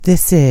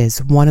This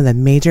is one of the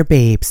major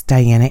babes,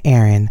 Diana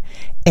Aaron,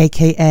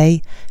 aka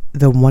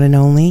the one and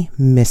only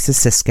Mrs.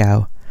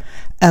 Cisco.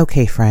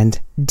 Okay, friend,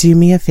 do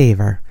me a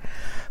favor.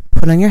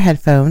 Put on your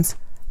headphones,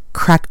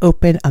 crack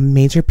open a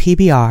major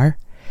PBR,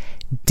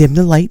 dim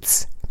the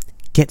lights,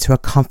 get to a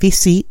comfy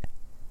seat.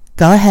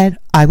 Go ahead,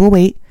 I will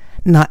wait.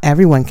 Not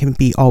everyone can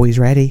be always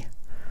ready.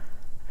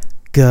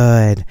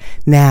 Good.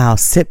 Now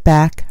sit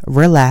back,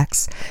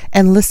 relax,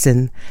 and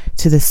listen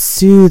to the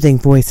soothing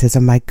voices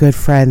of my good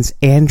friends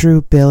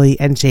Andrew, Billy,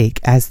 and Jake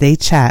as they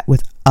chat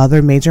with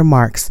other major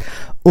marks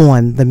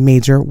on the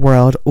Major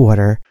World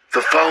Order.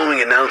 The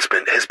following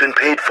announcement has been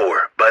paid for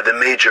by the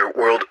Major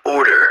World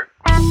Order.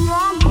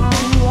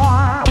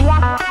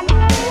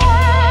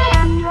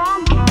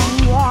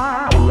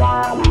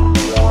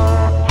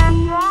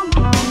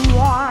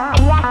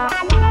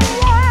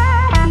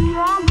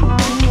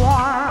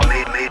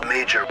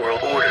 Major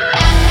World Order.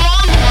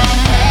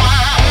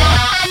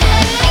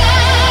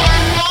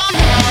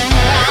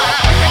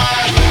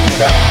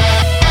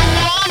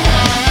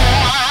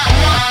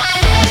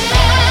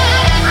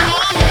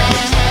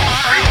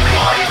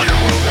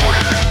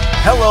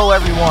 Hello,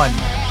 everyone.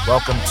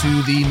 Welcome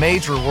to the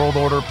Major World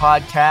Order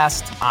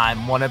podcast.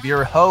 I'm one of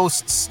your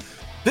hosts,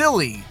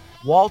 Billy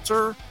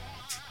Walter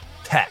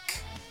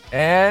Peck.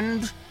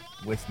 And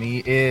with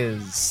me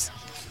is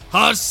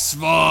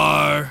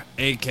Husvar,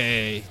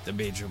 a.k.a. the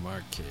Major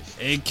Mark Kid,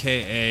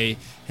 a.k.a.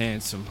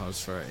 Handsome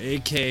Husvar,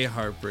 a.k.a.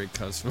 Heartbreak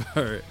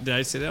Husvar. Did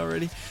I say that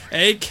already?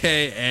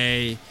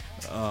 A.k.a.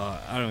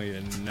 I don't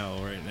even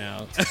know right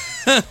now.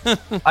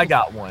 I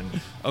got one.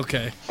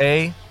 Okay.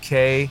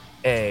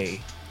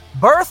 A.k.a.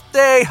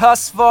 Birthday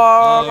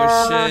Husvar.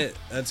 Oh, shit.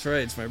 That's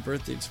right. It's my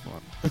birthday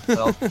tomorrow.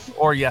 Well,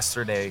 or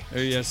yesterday. Or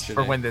yesterday.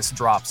 For when this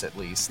drops, at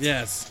least.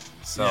 Yes.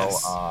 So,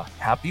 yes.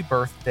 Happy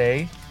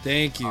birthday.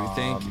 Thank you.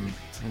 Thank you.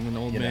 I'm an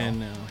old man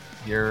now.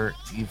 You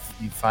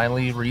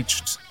finally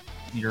reached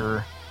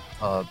your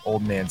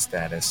old man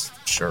status.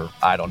 Sure,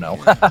 I don't know.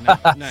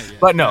 Not yet.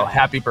 But no,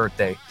 happy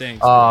birthday.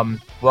 Thanks.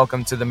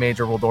 Welcome to the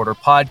Major World Order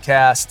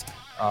podcast.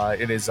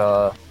 It is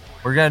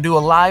we're gonna do a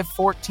live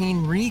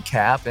 14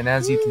 recap, and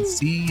as you can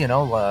see,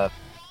 well,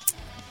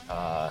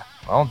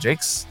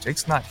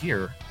 Jake's not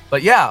here.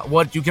 But yeah,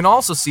 what you can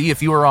also see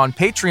if you are on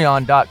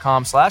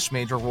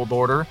patreon.com/Major World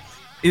Order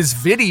is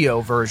video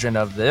version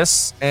of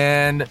this,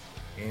 and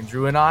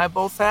Andrew and I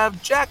both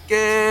have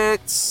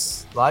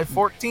jackets, live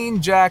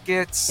 14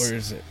 jackets. Where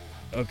is it?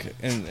 Okay,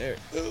 and there.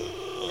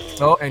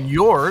 Oh, and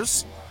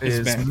yours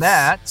is Matt's.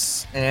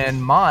 Matt's,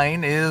 and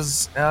mine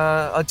is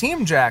a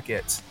team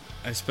jacket.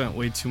 I spent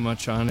way too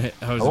much on it.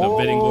 I was in a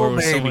bidding war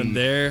with someone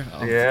there.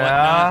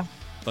 Yeah. Whatnot,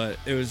 but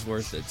it was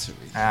worth it to me.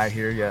 I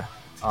hear you.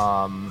 It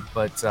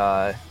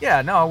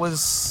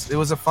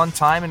was a fun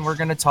time, and we're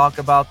going to talk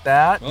about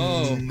that.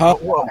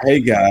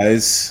 Hey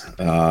guys,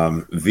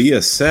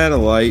 via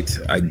satellite,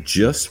 I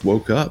just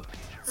woke up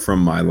from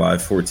my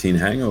live 14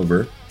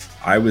 hangover.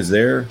 I was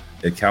there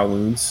at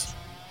Kowloon's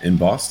in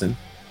Boston.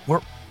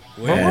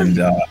 And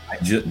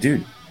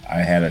I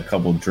had a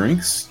couple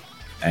drinks,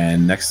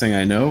 and next thing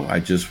I know, I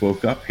just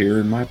woke up here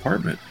in my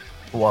apartment.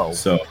 Whoa.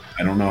 So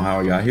I don't know how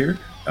I got here.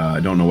 I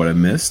don't know what I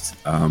missed.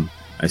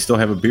 I still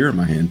have a beer in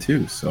my hand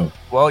too. So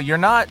you're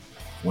not.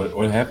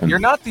 What happened? You're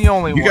not the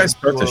only one. You guys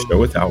start the show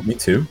without me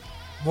too?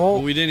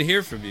 Well, we didn't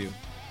hear from you.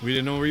 We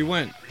didn't know where you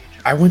went.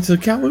 I went to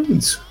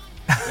Kowloon's.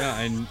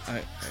 Yeah,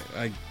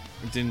 I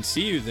didn't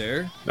see you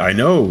there. I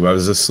know. I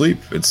was asleep.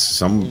 It's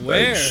some.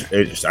 Where?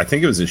 I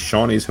think it was at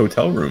Shawnee's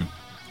hotel room.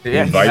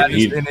 Yeah,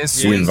 he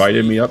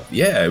invited me up.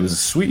 Yeah, it was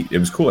sweet. It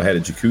was cool. It had a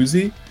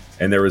jacuzzi,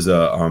 and there was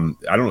a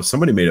I don't know.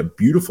 Somebody made a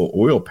beautiful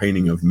oil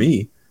painting of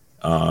me.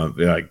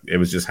 It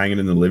was just hanging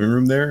in the living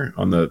room there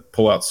on the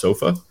pull-out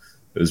sofa.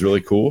 It was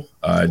really cool.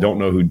 I don't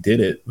know who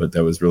did it, but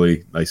that was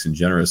really nice and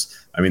generous.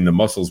 I mean, the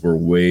muscles were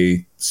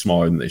way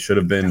smaller than they should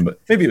have been, but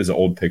maybe it was an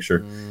old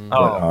picture.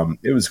 But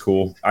it was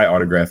cool. I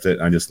autographed it.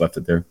 And I just left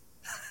it there.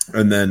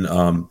 And then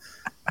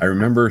I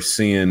remember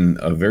seeing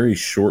a very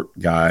short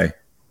guy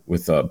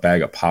with a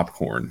bag of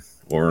popcorn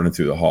running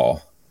through the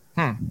hall.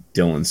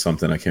 Dylan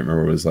something. I can't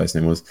remember what his last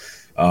name was.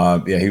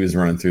 He was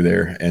running through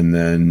there. And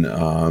then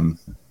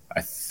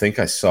I think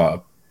I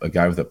saw a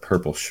guy with a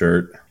purple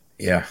shirt.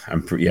 Yeah,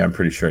 I'm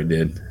pretty sure I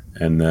did.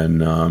 And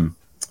then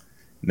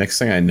next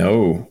thing I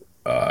know,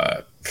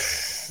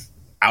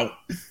 out.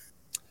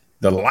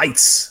 The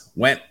lights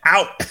went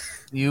out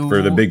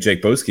for the big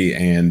Jake Boski,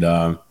 and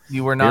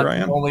you were not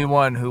the only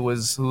one who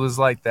was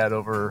like that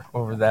over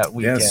that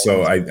weekend. Yeah,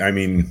 so I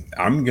mean,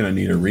 I'm gonna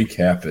need a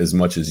recap as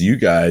much as you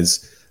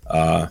guys.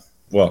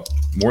 Well,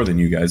 more than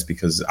you guys,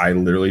 because I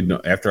literally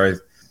know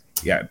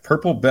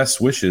purple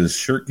best wishes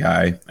shirt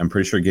guy. I'm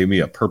pretty sure gave me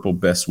a purple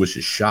best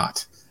wishes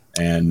shot.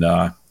 And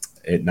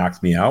it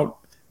knocked me out,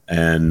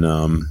 and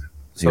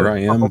here I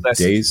am.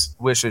 Days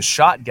wishes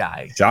shot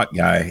guy. Yeah,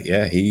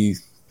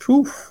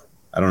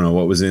 I don't know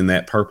what was in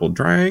that purple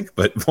drink,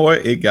 but boy,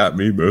 it got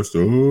me messed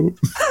up.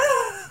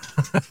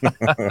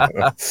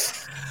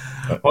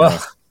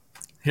 Well,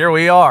 here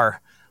we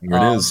are. Here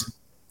it is.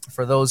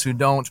 For those who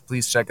don't,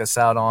 please check us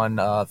out on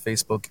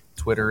Facebook,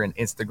 Twitter, and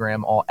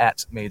Instagram, all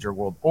at Major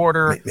World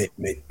Order.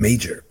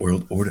 Major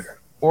World Order.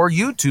 Or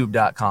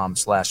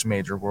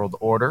youtube.com/Major World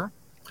Order,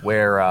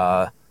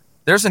 where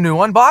there's a new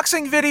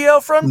unboxing video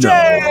from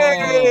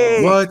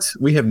Jay. What?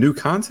 We have new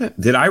content?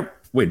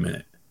 Wait a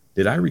minute.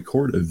 Did I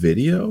record a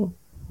video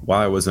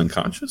while I was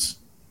unconscious?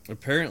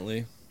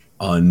 Apparently.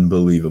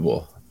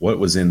 Unbelievable. What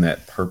was in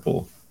that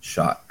purple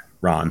shot?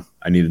 Ron,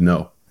 I need to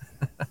know.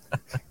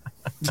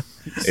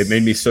 It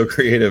made me so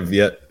creative,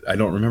 yet I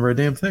don't remember a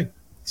damn thing.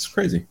 It's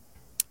crazy.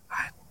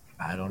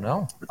 I don't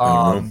know.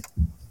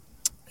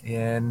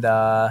 And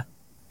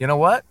you know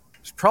what?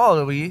 It's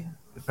probably.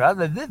 It's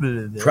probably.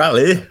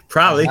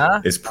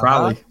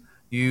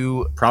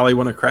 You probably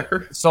want a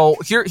cracker? So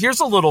here's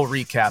a little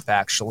recap,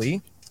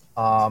 actually.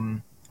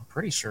 I'm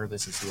pretty sure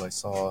this is who I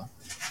saw.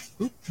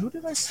 Who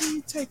did I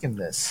see taking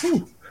this?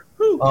 Who?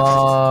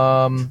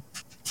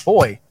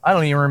 Boy, I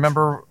don't even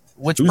remember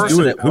which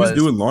person it was. Who's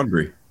doing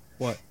laundry?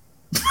 What?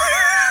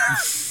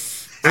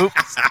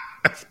 Oops.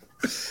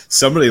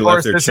 Somebody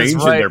left their change in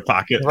their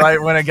pocket.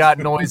 Right when it got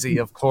noisy,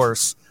 of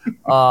course.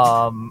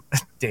 Damn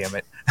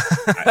it.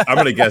 I'm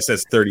going to guess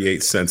that's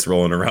 38 cents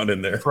rolling around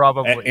in there.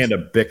 Probably. And a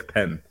Bic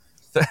pen.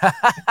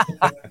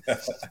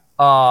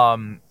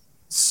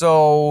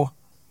 So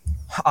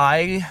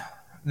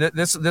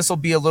this will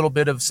be a little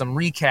bit of some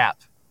recap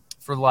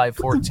for Live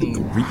 14.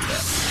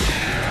 Recap.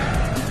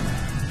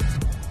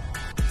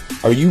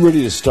 Are you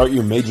ready to start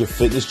your major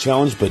fitness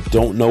challenge but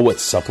don't know what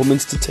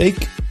supplements to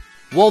take?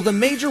 Well, the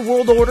Major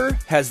World Order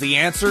has the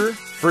answer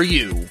for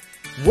you.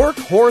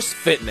 Workhorse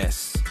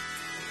Fitness.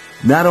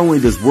 Not only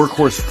does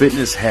Workhorse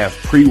Fitness have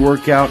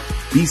pre-workout,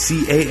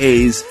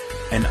 BCAAs,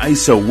 and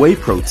ISO whey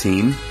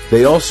protein,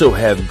 they also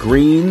have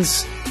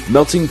greens,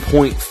 melting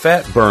point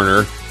fat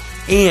burner,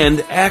 and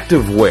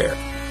activewear.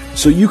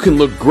 So you can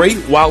look great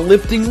while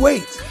lifting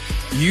weights.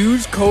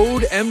 Use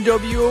code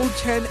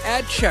MWO10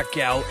 at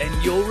checkout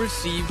and you'll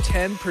receive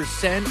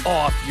 10%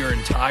 off your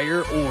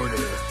entire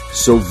order.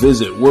 So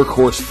visit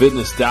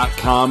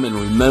workhorsefitness.com and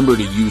remember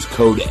to use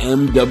code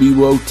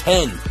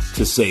MWO10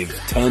 to save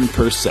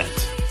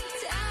 10%.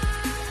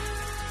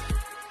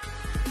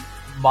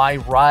 My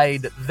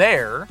ride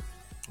there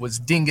was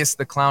Dingus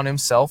the Clown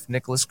himself,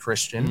 Nicholas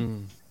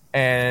Christian,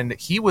 and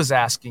he was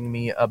asking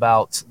me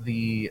about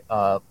the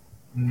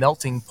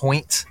melting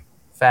point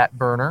fat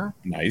burner.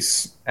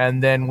 Nice.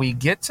 And then we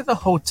get to the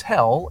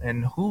hotel,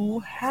 and who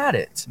had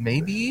it?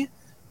 Maybe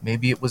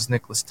it was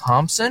Nicholas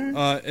Thompson.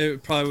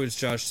 It probably was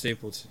Josh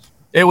Stapleton.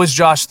 It was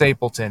Josh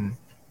Stapleton.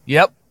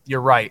 Yep,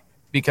 you're right,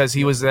 because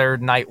he was there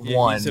night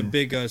one. He's a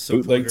big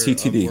supporter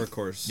TTD. of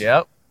Workhorse.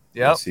 Yep.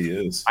 Yes, he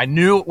is. I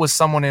knew it was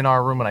someone in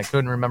our room, and I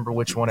couldn't remember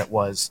which one it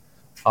was.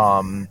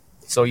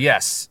 So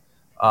yes,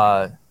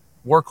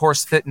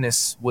 Workhorse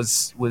Fitness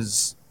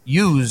was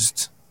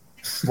used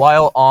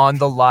while on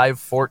the Live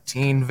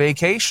 14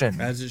 vacation.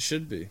 As it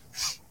should be.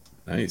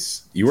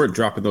 Nice. You weren't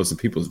dropping those in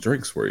people's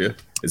drinks, were you?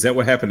 Is that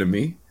what happened to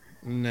me?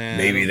 Nah.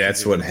 Maybe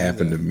that's what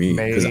happened to me.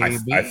 Because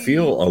I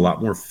feel a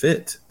lot more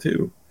fit,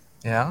 too.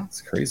 Yeah.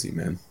 It's crazy,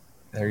 man.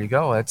 There you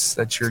go.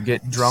 That's your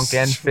get drunk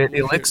and fit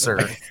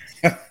elixir.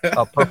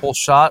 A purple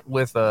shot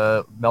with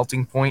a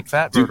melting point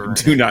fat burner.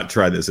 Do not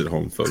try this at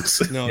home,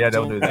 folks. No, Yeah,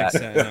 don't do mix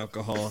that. in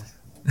alcohol.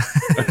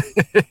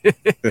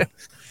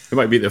 It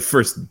might be the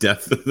first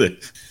death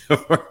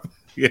of our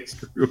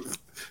group.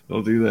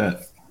 Don't do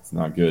that. It's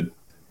not good.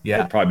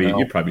 Yeah.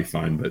 You'd probably be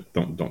fine, but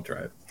don't try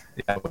it.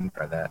 Yeah, I wouldn't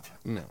try that.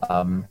 No.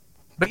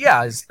 But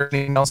yeah, is there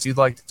anything else you'd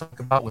like to talk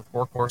about with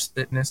Workhorse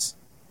Fitness?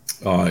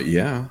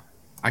 Yeah.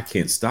 I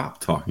can't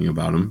stop talking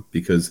about them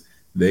because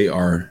they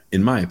are,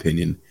 in my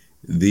opinion,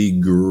 the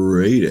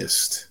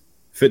greatest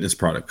fitness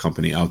product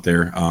company out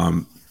there.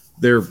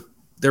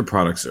 Their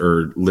products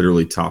are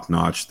literally top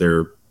notch.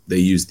 They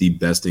use the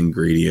best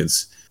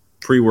ingredients: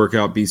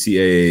 pre-workout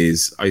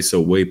BCAAs,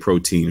 ISO whey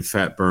protein,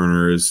 fat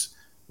burners,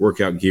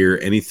 workout gear,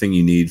 anything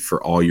you need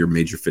for all your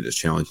major fitness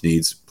challenge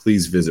needs.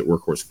 Please visit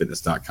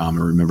workhorsefitness.com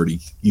and remember to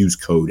use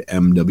code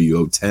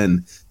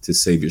MWO10 to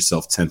save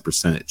yourself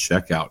 10% at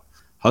checkout.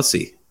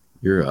 Hussy,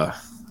 your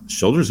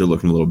shoulders are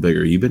looking a little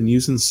bigger. You been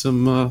using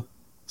some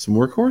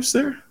Workhorse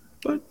there?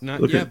 But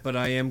Not yet, but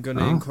I am going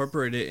to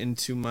incorporate it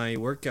into my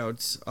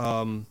workouts.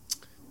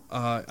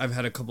 I've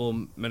had a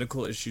couple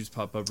medical issues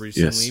pop up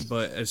recently,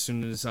 but as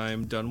soon as I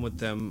am done with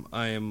them,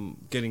 I am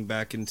getting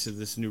back into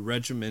this new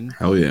regimen.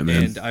 Hell yeah,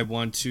 man. And I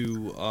want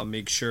to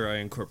make sure I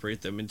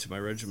incorporate them into my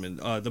regimen.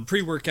 The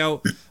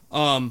pre-workout,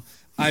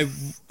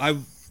 I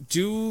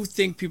do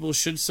think people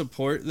should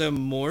support them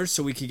more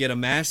so we could get a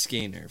mass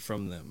gainer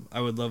from them.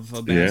 I would love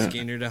a mass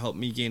gainer to help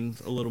me gain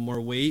a little more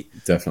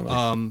weight.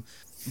 Definitely.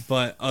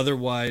 But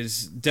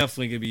otherwise,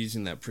 definitely going to be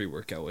using that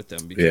pre-workout with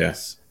them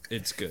because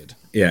it's good.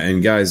 Yeah,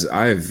 and guys,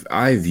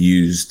 I've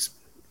used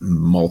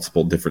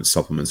multiple different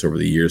supplements over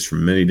the years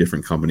from many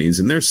different companies,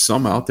 and there's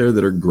some out there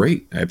that are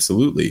great,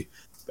 absolutely.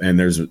 And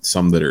there's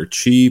some that are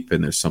cheap,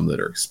 and there's some that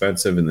are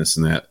expensive, and this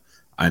and that.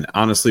 And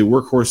honestly,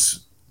 Workhorse,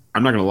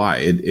 I'm not going to lie,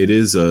 it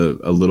is a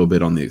little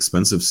bit on the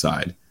expensive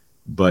side,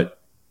 but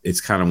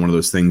it's kind of one of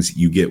those things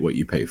you get what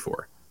you pay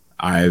for.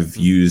 I've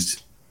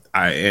used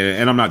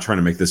and I'm not trying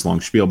to make this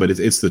long spiel, but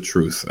it's the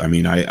truth. I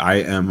mean,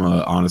 I am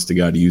a honest to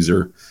God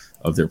user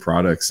of their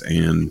products,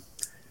 and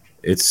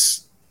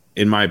it's,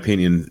 in my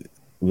opinion,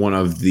 one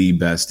of the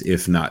best,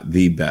 if not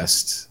the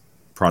best,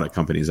 product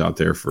companies out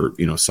there for,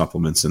 you know,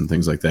 supplements and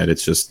things like that.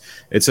 It's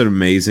an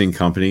amazing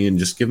company, and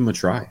just give them a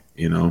try.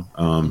 You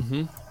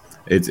know,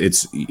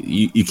 it's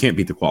you can't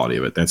beat the quality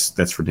of it.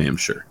 That's for damn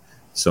sure.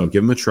 So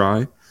give them a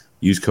try.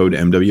 Use code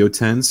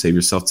MWO10, save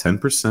yourself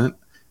 10%,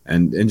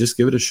 and just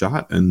give it a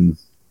shot. And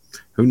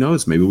who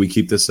knows? Maybe we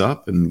keep this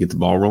up and get the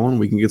ball rolling.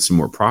 We can get some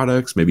more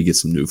products, maybe get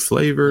some new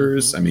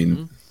flavors. I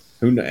mean,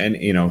 and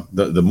you know,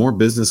 the more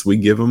business we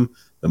give them,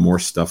 the more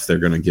stuff they're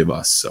going to give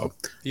us. So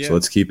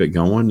let's keep it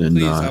going and,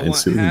 Please, I and want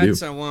see what we hats,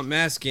 do. I want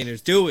mask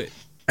gainers. Do it.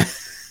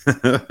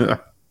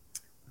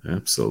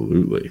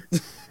 Absolutely.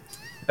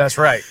 That's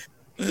right.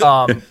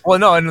 Well,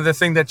 no, and the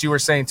thing that you were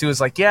saying too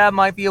is like, yeah, it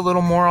might be a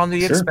little more on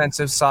the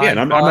expensive side. Yeah, and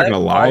I'm not going to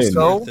lie.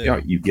 Also,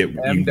 You get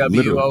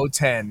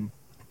MWO10.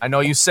 I know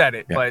you said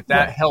it, but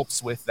that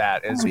helps with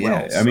that as well.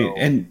 Yeah, I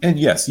mean, and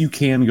yes, you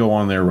can go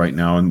on there right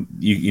now, and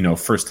you know,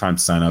 first time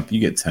sign up, you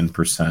get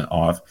 10%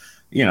 off,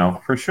 you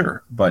know, for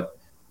sure. But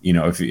you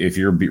know, if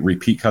you're a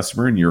repeat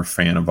customer and you're a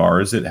fan of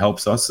ours, it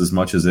helps us as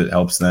much as it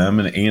helps them,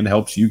 and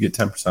helps you get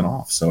 10%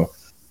 off. So,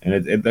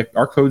 and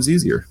our code's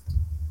easier.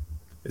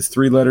 It's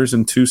 3 letters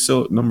and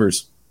 2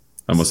 numbers.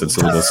 I almost said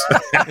syllables.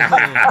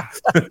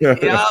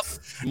 Yep.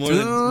 More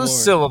Two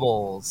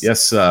syllables.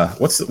 Yes.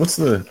 What's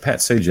the Pat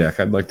Sajak?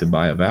 I'd like to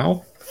buy a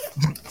vowel.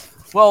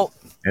 Well,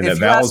 And if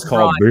that you vowel is ask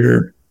called Brian,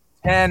 beer.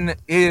 10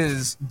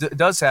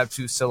 does have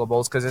 2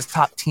 syllables because it's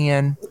top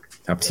 10.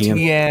 Top 10.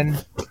 10.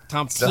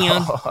 Top So,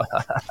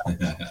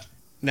 10.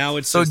 Now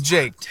it's so just,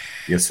 Jake,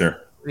 Yes,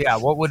 sir. yeah,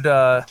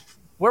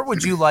 where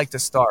would you like to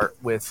start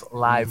with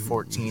Live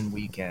 14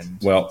 weekend?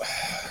 Well,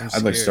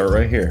 I'd like to start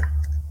right here.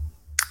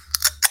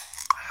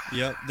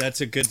 Yep,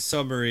 that's a good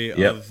summary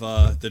Yep.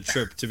 of the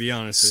trip, to be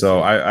honest. So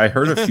with I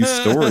heard a few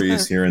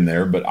stories here and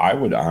there, but I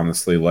would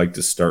honestly like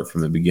to start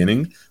from the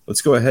beginning.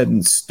 Let's go ahead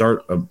and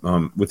start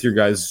with your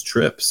guys'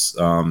 trips.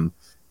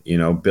 You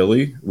know,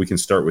 Billy, we can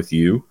start with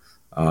you.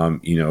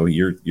 You know,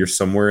 you're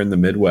somewhere in the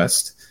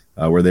Midwest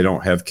where they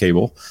don't have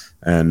cable,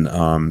 and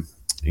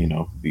you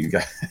know, you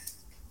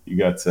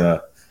got.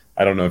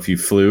 I don't know if you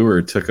flew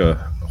or took a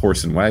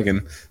horse and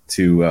wagon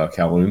to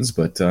Kowloon's,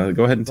 but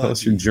go ahead and tell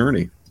us your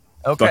journey.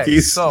 Okay,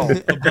 Buc-ee's. so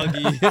you. A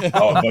buggy.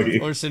 Oh, buggy.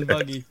 Horse and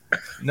buggy.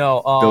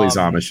 no, Billy's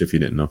Amish, if you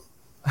didn't know.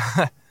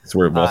 That's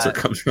where Walter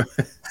comes from.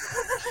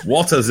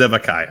 Walter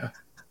Zebekiah.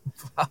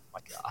 Oh my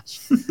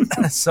gosh.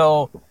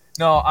 So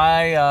no,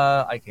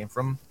 I came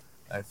from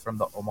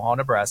the Omaha,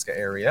 Nebraska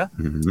area,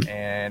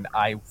 and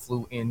I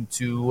flew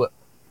into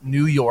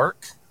New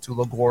York to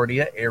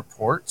LaGuardia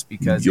Airport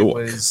because New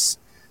York.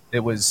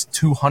 it was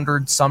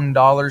 $200 some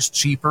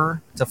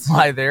cheaper to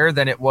fly there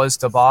than it was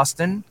to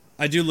Boston.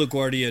 I do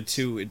LaGuardia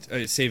too.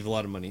 I saved a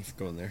lot of money for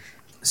going there.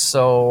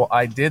 So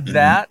I did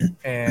that,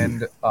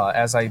 and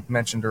as I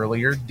mentioned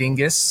earlier,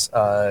 Dingus,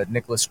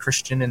 Nicholas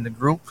Christian in the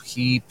group,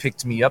 he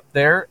picked me up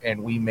there,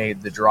 and we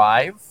made the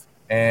drive,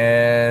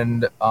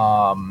 and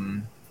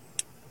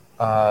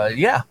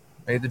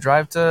made the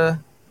drive to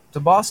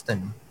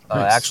Boston,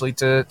 Nice. actually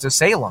to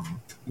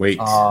Salem. Wait,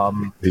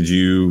 did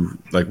you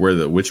like where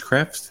the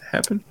witchcraft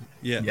happened?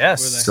 Yeah.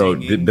 Yes. where the So,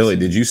 hangings Billy, and-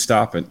 did you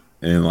stop and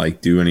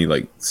like do any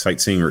like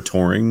sightseeing or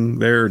touring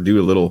there? Or do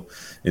a little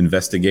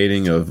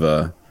investigating of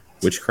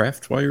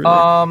witchcraft while you were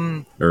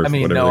there? Or I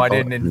mean, whatever no, they I call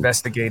didn't it.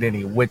 investigate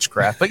any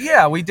witchcraft, but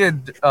yeah, we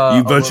did. You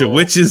a bunch of little-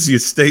 witches! You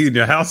stay in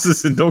your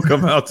houses and don't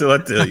come out till I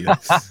tell you.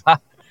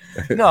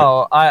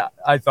 No,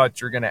 I thought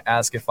you were gonna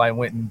ask if I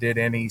went and did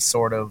any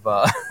sort of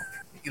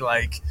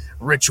like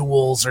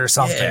rituals or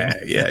something.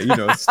 Yeah, you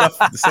know,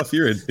 the stuff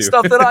you're into.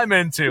 Stuff that I'm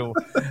into.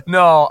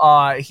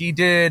 No, he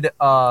did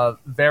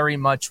very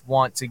much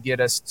want to get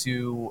us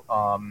to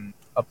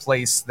a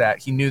place that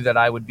he knew that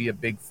I would be a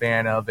big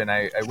fan of, and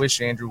I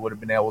wish Andrew would have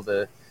been able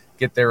to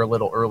get there a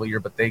little earlier,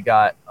 but they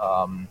got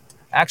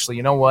actually,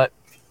 you know what?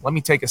 Let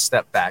me take a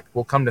step back.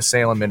 We'll come to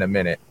Salem in a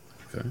minute.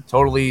 Okay.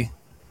 Totally.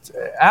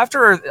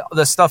 After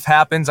the stuff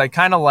happens, I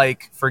kind of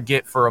like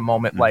forget for a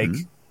moment, like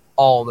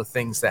all the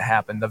things that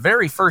happened. The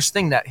very first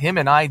thing that him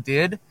and I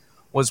did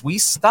was we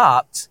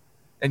stopped,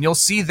 and you'll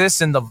see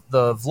this in the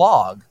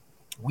vlog.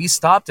 We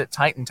stopped at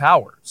Titan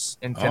Towers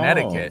in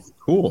Connecticut, Oh,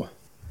 cool.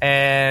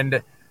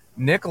 and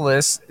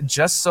Nicholas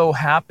just so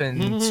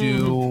happened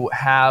to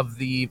have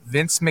the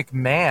Vince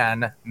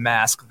McMahon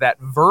mask that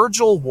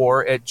Virgil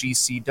wore at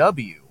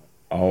GCW.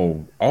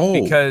 Oh,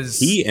 Because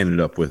he ended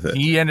up with it.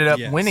 He ended up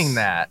Yes. winning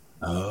that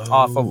Oh,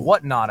 off of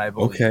Whatnot, I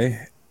believe. Okay.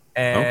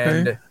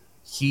 And Okay.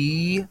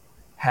 he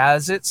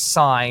has it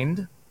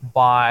signed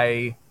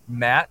by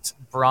Matt,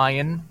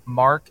 Brian,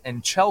 Mark,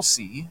 and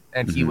Chelsea,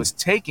 and he was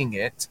taking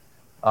it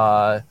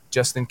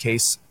just in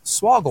case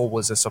Swoggle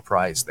was a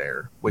surprise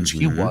there, which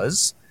he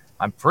was.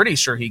 I'm pretty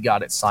sure he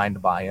got it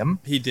signed by him.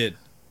 He did.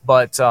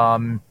 But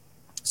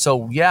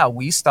so yeah,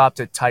 we stopped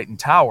at Titan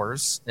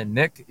Towers, and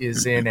Nick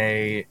is in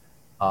a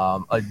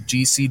a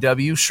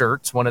GCW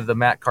shirt, one of the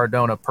Matt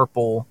Cardona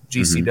purple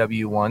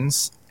GCW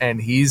ones,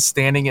 and he's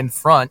standing in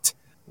front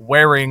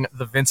wearing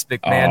the Vince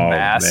McMahon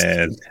mask.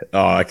 Man.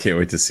 Oh, I can't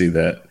wait to see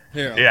that.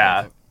 Here,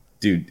 Yeah.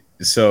 Dude,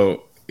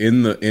 so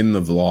in the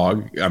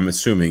vlog, I'm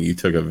assuming you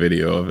took a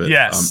video of it.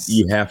 Yes.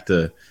 You have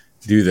to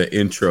do the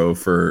intro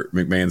for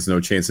McMahon's No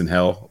Chance in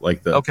Hell,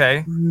 like the Okay.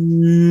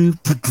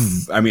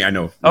 I mean, I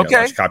know.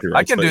 Okay. Copyright.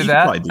 I can do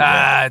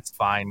that. It's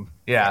fine.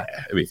 Yeah.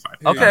 It'd be fine.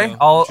 Okay. Yeah.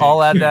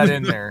 I'll add that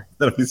in there.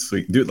 That'll be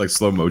sweet. Do it like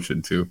slow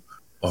motion too.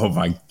 Oh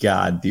my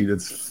god, dude,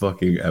 it's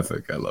fucking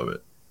epic. I love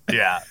it.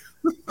 Yeah.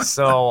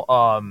 So,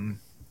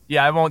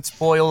 yeah, I won't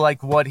spoil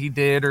like what he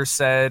did or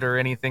said or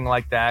anything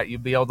like that.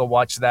 You'll be able to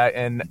watch that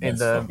in That's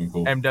the fucking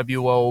cool.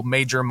 MWO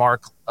Major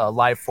Mark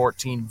Live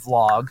 14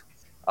 vlog.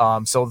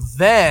 So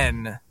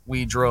then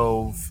we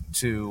drove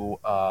to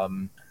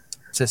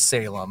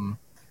Salem,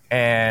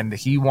 and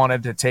he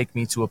wanted to take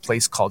me to a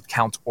place called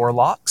Count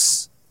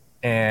Orlok's,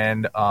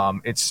 and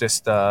it's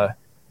just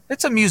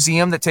it's a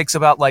museum that takes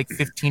about like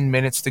 15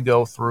 minutes to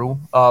go through.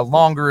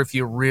 Longer if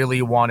you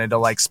really wanted to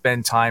like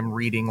spend time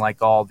reading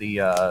like all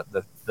the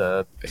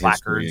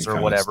placards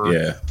or whatever.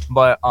 Yeah.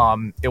 But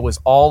it was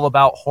all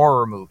about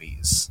horror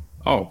movies.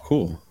 Oh,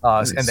 cool.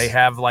 And Nice. they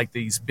have like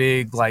these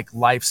big like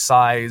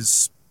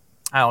life-size,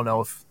 I don't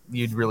know if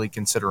you'd really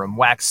consider them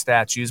wax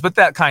statues, but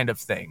that kind of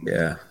thing.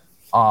 Yeah.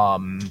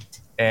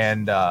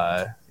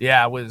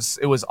 Yeah, it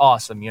was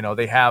awesome. You know,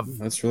 they have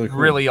That's really cool.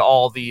 really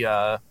all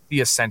the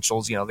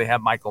essentials. You know, they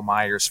have Michael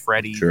Myers,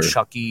 Freddy, Sure.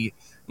 Chucky.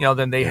 You know,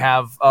 then they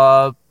have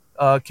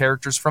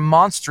characters from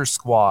Monster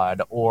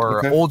Squad or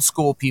Okay. old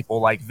school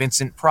people like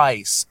Vincent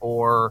Price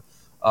or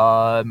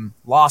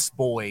Lost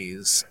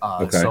Boys.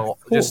 Okay. So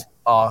Cool. just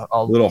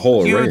a little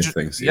whole array huge of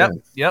things. Yep,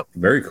 Yeah. yep.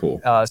 Very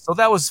cool. So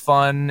that was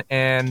fun,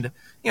 and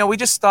you know, we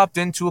just stopped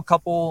into a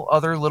couple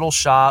other little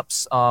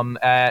shops.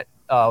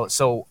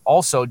 So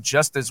also,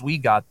 just as we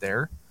got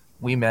there,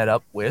 we met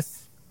up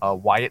with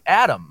Wyatt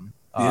Adam.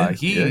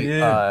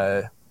 He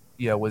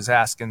was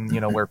asking,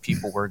 you know, where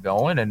people were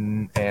going,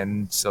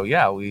 and so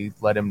yeah, we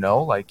let him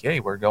know like, hey,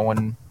 we're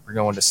going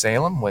to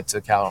Salem. Went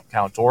to Count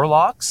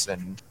Orlok's,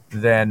 and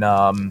then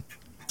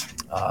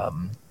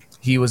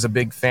he was a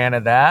big fan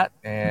of that,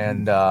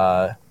 and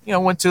you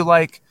know, went to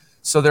like,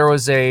 so there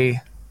was a,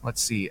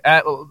 let's see,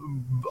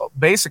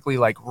 basically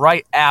like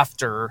right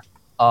after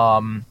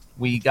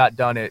we got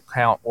done at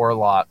Count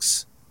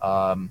Orlok's,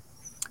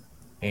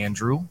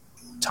 Andrew,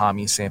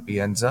 Tommy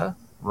Sapienza,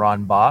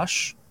 Ron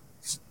Bosch.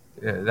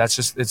 It's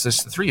just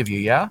the three of you,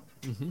 yeah?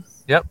 Mhm.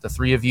 Yep, the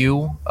three of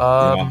you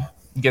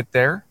get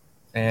there.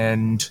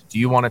 And do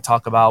you want to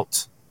talk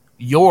about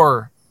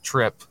your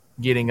trip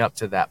getting up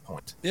to that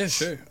point? Yeah,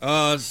 sure.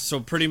 So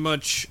pretty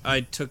much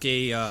I took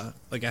a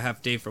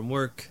half day from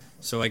work.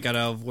 So I got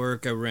out of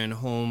work, I ran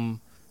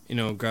home, you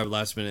know, grabbed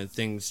last minute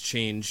things,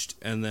 changed,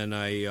 and then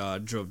I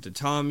drove to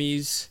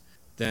Tommy's.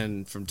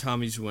 Then from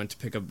Tommy's we went to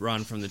pick up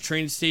Ron from the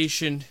train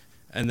station,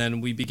 and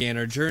then we began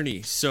our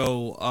journey.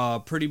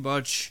 So pretty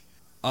much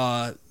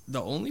the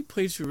only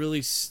place we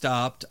really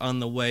stopped on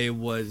the way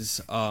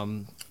was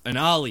an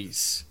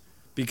Ollie's,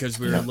 because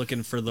we were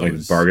looking for those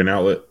Like bargain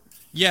outlet.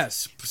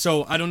 Yes.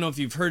 So I don't know if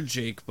you've heard,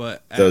 Jake,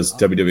 but Those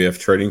WWF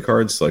trading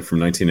cards, like from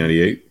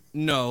 1998.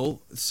 no.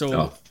 So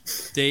Oh.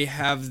 they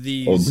have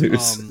these. Old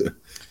dudes.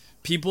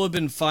 People have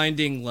been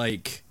finding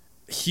like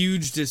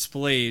huge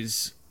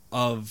displays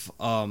of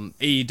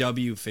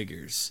AEW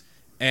figures,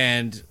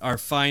 and are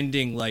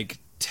finding like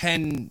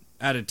 10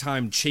 at a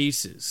time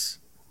chases.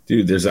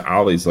 Dude, there's an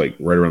Ollie's like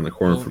right around the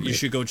corner Well, from you me.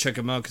 should go check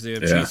them out because they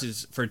have Yeah.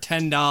 chases for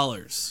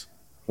 $10.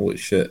 Holy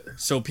shit.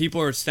 So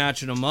people are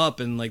snatching them up,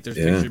 and like there's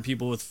Yeah. pictures of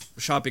people with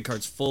shopping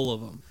carts full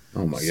of them.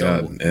 Oh my So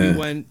god. Yeah. we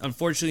went.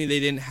 Unfortunately, they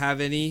didn't have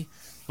any,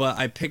 but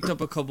I picked up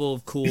a couple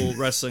of cool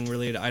wrestling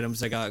related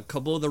items. I got a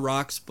couple of the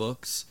Rock's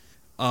books,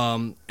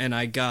 and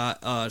I got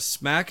a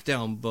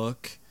SmackDown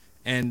book,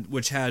 and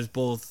which has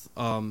both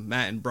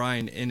Matt and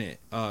Brian in it,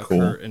 Cool.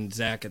 Kurt and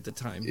Zach at the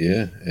time.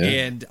 Yeah.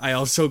 And I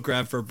also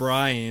grabbed for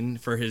Brian,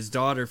 for his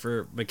daughter,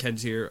 for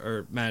Mackenzie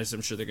or Madison.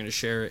 I'm sure they're going to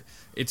share it.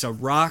 It's a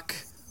Rock,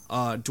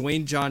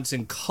 Dwayne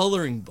Johnson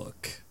coloring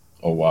book.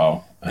 Oh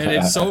wow. And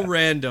it's so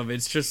random.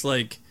 It's just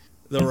like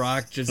The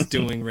Rock just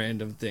doing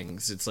random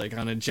things. It's like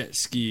on a jet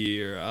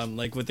ski or on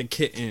like with a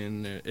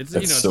kitten. It's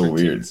That's it's so for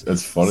weird. kids.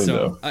 That's funny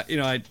So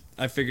though.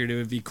 I figured it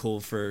would be cool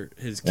for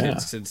his kids Yeah.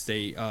 since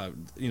they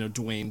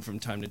Dwayne from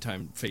time to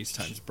time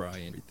FaceTimes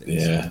Brian and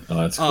everything. Yeah. Oh,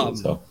 that's cool.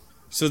 So.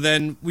 So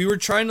then we were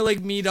trying to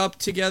like meet up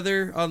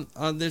together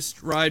on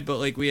this ride, but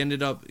like we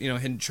ended up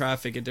hitting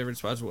traffic at different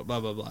spots, blah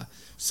blah blah.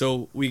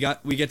 So we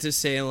get to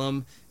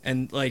Salem,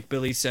 and like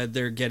Billy said,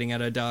 they're getting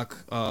at a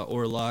Doc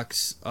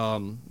Orlok's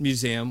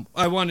museum.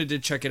 I wanted to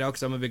check it out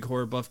because I'm a big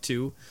horror buff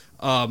too,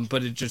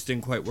 but it just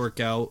didn't quite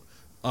work out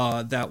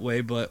that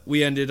way. But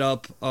we ended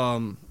up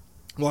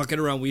walking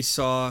around. We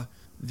saw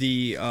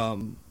the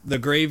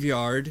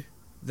graveyard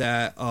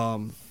that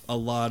a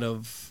lot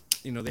of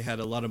they had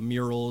a lot of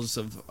murals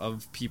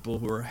of people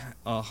who were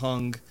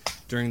hung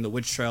during the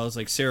witch trials,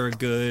 like Sarah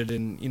Good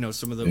and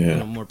some of the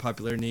more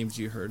popular names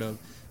you heard of.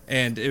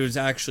 and it was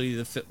actually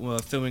the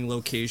filming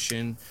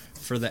location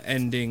for the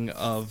ending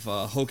of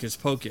Hocus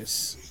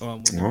Pocus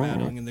when they're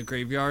battling in the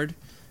graveyard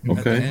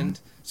at the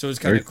end. So it was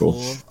kind of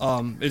cool.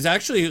 It's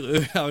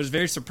actually I was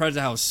very surprised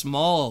at how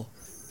small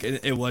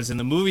it was in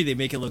the movie. They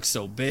make it look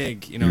so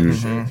big, you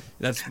know.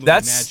 That's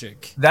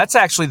magic. That's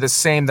actually the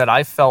same that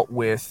I felt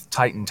with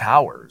Titan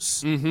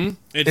Towers.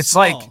 It's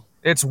like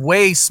it's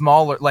way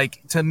smaller.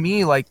 Like to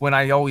me, like when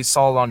I always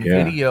saw it on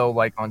video,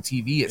 like on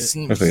TV, it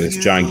seemed like this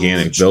huge.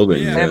 gigantic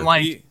building, and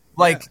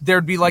like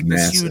there'd be like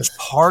this huge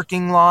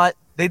parking lot.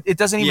 It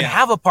doesn't even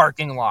have a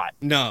parking lot.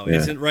 No,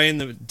 it's right in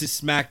the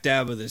smack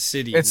dab of the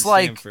city. It's in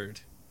like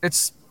Stanford.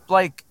 It's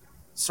like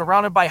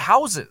surrounded by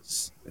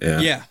houses.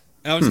 Yeah.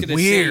 I was gonna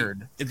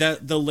Weird. say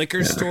that the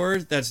liquor store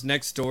that's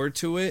next door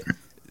to it,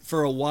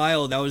 for a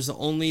while that was the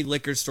only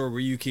liquor store where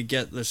you could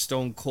get the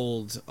Stone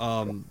Cold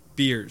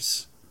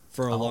beers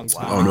for a long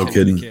time. Oh, no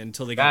kidding.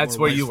 Until they got That's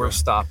where you were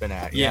stopping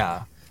at.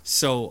 Yeah.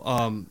 So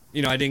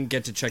I didn't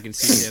get to check and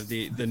see if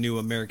they have the new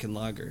American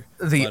lager.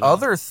 The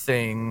other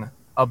thing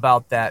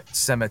about that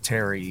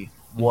cemetery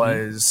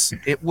was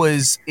it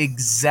was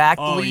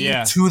exactly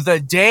to the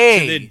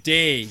day.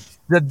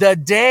 The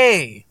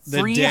day.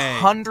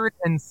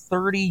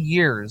 330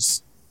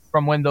 years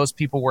from when those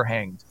people were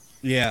hanged.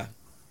 Yeah.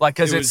 Like,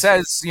 because it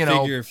says,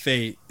 figure of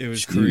fate. It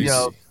was crazy.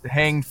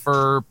 Hanged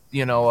for,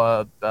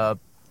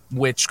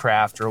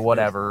 witchcraft or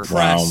whatever.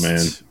 Wow,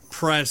 man.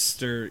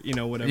 Pressed or,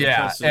 whatever.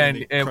 Yeah,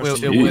 and it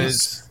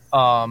was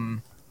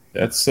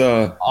that's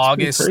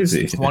August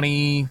crazy.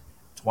 20th,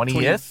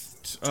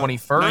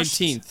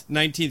 21st?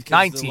 19th,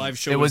 because the live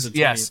show was the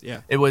 20th.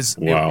 Yeah. It was,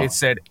 wow. it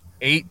said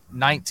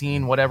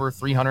 19, whatever,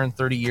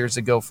 330 years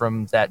ago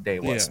from that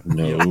day was. Yeah.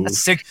 No,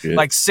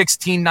 like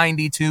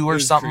 1692 or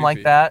something creepy.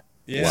 Like that.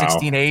 Yeah.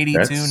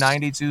 1682,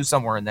 92,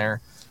 somewhere in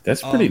there.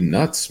 That's pretty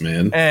nuts,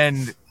 man.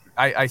 And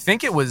I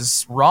think it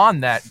was Ron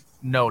that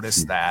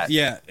noticed that.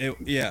 Yeah.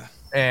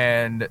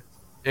 And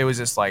it was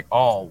just like,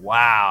 oh,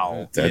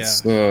 wow.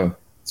 That's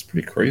it's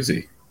pretty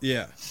crazy.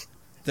 Yeah.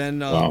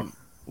 Then I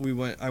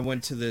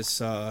went to this,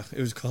 it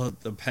was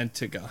called the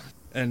Pentagon.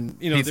 And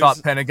he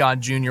thought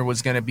Pentagon Jr.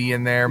 was going to be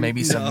in there,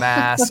 maybe some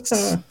masks.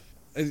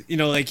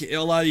 Like a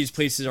lot of these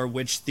places are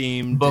witch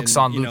themed, books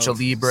and, on Lucha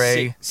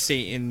Libre,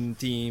 Satan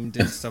themed,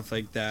 and stuff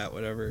like that.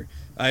 Whatever.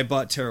 I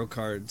bought tarot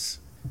cards,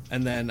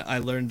 and then I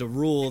learned a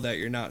rule that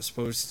you're not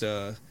supposed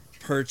to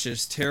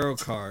purchase tarot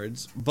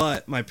cards.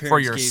 But my parents for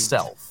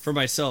yourself, for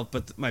myself.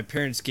 But my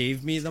parents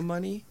gave me the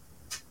money,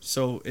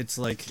 so it's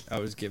like I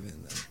was giving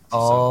them.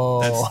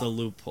 Oh, so that's the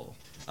loophole.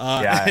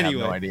 I have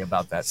no idea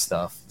about that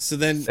stuff. So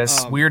then,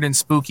 as weird and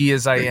spooky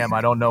as I am,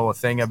 I don't know a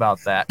thing about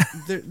that.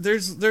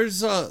 There's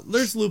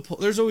loophole.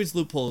 There's always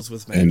loopholes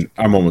with magic. And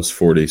I'm almost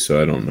 40, so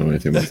I don't know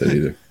anything about that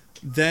either.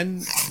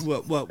 Then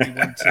what? We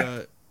went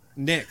to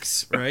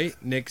Nick's, right?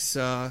 Nick's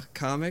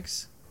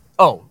Comics.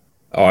 Oh,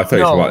 I thought you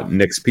were talking about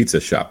Nick's Pizza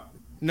Shop.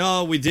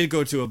 No, we did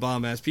go to a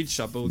bomb ass pizza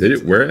shop. But did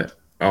it? Where?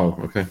 Oh,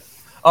 okay.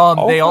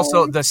 They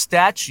also the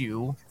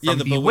statue from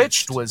the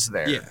Bewitched was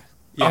there. Yeah.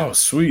 Oh,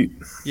 sweet.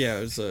 Yeah,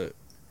 it was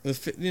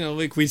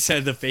like we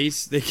said, the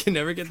face. They can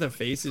never get the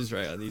faces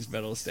right on these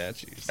metal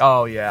statues.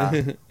 Oh yeah.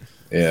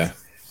 Yeah.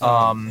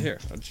 Here,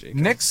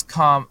 Nick's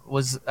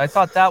I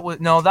thought that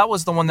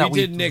was the one that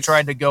we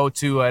tried to go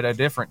to at a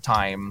different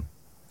time.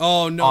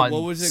 Oh no, on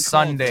what was it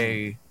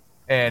Sunday,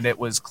 and it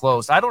was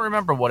closed. I don't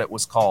remember what it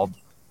was called.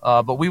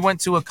 But we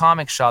went to a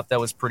comic shop that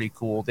was pretty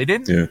cool. They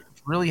didn't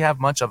really have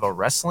much of a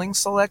wrestling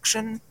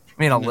selection. I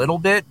mean, a little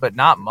bit, but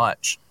not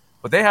much.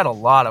 But they had a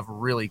lot of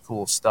really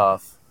cool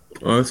stuff.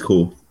 Oh, that's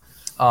cool.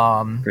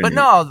 But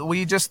no,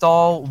 we just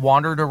all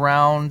wandered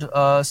around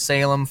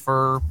Salem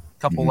for a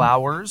couple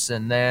hours,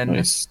 and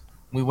then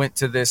we went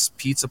to this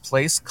pizza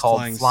place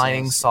called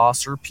Flying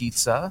Saucer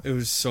Pizza. It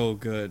was so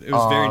good. It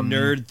was very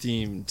nerd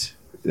themed.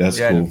 That's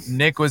cool.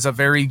 Nick was a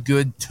very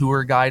good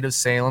tour guide of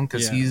Salem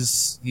because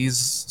he's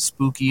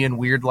spooky and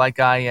weird like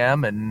I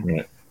am.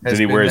 And did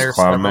he wear his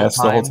clown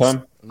mask the whole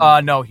time?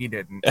 No, he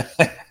didn't.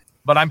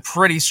 But I'm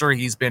pretty sure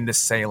he's been to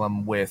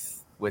Salem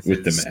with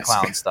his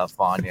clown stuff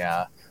on.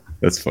 Yeah,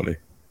 that's funny.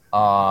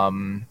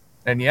 And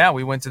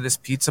we went to this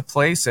pizza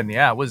place, and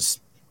it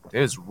was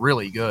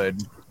really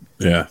good.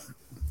 Yeah.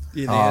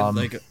 Yeah, they had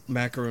like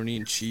macaroni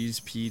and cheese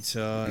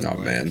pizza.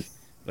 And man,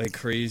 like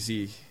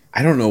crazy.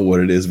 I don't know what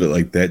it is, but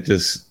like that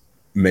just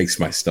makes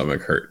my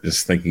stomach hurt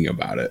just thinking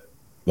about it.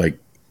 Like,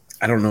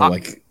 I don't know.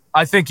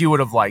 I think you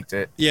would have liked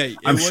it. Yeah,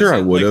 I'm sure I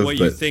would have. What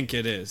you think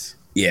it is?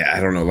 Yeah, I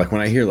don't know. Like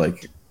when I hear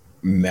like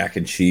mac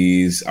and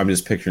cheese, I'm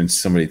just picturing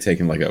somebody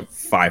taking like a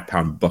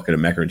 5-pound bucket of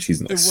macaroni and cheese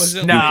and like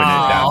scooping it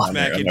down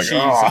mac and cheese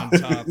on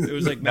top. It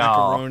was like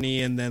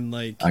macaroni and then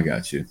like I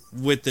got you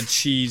with the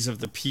cheese of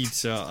the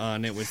pizza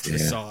on it with the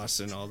sauce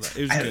and all that.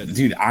 It was good,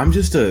 dude. I'm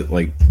just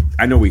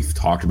I know we've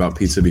talked about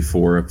pizza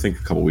before. I think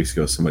a couple weeks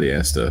ago somebody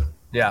asked a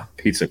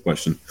pizza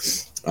question,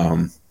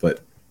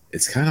 but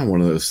it's kind of one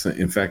of those things.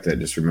 In fact, that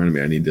just reminded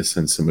me I need to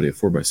send somebody a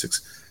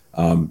 4x6.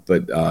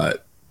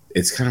 But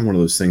it's kind of one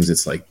of those things.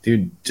 It's like,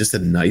 dude, just a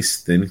nice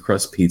thin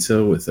crust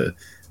pizza with a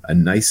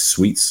nice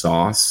sweet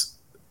sauce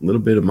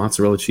little bit of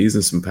mozzarella cheese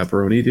and some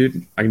pepperoni,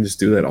 dude, I can just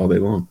do that all day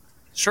long.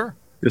 Sure.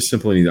 Just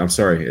simple and easy. I'm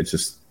sorry. It's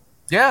just.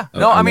 Yeah.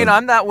 No, I mean,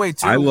 I'm that way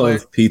too. I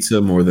love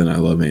pizza more than I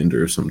love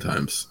Andrew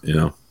sometimes,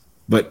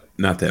 but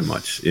not that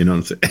much. You know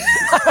what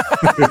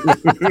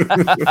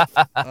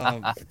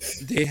I'm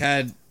saying? They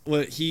had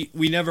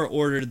we never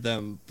ordered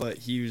them, but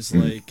he was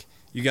like,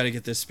 you got to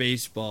get the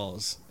space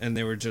balls, and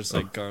they were just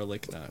like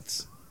garlic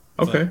nuts.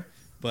 Okay.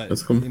 But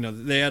that's cool.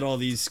 They had all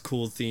these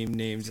cool themed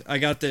names. I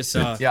got this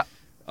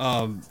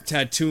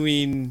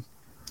Tatooine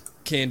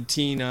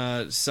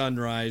Cantina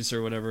Sunrise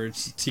or whatever.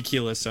 It's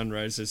tequila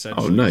sunrise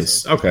essentially. Oh, nice.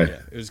 So, okay.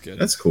 Yeah, it was good.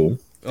 That's cool.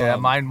 Yeah,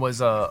 mine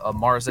was a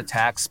Mars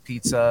Attacks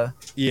pizza.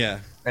 Yeah.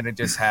 And it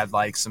just had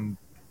like some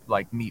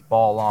like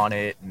meatball on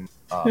it, and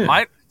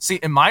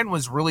mine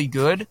was really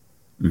good.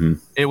 Mm-hmm.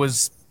 It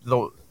was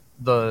the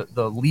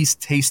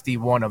least tasty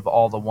one of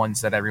all the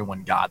ones that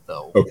everyone got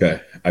though.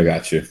 Okay, I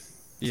got you.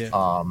 Yeah.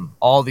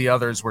 All the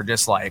others were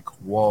just like,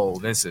 whoa,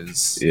 this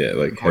is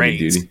like great. heavy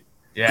duty.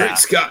 Yeah. Great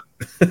Scott.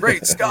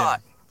 Great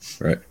Scott.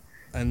 Right.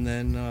 And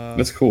then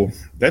that's cool.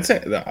 That's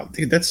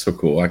dude, that's so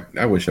cool.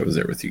 I wish I was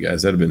there with you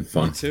guys. That'd have been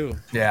fun too.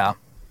 Yeah.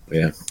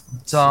 Yeah.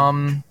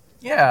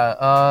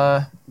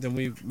 Then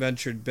we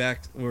ventured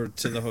back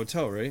to the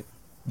hotel, right?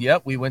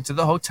 Yep, we went to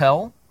the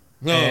hotel.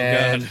 Oh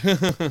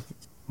god.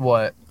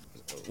 What?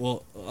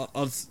 Well,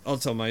 I'll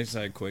tell my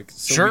side quick.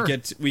 So sure.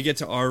 We get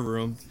to our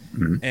room,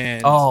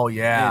 and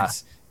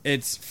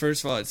it's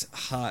first of all, it's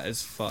hot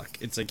as fuck.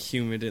 It's like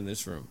humid in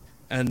this room,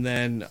 and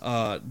then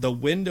the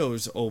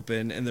windows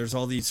open and there's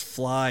all these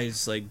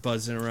flies like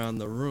buzzing around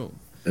the room.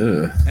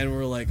 Ugh. And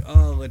we're like,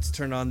 oh, let's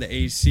turn on the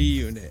AC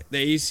unit. The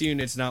AC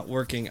unit's not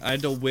working. I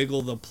had to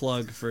wiggle the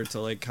plug for it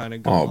to like kind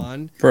of go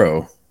on.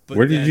 Bro,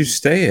 where did you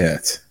stay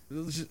at?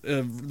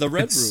 The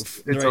Red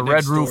Roof. It's a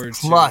Red Roof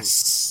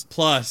Plus.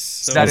 So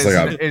sounds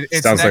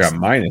like a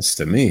minus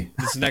to me.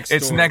 It's next.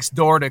 It's next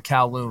door to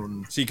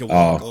Kowloon, so you can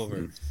walk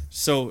over.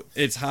 So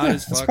it's hot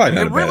as fuck. Probably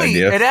not a bad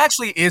idea. It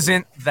actually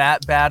isn't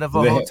that bad of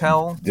a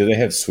hotel. Do they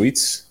have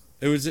suites?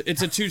 It's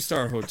a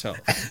 2-star hotel.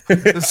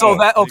 So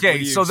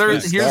here's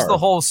the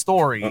whole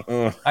story.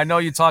 Uh-uh. I know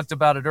you talked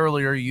about it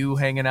earlier, you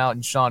hanging out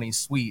in Shawnee's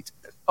suite.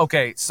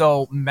 Okay,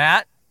 so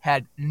Matt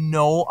had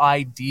no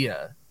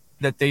idea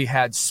that they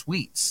had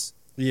suites.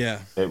 Yeah.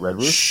 At Red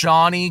Roof?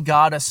 Shawnee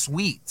got a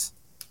suite.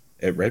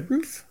 At Red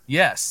Roof?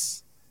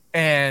 Yes.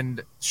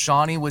 And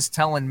Shawnee was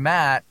telling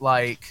Matt,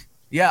 like,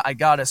 yeah, I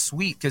got a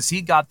suite, because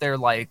he got there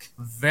like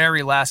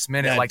very last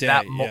minute,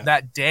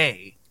 that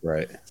day.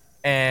 Right.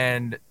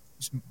 And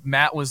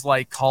Matt was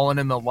like calling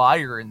him a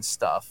liar and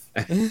stuff.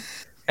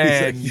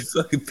 And you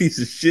fucking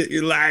piece of shit,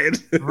 you're lying.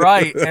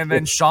 Right. And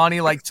then Shawnee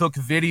like took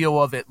video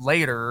of it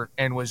later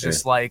and was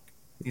just like,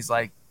 he's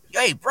like,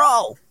 hey,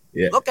 bro,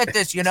 look at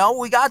this,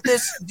 we got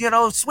this,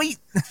 suite.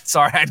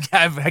 Sorry,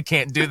 I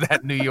can't do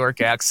that New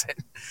York accent.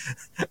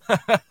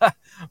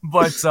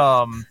 But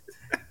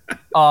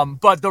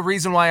the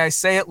reason why I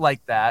say it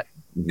like that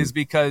is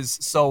because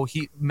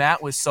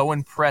Matt was so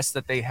impressed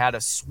that they had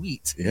a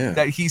suite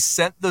that he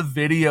sent the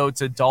video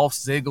to Dolph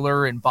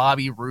Ziggler and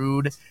Bobby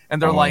Roode,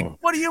 and they're like,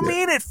 what do you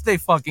mean if they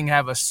fucking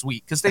have a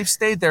suite? Because they've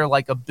stayed there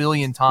like a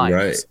billion times.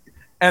 Right.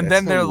 And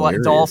then they're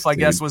like, Dolph, I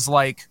guess, was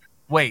like,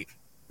 wait,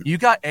 you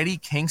got Eddie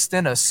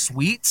Kingston a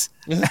suite?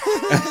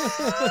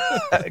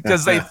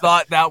 Because they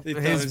thought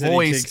his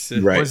voice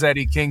was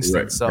Eddie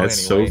Kingston. Right. So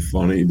that's anyway. so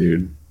funny,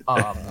 dude.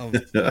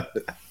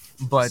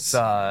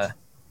 But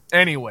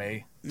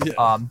anyway,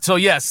 so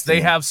yes,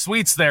 they have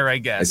suites there, I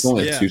guess. It's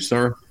only a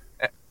 2-star.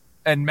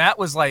 And Matt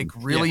was like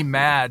really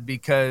mad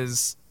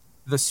because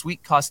the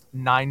suite cost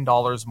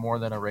 $9 more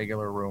than a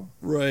regular room.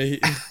 Right.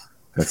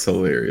 That's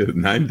hilarious.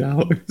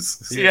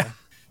 $9. Yeah.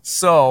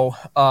 So,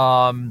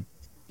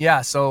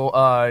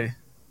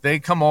 they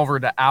come over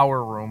to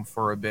our room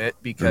for a bit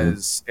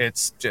because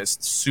it's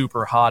just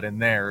super hot in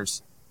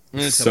theirs.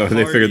 So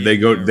they figured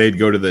they'd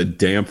go to the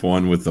damp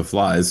one with the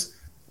flies.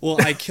 Well,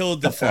 I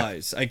killed the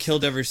flies. I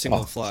killed every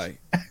single fly.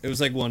 It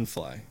was like one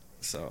fly.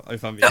 So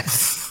if I'm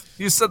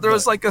you said there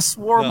was like a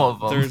swarm of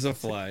them. There's a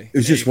fly. It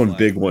was just one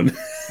big one.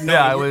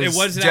 No, it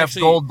wasn't Jeff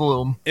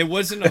Goldblum. It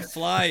wasn't a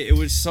fly. It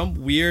was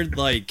some weird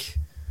like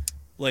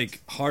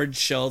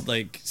hard-shelled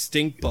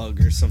stink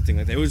bug or something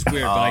like that. It was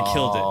weird, but I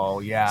killed it. Oh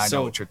yeah, I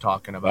know what you're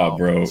talking about. Oh,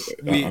 bro.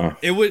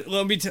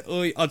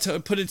 I'll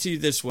put it to you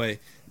this way: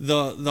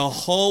 the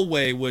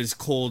hallway was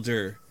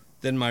colder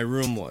than my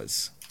room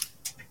was.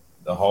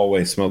 The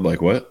hallway smelled like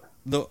what?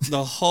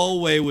 The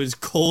hallway was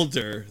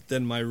colder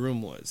than my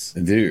room was.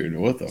 Dude,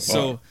 what the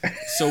fuck?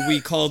 So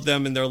we called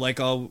them and they're like,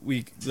 "Oh,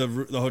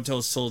 the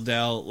hotel's sold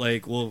out.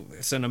 Like, we'll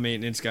send a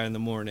maintenance guy in the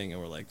morning." And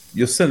we're like,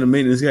 "You'll send a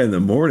maintenance guy in the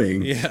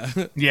morning?" Yeah,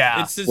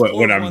 yeah. It's this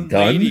when I'm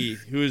done, lady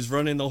who is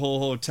running the whole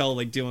hotel,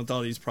 like dealing with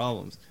all these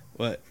problems.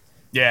 But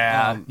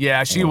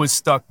she was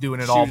stuck doing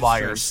it all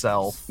by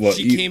herself. Well,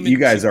 you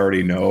guys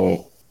already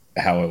know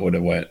how it would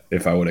have went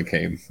if I would have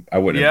came. I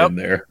wouldn't have been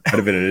there. I'd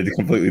have been in a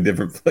completely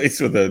different place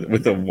with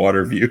a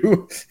water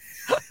view.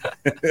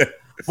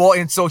 Well,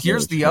 and so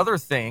here's the other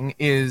thing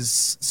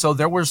is, so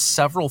there were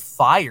several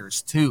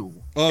fires too.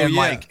 Oh, and yeah.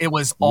 like it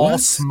was all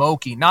What?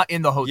 smoky, not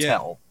in the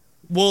hotel.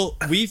 Well,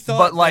 we thought,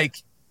 But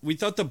like, we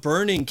thought the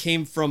burning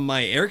came from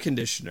my air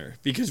conditioner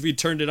because we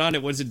turned it on.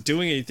 It wasn't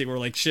doing anything. We're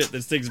like, shit,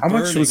 this thing's How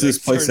burning. much was this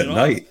Let's place turn at it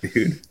off. night,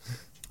 dude?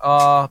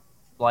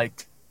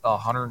 like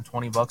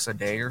 $120 a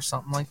day or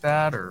something like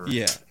that, or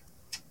Yeah.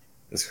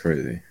 That's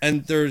crazy.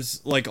 And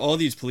there's like all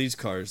these police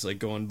cars like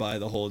going by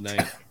the whole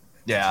night.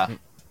 yeah.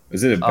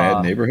 Is it a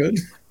bad neighborhood?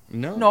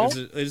 No, it's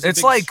a it's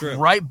big like strip.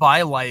 right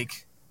by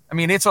like, I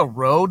mean, it's a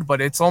road, but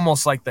it's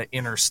almost like the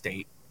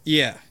interstate.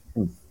 Yeah.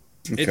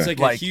 It's Okay.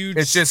 like a huge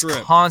it's just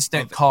strip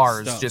constant of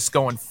cars stuff. just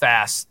going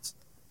fast,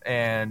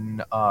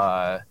 and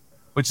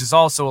which is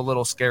also a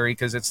little scary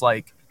because it's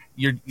like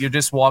you're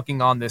just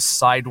walking on this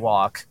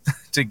sidewalk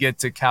to get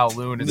to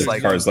Kowloon. It's There's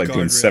like Car's like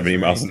doing guardrails 70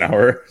 miles an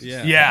hour.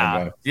 Yeah.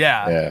 yeah,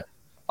 yeah. Yeah.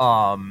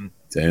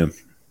 Damn.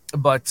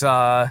 But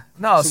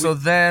no. So So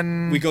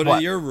then We go to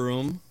what? your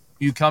room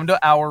You come to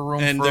our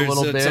room and for a there's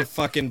little it's bit, a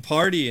fucking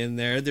party in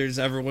there. There's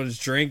everyone's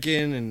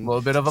drinking a and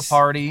little bit of a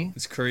party,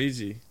 It's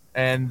crazy.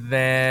 and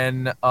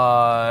then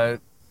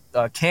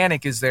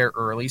Kanik is there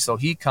early, so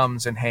he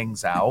comes and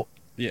hangs out.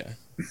 Yeah.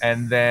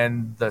 And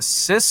then the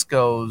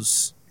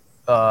Cisco's,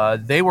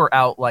 they were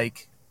out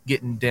like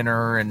getting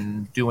dinner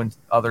and doing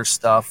other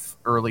stuff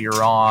earlier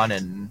on,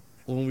 and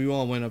Well, we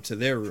all went up to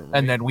their room. Right?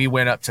 and then we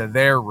went up to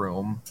their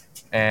room,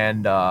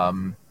 and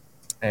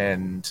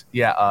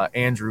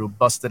Andrew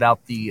busted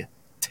out the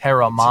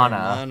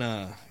Terramana.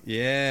 Terramana.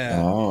 Yeah.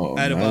 Oh,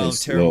 I had a bottle of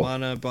nice. Little-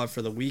 Terramana I bought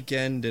for the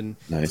weekend, and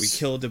Nice. we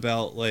killed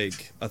about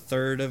like a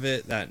third of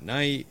it that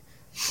night.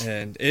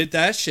 And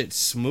that shit's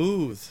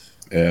smooth.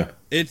 Yeah.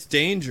 It's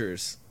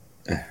dangerous.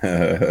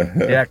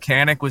 Yeah,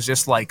 Kanik was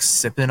just like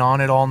sipping on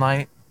it all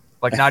night,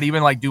 like not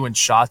even like doing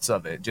shots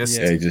of it, just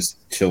Yeah. Yeah, just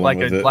chilling like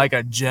with a it. like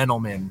a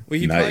gentleman. Well,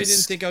 he probably Nice.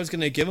 didn't think I was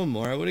gonna give him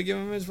more. I would have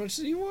given him as much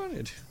as he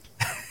wanted.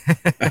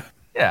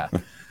 Yeah.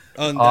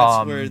 Oh, and that's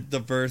Um, where the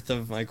birth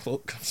of my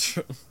quote comes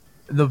from.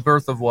 The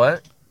birth of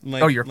what?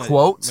 My, Oh, your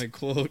quote? My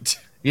quote.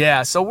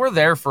 Yeah, so we're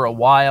there for a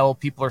while.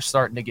 People are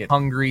starting to get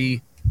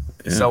hungry,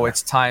 so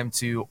it's time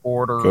to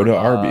order. Go to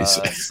Arby's.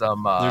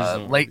 Some There's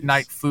no late Arby's.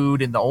 night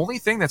food, and the only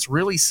thing that's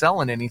really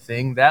selling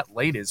anything that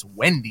late is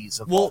Wendy's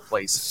of all Well,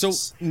 places. so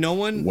no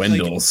one,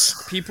 Wendell's.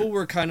 like, people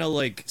were kind of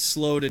like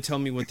slow to tell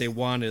me what they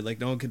wanted. Like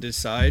no one could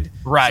decide.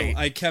 Right.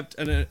 So I kept,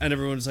 and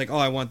everyone was like, "Oh,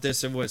 I want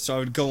this and what." So I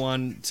would go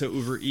on to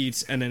Uber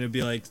Eats, and then it'd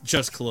be like,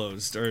 "Just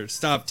closed" or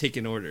 "Stop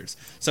taking orders."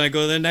 So I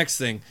go to the next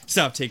thing,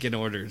 "Stop taking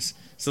orders."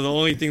 So the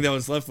only thing that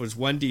was left was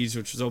Wendy's,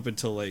 which was open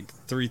till like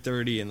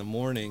 3:30 in the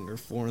morning or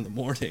 4 in the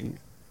morning.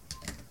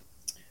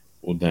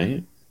 Well, dang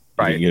it.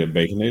 Right. You get a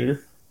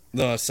Baconator?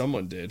 No,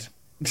 someone did.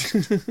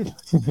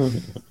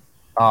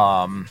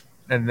 And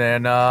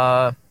then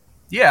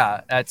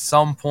at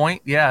some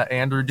point,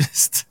 Andrew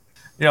just,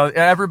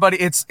 everybody,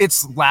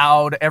 it's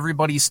loud,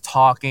 everybody's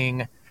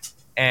talking,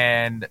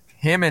 and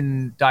him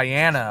and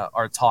Diana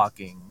are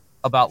talking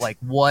about like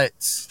what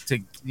to,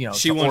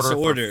 She to wants to for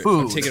order.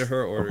 food. I'm taking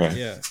her order. Okay.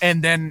 Yeah.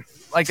 And then,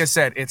 like I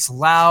said, it's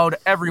loud,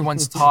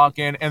 everyone's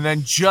talking, and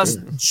then just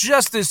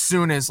as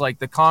soon as like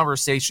the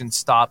conversation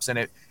stops and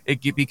it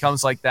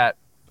becomes like that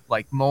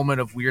like moment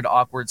of weird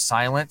awkward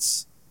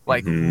silence,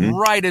 like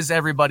right as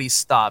everybody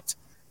stopped,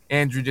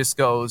 Andrew just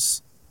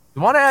goes,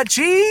 "You want to add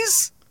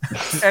cheese?"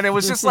 And it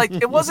was just like,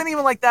 it wasn't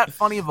even like that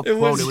funny of a It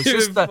quote. It wasn't was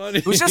just even funny.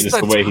 it was just Just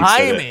the the way he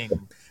said it.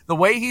 timing. The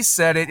way he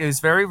said it is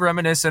very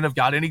reminiscent of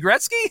 "Got any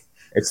Gretzky?"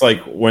 It's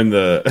like when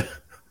the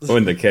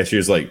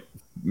cashier's like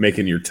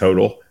making your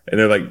total, and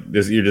they're like,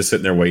 you're just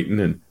sitting there waiting,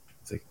 and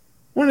it's like,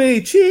 "Want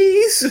any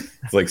cheese?"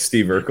 It's like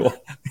Steve Urkel.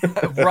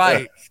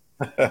 Right.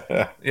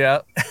 Yeah.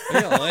 Yeah,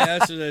 all I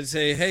asked her to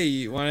say, "Hey,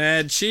 you want to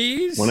add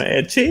cheese?" Want to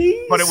add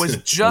cheese? But it was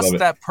just Love it.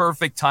 that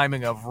perfect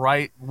timing of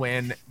right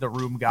when the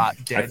room got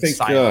I dead think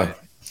silent.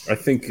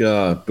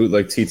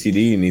 Bootleg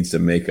TTD needs to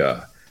make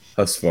a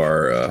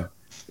Husvar.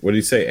 What do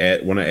you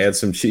say? Want to add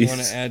some cheese? Want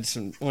to add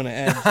some? Want to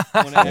add?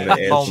 Want to add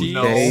Oh, some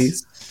no.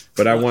 cheese?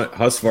 But I want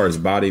Husvar's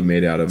body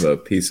made out of a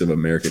piece of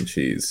American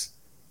cheese.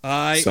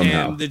 I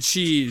Somehow. am the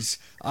cheese.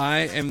 I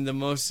am the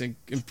most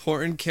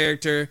important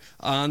character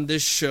on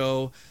this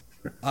show.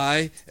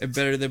 I am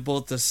better than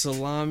both the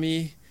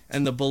salami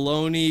and the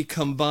bologna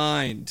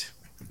combined.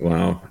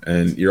 Wow,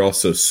 and you're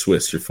also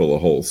Swiss. You're full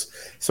of holes.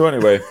 So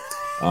anyway,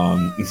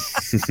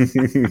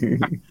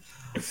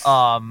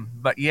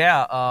 But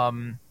yeah,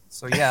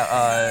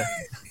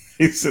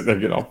 he's sitting there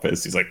getting all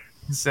pissed. He's like,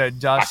 he said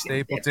Josh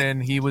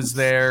Stapleton, he was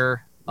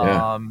there.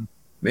 Yeah.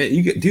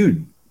 "Man,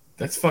 dude,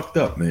 that's fucked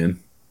up, man.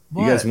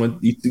 What? You guys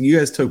went. You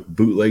guys took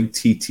bootleg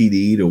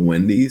TTD to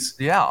Wendy's,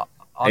 Yeah.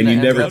 on and the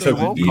you never NWO took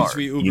World you, Card.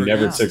 We you Uber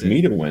never Eats took it.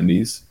 me to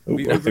Wendy's. Oh,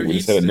 We I think Uber we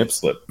just had a Eats nip it.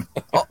 slip.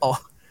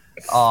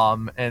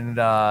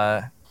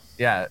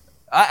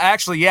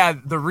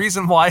 The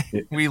reason why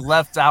we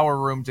left our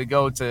room to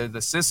go to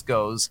the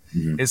Cisco's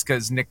is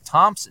because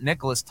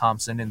Nicholas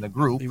Thompson in the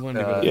group, He wanted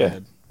to go to Yeah.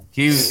 bed.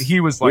 he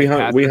was like we hung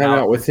passing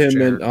out with in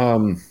him the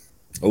chair.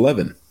 at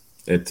 11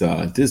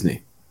 at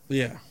Disney.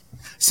 Yeah.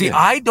 See, Yeah.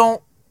 I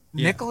don't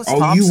Yeah. Nicholas Oh,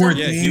 Thompson. you weren't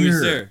Yeah, he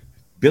was there.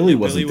 Billy Billy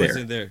wasn't there.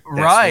 wasn't there.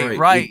 Right,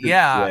 right.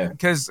 yeah. Yeah.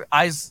 Because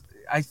I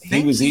think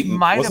He was he eating.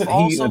 might Wasn't have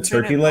he also eating a been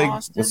turkey in leg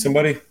Boston. with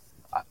somebody?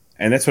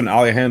 And that's when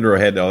Alejandro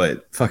had all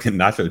that fucking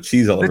nacho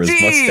cheese all over The his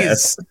cheese.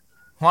 mustache.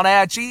 Want to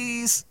add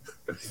cheese?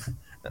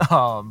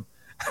 You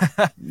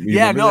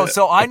Yeah, remember no. that?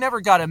 So I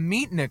never got to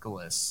meet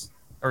Nicholas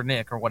or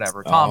Nick or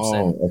whatever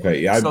Thompson. Oh, okay.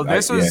 Yeah. So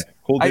this was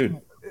cool dude.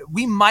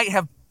 we might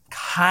have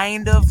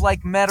kind of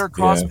like met or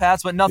crossed Yeah.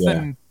 paths, but nothing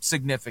Yeah.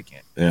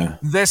 significant. Yeah.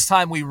 This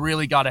time we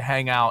really got to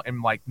hang out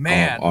and like,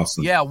 man,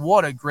 awesome. yeah,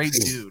 what a great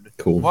dude.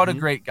 Cool. What a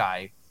great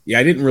guy. Yeah,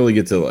 I didn't really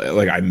get to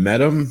like. I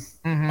met him.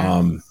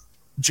 Mhm.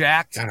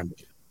 Jacked. God, I'm-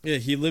 Yeah,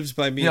 he lives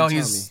by me You know, and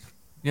Tommy. he's,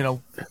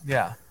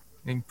 yeah,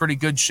 in pretty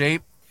good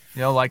shape.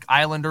 Like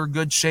Islander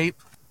good shape.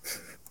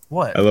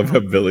 What? I love how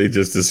Billy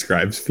just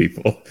describes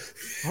people.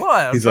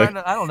 What? I'm He's trying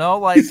like- to, I don't know.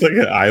 Like, He's like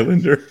an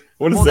Islander.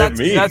 What does well, that that's,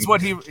 mean? that's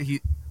what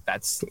he.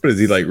 That's What is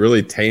he like?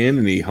 Really tan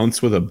and he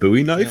hunts with a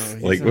Bowie knife?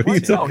 he's Like a what are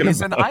you what? no. talking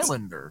He's an about?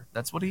 Islander.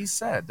 That's what he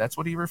said. That's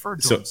what he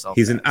referred to So himself.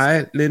 he's an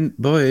as. island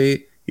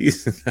boy.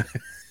 He's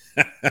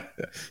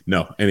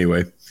no.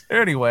 Anyway,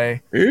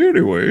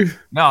 Anyway,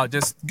 no,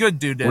 just good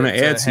dude to, want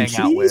to add some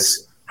hang out with.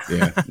 cheese?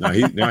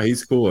 Yeah,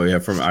 he's cool. Yeah,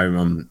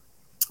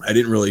 I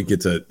didn't really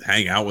get to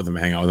hang out with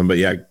him, but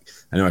yeah,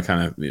 I know I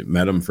kind of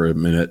met him for a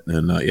minute,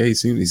 and yeah, he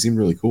seemed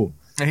really cool.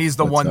 And he's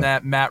the What's one up?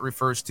 that Matt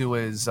refers to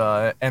as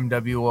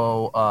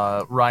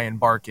MWO Ryan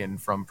Barkin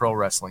from Pro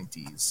Wrestling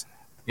Tees.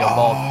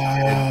 Bald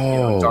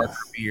head, darker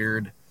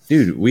beard.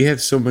 Dude, we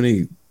have so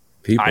many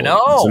people. I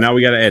know. So now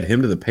we got to add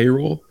him to the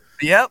payroll.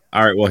 Yep.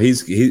 All right. Well,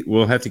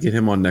 we'll have to get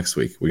him on next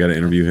week. We got to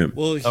interview him.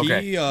 Well, he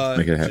Okay.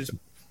 Make it happen. just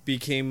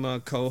became a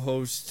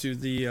co-host to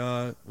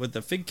the with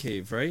the Fig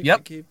Cave, right? Yep.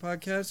 Fig Cave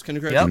podcast.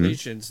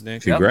 Congratulations,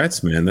 Nick.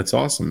 Congrats, man. That's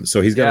awesome.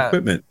 So he's got Yeah.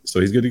 equipment.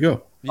 So he's good to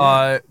go.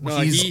 Yeah. No,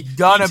 He's he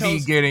gonna be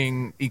tells-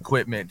 getting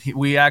equipment.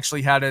 We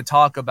actually had to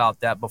talk about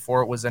that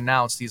before it was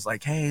announced. He's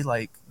like, "Hey,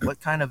 like, what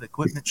kind of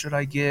equipment should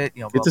I get?"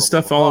 Blah, Get the blah,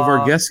 stuff blah, all of our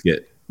blah. guests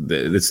get.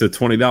 It's the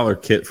 $20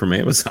 kit from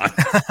Amazon.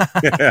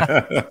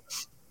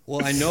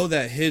 Well, I know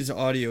that his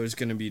audio is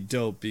going to be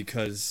dope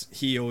because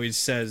he always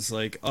says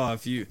like, "Oh,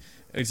 if you,"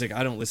 he's like,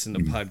 "I don't listen to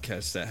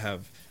podcasts that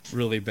have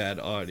really bad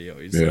audio."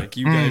 He's Yeah. like,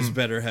 "You guys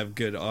better have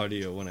good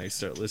audio when I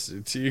start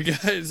listening to you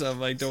guys." I'm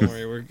like, "Don't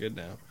worry, we're good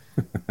now."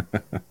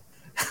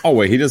 Oh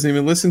wait, he doesn't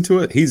even listen to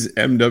it. He's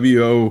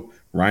MWO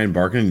Ryan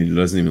Barkin, and he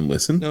doesn't even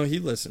listen No, he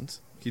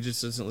listens. He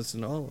just doesn't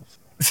listen to all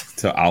of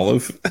to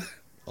Olive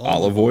all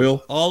Olive of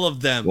oil. all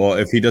of them. Well,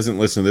 if he doesn't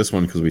listen to this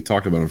one because we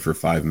talked about him for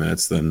 5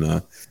 minutes, then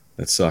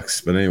that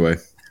sucks. But anyway,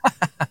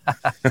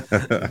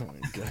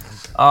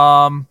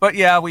 But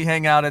yeah, we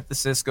hang out at the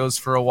Cisco's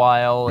for a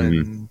while,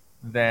 and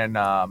then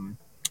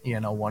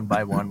one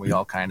by one, we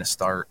all kind of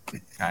start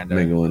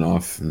mingling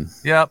off. And,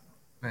 Yep.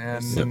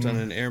 And Slept on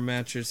an air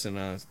mattress in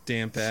a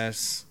damp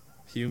ass,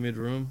 humid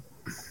room.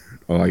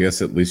 well, I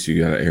guess at least you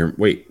got an air.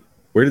 Wait,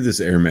 where did this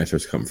air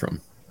mattress come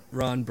from?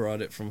 Ron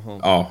brought it from home.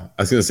 Oh,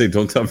 I was gonna say,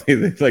 don't tell me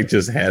they like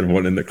just had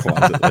one in the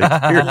closet.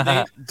 Like, here,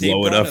 Well, they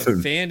blow it brought up, a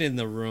and, fan in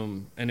the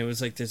room, and it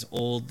was like this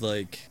old,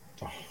 like,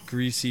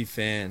 greasy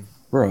fan.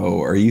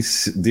 bro. Are you,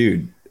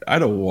 dude?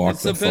 I'd have walked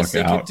It's the the best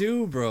fuck they out could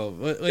do, bro.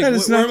 Like, That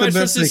is where not am I the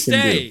supposed best to they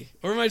can stay?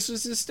 Where am I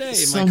supposed to stay? In my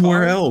somewhere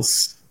car?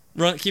 else.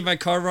 Keep my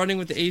car running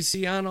with the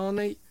AC on all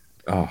night?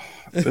 Oh,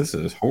 this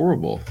is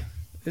horrible.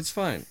 It's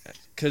fine.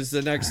 Because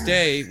the next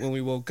day, when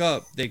we woke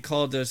up, they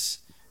called us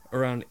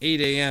around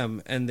 8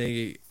 a.m. and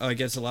I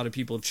guess a lot of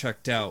people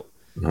checked out.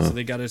 So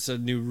they got us a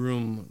new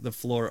room, the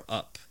floor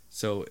up.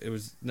 So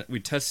we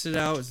tested it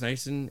out. It was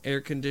nice and air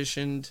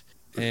conditioned.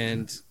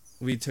 And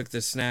we took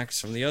the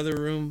snacks from the other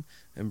room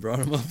and brought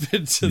them up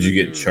into Did the you new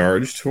get room.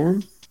 charged for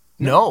them?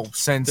 no, They're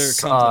since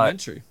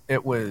complimentary.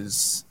 it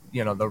was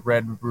the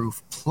Red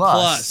Roof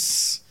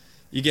Plus.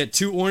 You get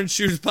 2 orange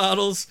juice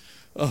bottles,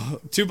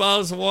 2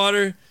 bottles of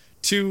water,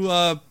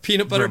 2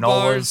 peanut butter Granolas.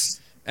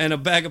 bars, and a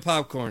bag of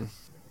popcorn.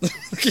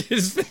 Look at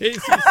his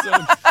face.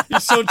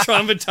 He's so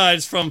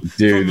traumatized from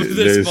Dude, this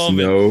there's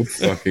moment. no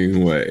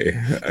fucking way.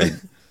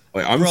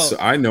 Bro.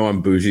 I know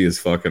I'm bougie as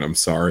fuck, and I'm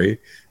sorry,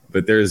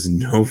 but there's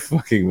no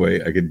fucking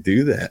way I could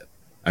do that.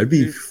 I'd be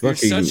You're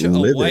fucking such a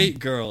livid. white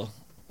girl.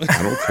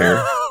 I don't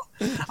care.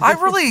 I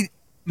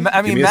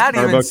mean, me a Matt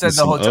even Starbucks said and the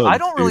some hotel. I Uggs,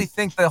 don't really dude.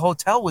 think the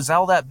hotel was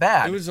all that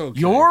bad. It was okay.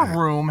 Your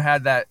room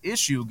had that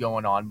issue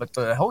going on, but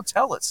the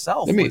hotel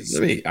itself Let was.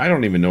 me. I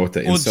don't even know what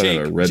the Well, inside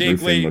of a red Jake, roof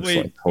thing looks wait.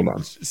 like. Hold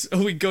on.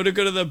 So we go to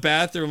the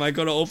bathroom. I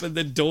go to open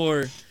the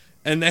door,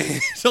 and the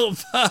handle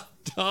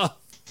popped off.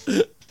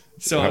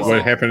 So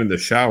What happened in the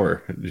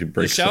shower? Did you the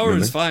break shower something in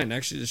was there? fine.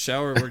 Actually, the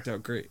shower worked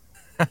out great.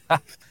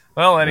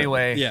 Well,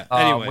 anyway, Yeah,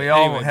 we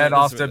all anyway, head that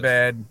off is to what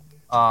bed.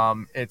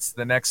 It's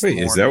the next Wait,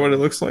 morning. is that what it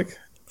looks like?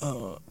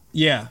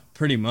 Yeah,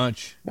 pretty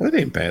much. Well, it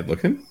ain't bad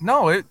looking.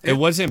 No, it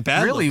wasn't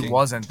bad. really looking.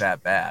 wasn't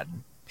that bad.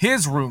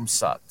 His room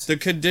sucked. The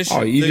condition.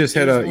 Oh, you just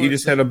had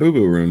a boo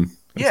boo room.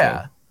 That's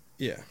Yeah.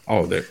 Yeah.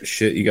 all. Oh, there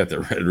shit. You got the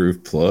red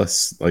roof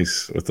plus, like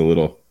with the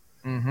little.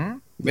 Mm-hmm.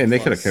 Man, they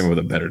could have Plus. come up with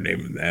a better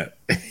name than that.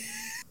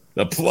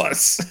 The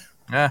plus.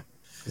 Yeah.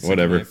 It's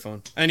Whatever. Like my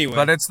iPhone. Anyway,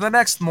 But it's the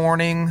next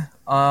morning.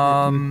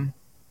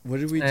 what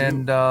did we do?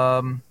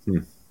 And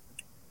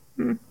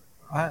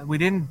we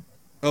didn't.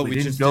 we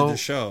didn't just go- did the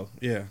show.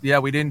 Yeah. Yeah,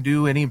 we didn't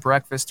do any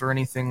breakfast or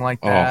anything like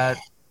Oh, that.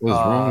 what was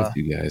wrong with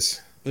you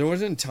guys? There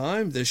wasn't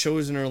time. The show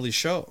was an early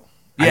show.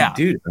 Yeah.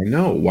 Dude, I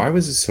know. Why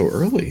was it so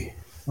early?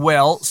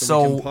 Well,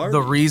 So we can so party.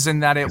 the reason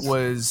that it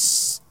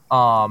was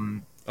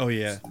Oh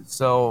yeah.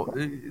 so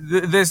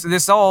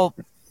this all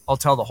I'll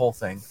tell the whole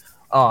thing.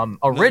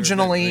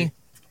 Originally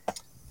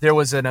there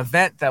was an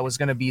event that was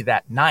going to be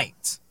that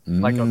night,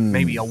 like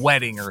maybe a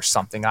wedding or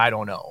something, I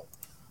don't know.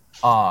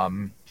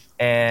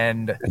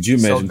 And Could you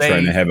imagine so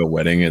trying to have a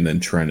wedding and then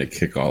trying to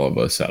kick all of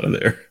us out of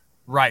there?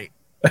 right.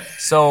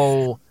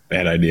 So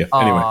Bad idea.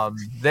 Anyway,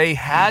 they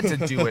had to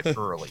do it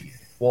early.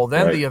 Well,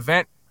 then Right. the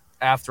event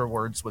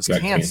afterwards was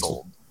Got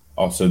canceled.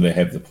 also they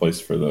have the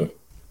place for the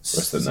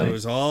rest of the So it night.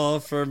 was all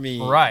for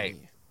me. Right.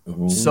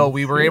 Ooh, So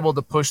we were shit. able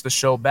to push the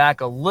show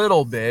back a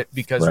little bit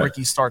because Right.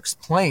 Ricky Stark's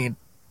plane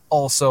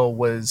also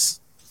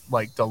was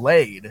like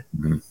delayed.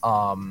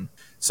 Mhm.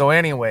 So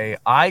anyway,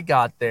 I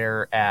got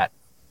there at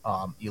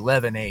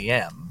 11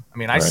 a.m. I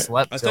mean, I Right.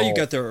 slept. I thought you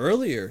till- got there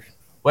earlier.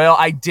 Well,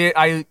 I did.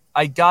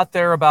 I got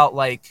there about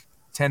like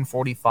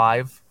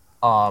 10:45.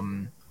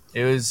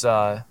 It was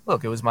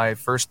look, it was my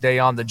first day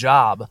on the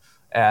job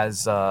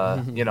as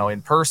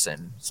in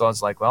person. So I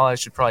was like, well, I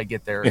should probably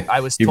get there.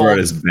 I was He told brought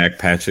his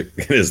backpack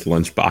and his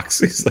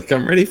lunchbox. He's like,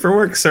 I'm ready for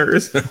work,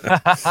 sirs.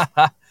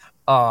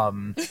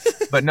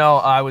 but no,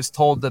 I was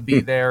told to be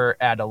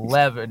there at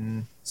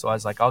 11. So I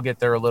was like, I'll get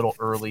there a little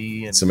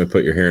early. And Somebody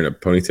put your hair in a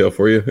ponytail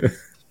for you?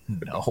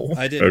 no,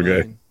 I did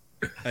Okay. mine.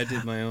 I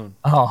did my own.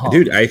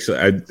 Dude,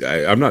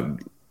 I'm not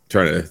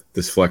trying to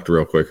deflect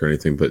real quick or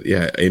anything, but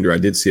yeah, Andrew, I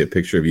did see a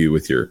picture of you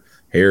with your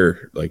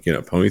hair like in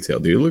a ponytail.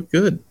 Dude, you look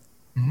good.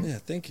 Yeah,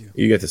 thank you.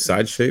 You got the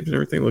side shapes and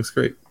everything. Looks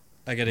great.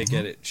 I gotta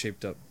get it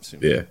shaped up soon.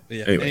 Yeah. But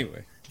yeah. Anyway.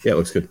 Anyway. Yeah, it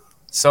looks good.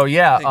 So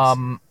yeah,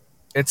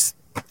 Thanks.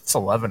 it's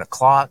 11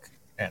 o'clock,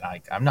 and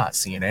I'm not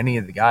seeing any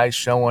of the guys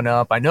showing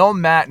up. I know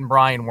Matt and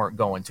Brian weren't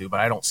going to, but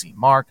I don't see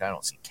Mark. I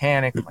don't see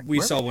Kanik. I'm like, We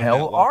where saw the when hell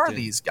Matt walked are in.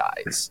 these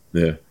guys?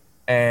 Yeah.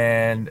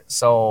 And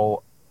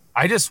so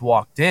I just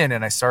walked in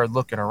and I started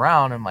looking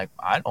around. And I'm like,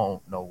 I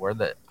don't know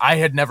I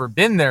had never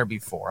been there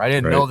before. I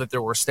didn't Right. know that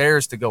there were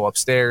stairs to go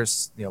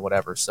upstairs,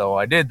 whatever. So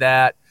I did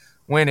that,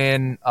 went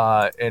in,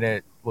 and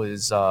it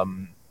was,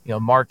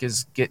 Mark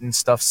is getting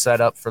stuff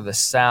set up for the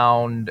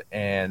sound,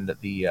 and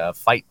the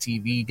Fight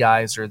TV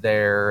guys are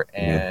there,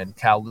 and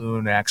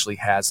Kowloon actually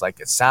has like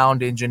a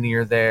sound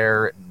engineer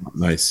there. And,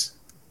 Nice.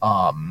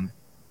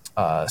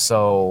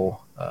 so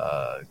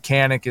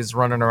Kanik is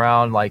running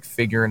around like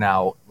figuring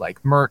out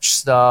like merch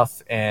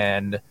stuff,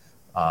 and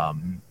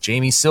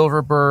Jamie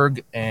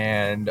Silverberg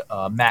and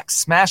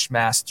Max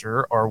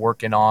Smashmaster are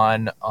working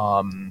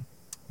on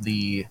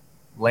the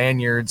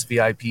lanyards,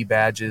 VIP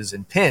badges,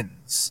 and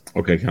pins.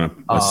 Okay, kind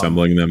of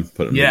assembling them,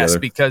 putting them Yes, together.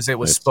 because it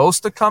was Nice.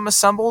 supposed to come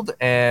assembled,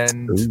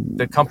 and Ooh.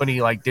 the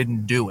company like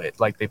didn't do it.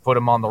 Like they put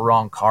them on the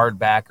wrong card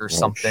back or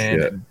something.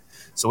 shit. And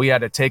so we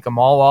had to take them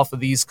all off of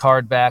these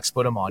card backs,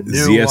 put them on new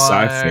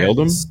ZSI ones. failed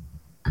them?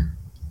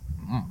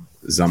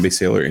 Zombie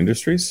Sailor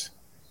Industries?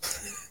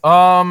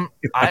 I'm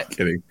I'm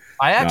kidding.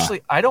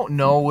 I don't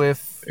know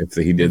if If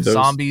he did those,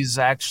 Zombies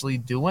actually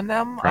doing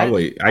them.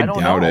 probably. I don't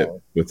doubt know. it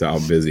with how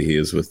busy he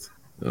is with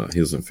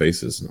Heels and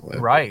Faces and all that.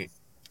 Right.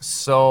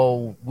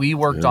 So we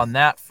worked Yeah. on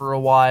that for a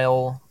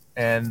while,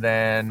 and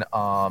then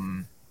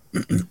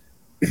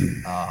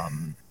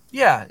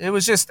yeah, it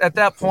was just at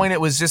that point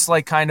it was just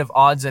like kind of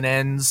odds and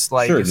ends.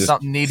 Like Sure, if just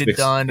something needed fix-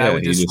 done, I yeah,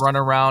 would you just just- run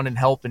around and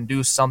help and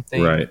do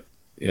something. Right.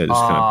 Yeah, just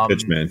kind of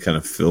pitch man, kind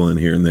of fill in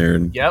here and there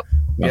and Yep.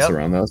 mess Yep.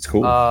 around. That's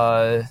cool.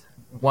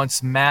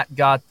 Once Matt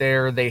got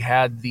there, they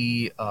had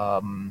the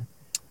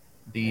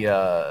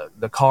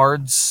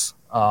cards.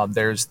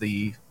 There's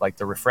the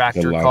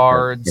refractor The live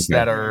cards card.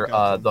 Okay. that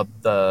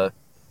are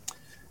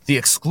the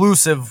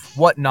exclusive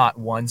whatnot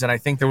ones, and I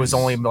think there was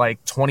only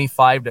like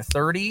 25 to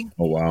 30,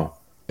 Oh wow.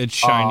 It's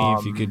shiny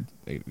if you could.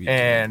 if you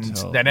and can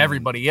tell. then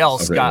everybody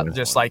else Okay. got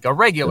just like a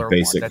regular The one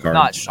basic that's card.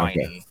 not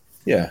shiny. Okay.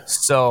 Yeah.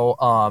 So,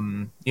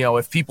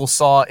 if people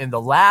saw in the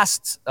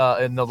last,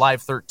 in the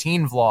Live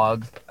 13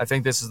 vlog, I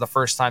think this is the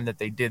first time that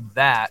they did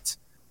that.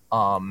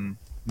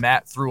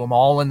 Matt threw them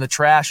all in the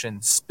trash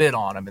and spit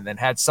on them, and then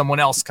had someone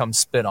else come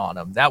spit on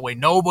them. That way,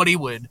 nobody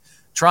would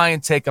try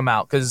and take them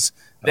out, because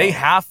they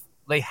have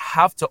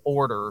to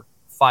order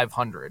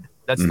 500.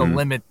 That's the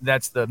limit.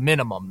 That's the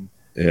minimum.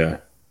 Yeah.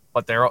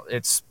 But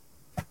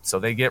so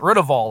they get rid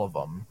of all of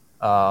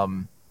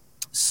them.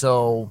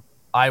 So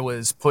I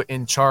was put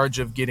in charge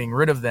of getting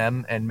rid of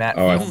them, and Matt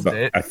Oh, filmed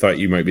it. I thought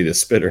you might be the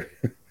spitter.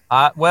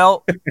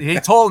 Well, he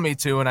told me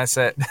to, and I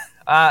said,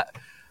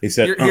 He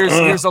said,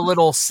 here's a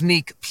little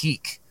sneak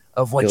peek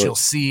of what Really? you'll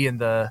see in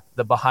the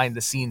behind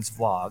the scenes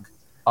vlog.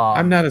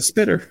 I'm not a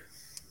spitter.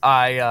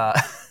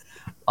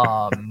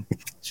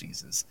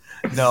 Jesus.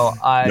 No,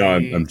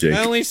 I'm Jake.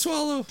 I only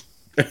swallow.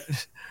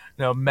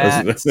 No,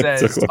 Matt That's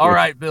says, okay. all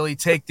right, Billy,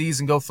 take these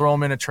and go throw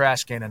them in a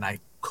trash can. And I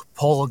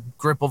pull a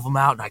grip of them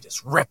out and I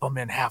just rip them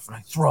in half and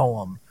I throw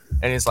them.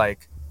 And he's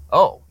like,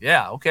 oh,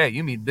 yeah, okay,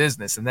 you mean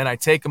business. And then I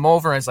take him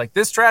over and he's like,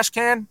 this trash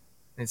can? And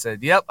he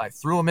said, yep, I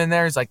threw him in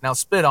there. He's like, now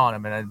spit on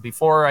him. And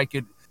before he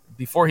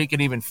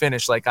could even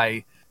finish, like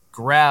I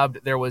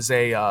grabbed, there was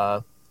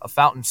a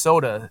fountain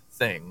soda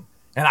thing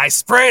and I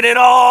sprayed it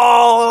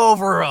all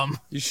over him.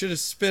 You should have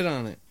spit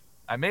on it.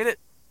 I made it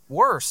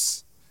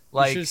worse.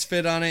 You should have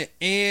spit on it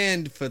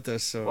and put the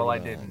soda Well, I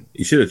on. didn't.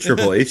 You should have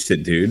Triple H'd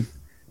it, dude.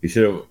 You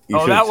should have.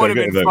 Oh, that would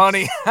have been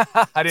funny.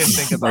 I didn't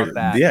think about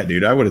that. Yeah,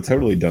 dude, I would have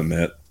totally done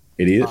that,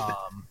 idiot.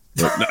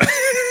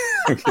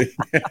 Okay.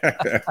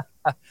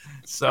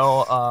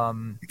 So,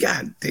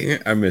 God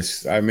damn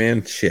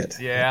it, shit.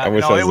 yeah, I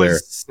wish I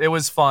was there. It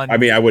was fun. I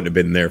mean, I wouldn't have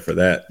been there for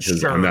that because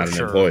Sure, I'm not an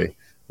sure. employee.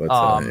 But,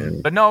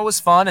 but no, it was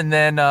fun. And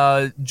then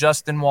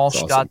Justin Walsh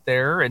Awesome. got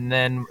there, and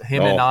then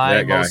him Oh, and I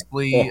that guy.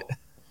 mostly.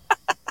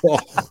 Oh.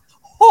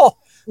 Oh.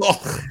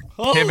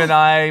 Oh. Him and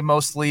I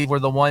mostly were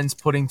the ones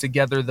putting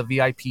together the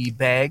VIP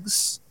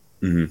bags,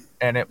 Mhm.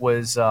 and it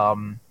was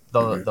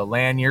the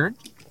lanyard,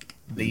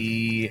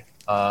 a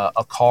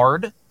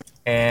card,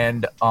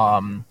 and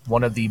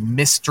one of the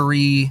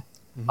mystery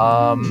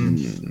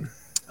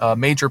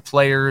major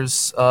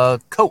players'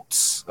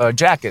 coats,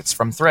 jackets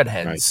from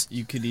Threadheads. Nice.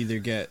 You could either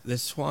get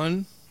this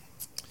one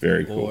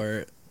Very cool.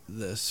 or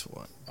this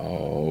one.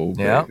 Oh,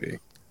 Yeah. baby.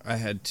 I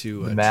had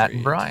two. Matt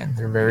and Brian,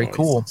 they're very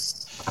cool.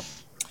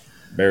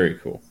 Very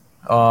cool.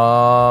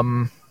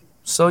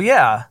 So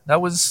yeah,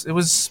 it was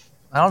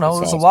I don't know, That's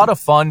it was awesome. a lot of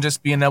fun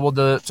just being able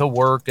to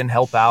work and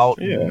help out.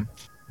 Yeah. And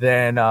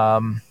then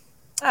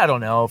I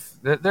don't know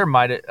if there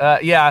might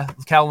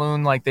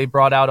Kowloon, like they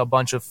brought out a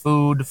bunch of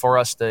food for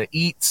us to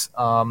eat.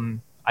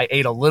 I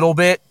ate a little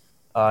bit,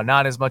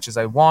 not as much as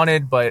I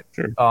wanted, but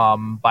Sure.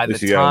 by the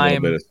least you got a little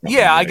time, bit of something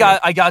yeah, there,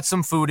 I got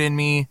some food in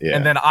me, Yeah.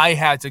 and then I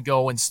had to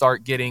go and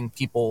start getting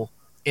people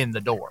in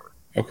the door.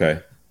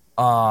 Okay.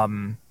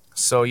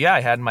 So yeah,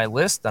 I had my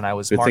list and I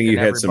was Good thing marking you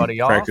had some everybody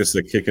off. practice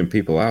of kicking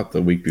people out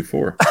the week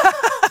before.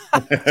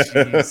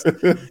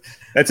 Jeez.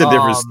 That's a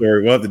different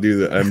story. We'll have to do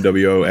the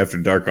MWO after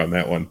dark on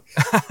that one.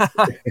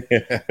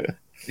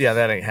 Yeah,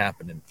 that ain't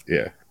happening.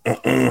 Yeah.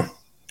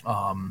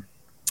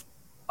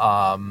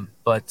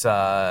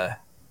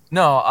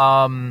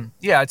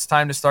 Yeah, it's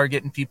time to start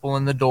getting people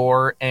in the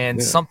door. And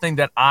Yeah. something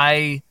that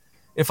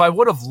if I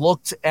would have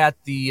looked at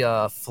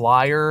the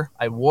flyer,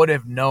 I would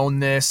have known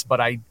this, but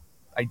I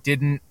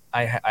didn't.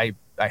 I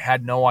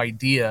had no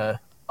idea.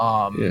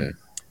 Yeah.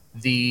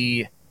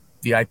 The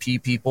VIP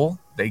people,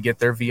 they get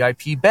their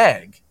VIP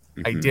bag.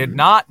 I did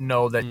not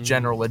know that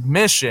general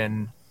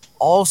admission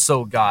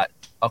also got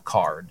a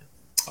card.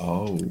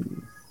 Oh.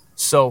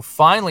 So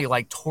finally,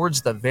 like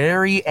towards the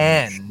very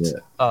end,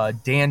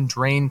 shit. Dan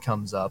Drain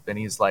comes up and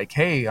he's like,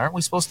 "Hey, aren't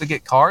we supposed to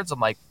get cards?" I'm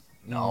like,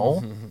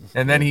 "No."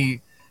 And then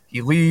he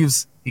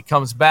leaves. He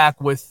comes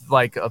back with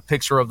like a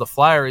picture of the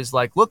flyer. He's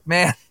like, "Look,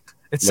 man,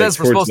 it says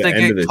we're towards supposed the to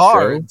end of get the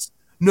cards."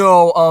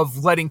 No,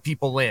 of letting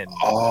people in.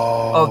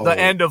 Oh. Of the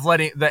end of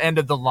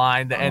the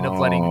line, the end of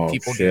letting Oh,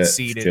 people shit, get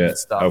seated and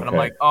stuff. And I'm okay.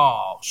 like,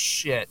 "Oh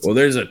shit." Well,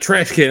 there's a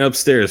trash can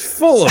upstairs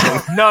full of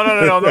them.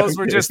 No. Those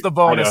were just the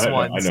bonus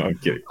ones. I know. I'm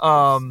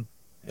kidding.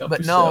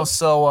 But no,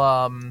 so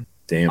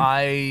Damn.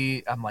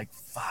 I'm like,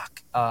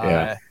 fuck.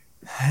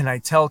 And I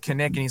tell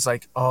Kinnick, and he's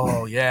like,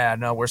 "Oh yeah,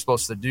 no, we're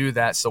supposed to do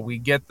that." So we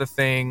get the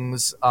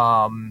things.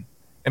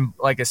 And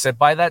like I said,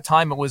 by that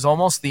time it was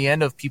almost the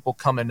end of people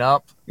coming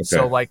up. Okay.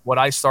 So like what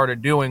I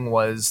started doing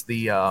was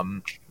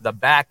the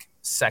back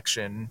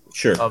section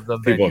Sure. of the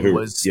People venue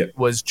who-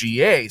 was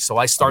GA. So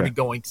I started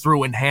going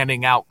through and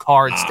handing out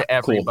cards to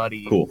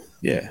everybody. Cool.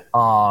 Yeah.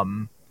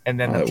 And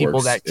then the That people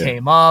works, that yeah.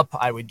 came up,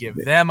 I would give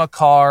them a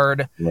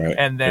card. Right.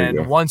 And There you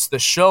then go. once the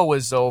show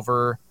was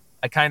over,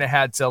 I kind of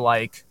had to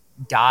like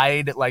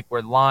guide like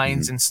where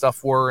lines and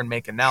stuff were and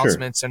make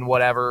announcements and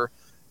whatever.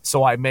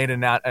 So I made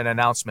an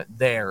announcement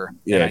there.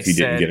 Yeah, and if you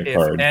didn't get a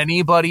card. If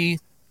anybody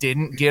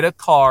didn't get a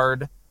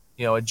card,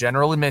 a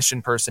general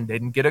admission person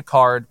didn't get a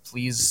card,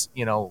 please,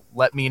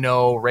 let me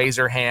know, raise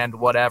your hand,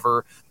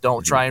 whatever.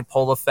 Don't try and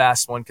pull a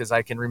fast one because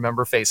I can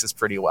remember faces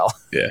pretty well.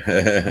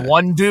 Yeah.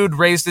 One dude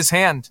raised his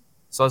hand.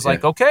 So I was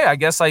like, okay, I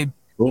guess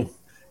Cool.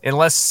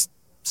 unless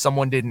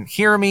someone didn't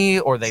hear me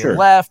or they Sure.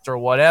 left or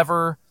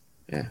whatever.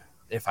 Yeah.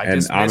 If I And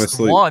just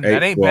honestly, missed one, hey,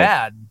 that ain't well,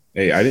 bad.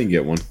 Hey, I didn't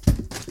get one.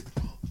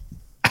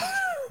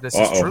 This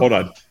is true. Hold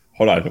on.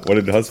 What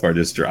did Husvar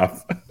just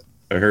drop?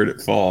 I heard it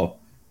fall,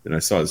 and I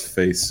saw his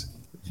face.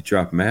 Did you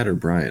drop Matt or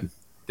Brian?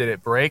 Did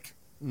it break?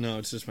 No,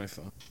 it's just my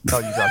phone. Oh,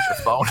 you got your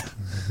phone.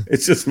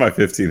 It's just my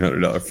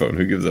 $1,500 phone.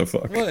 Who gives a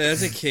fuck? Well, it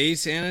has a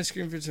case and a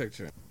screen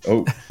protector.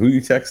 Oh, who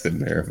you texting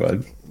there,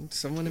 bud?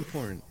 Someone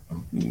important.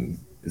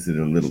 Is it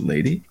a little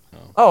lady?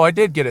 Oh, I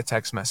did get a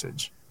text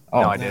message.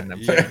 Oh, No, I didn't. I'm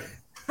Yeah.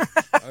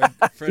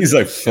 Our friend He's of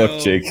like, the fuck, show-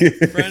 Jake.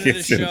 Friend of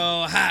the show,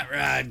 Hot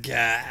Rod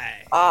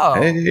Guy.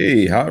 Oh,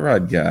 Hey, hot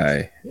rod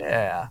guy.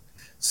 yeah.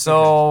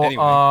 So,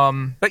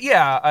 Anyway. but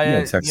yeah,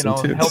 Yeah, text him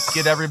too. helped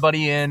get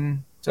everybody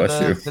in to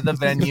Bless you. the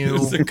venue.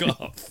 It's a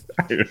golf.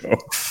 I don't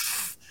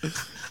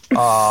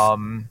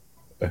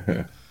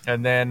know.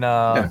 And then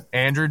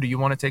Andrew, do you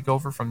want to take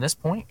over from this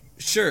point?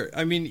 Sure.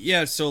 I mean,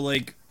 yeah. So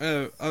like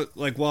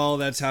while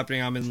that's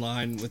happening, I'm in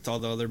line with all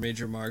the other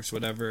major marks,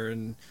 whatever,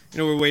 and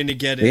we're waiting to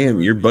get in.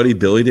 Damn, your buddy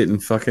Billy didn't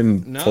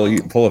fucking No.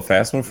 pull a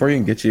fast one for you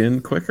and get you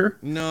in quicker.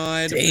 No,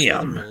 I had to play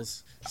by the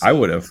rules. I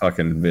would have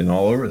fucking been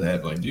all over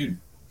that, like, dude.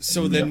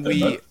 So then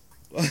we're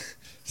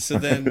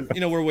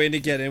waiting to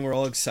get in. We're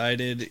all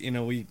excited.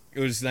 It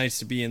was nice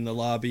to be in the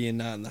lobby and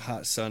not in the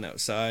hot sun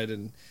outside.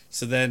 And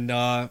so then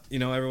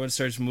everyone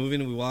starts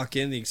moving. We walk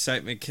in. The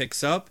excitement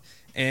kicks up.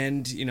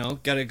 And,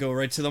 got to go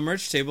right to the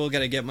merch table. Got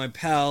to get my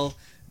pal,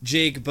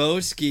 Jake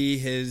Boski,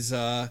 his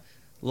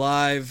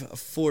Live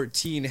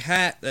 14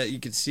 hat that you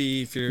can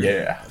see if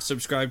you're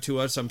subscribed to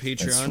us on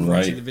Patreon.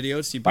 Watching the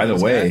videos. See By the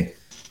way, hat.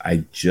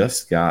 I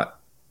just got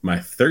my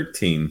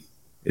 13.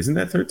 Isn't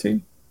that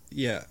 13?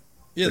 Yeah.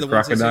 Yeah, the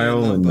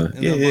crocodile and the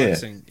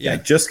unboxing. Yeah, I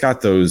just got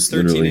those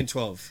 13 literally. and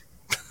 12.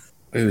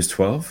 It was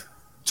 12?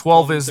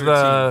 12 is 13.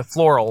 the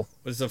floral.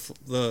 What is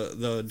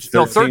the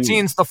No,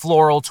 13 is the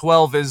floral.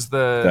 12 is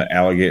the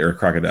alligator or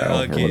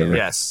crocodile or whatever.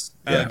 Yes.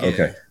 Yeah.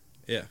 Okay.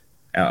 Yeah.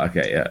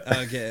 Okay. Yeah.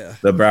 Alligator.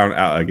 The brown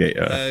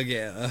alligator.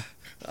 Alligator.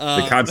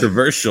 The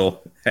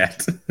controversial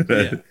hat.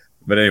 Yeah.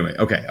 But anyway,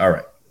 okay, all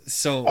right.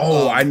 So.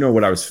 I know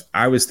what I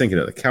was thinking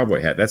of, the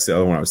cowboy hat. That's the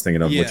other one I was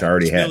thinking of, which I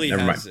already had. Billy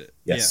Never mind. has it.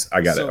 Yes, Yeah.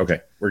 I got it. Okay,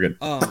 we're good.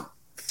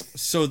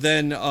 So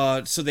then,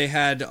 so they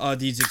had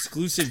these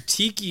exclusive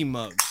tiki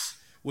mugs,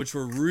 which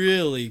were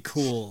really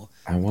cool.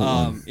 I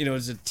want one. It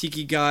was a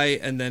tiki guy,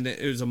 and then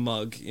it was a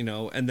mug,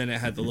 and then it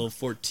had the little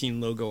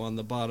 14 logo on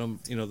the bottom,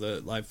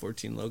 the Live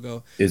 14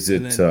 logo. Is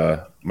it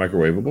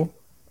microwavable?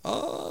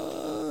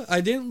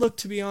 I didn't look,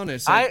 to be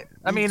honest. I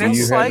mean,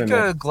 it's like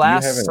a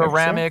glass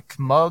ceramic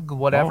mug,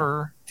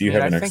 whatever. Do you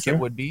have an I think extra? it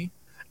would be.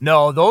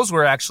 No, those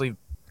were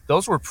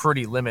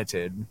pretty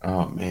limited.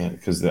 Oh man,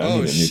 because I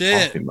need a new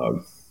coffee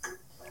mug.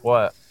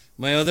 What?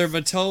 My other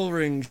Mattel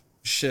ring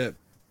shipped.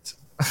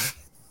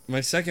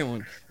 My second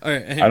one. All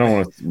right. Anyway.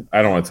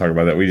 I don't want to talk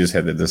about that. We just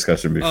had the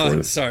discussion before.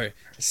 Oh, sorry.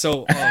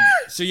 So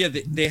yeah,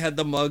 they had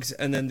the mugs,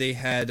 and then they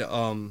had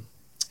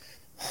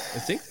I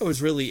think that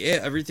was really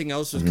it. Everything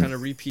else was kind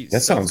of repeat.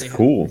 That stuff. sounds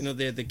cool.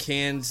 They had the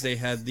cans, they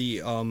had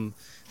the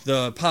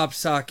pop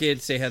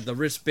sockets, they had the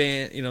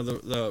wristband,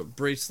 the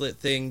bracelet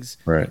things.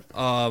 Right.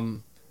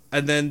 And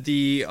then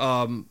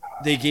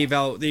they gave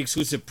out the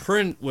exclusive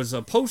print was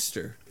a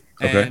poster,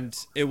 Okay. and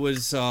it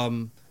was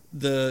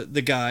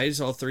the guys,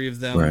 all three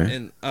of them, Right.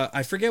 and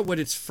I forget what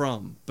it's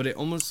from, but it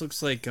almost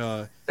looks like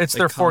It's like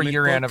their comic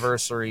 4-year book.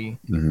 anniversary.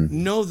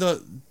 No,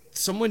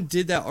 someone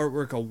did that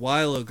artwork a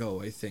while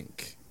ago, I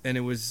think, and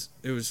it was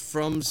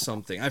from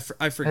something. I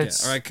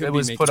forget, or I could. It be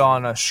was making put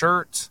on a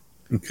shirt.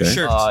 Okay.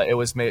 Shirt. It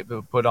was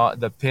put on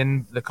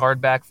the card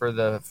back for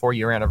the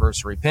 4-year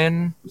anniversary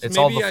pin. It's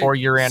all Maybe the I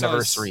 4-year saw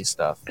anniversary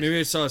stuff. Maybe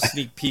I saw a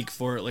sneak peek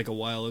for it like a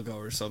while ago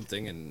or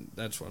something, and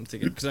that's what I'm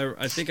thinking. Because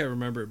I think I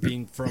remember it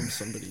being from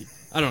somebody.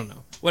 I don't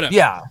know. Whatever.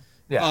 Yeah.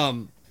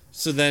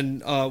 So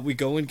then we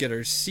go and get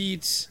our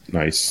seats.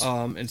 Nice.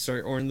 And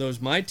start ordering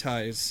those Mai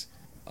Tais.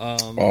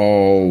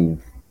 Oh,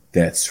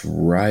 that's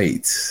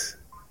right.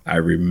 I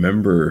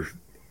remember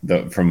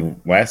from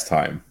last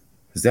time,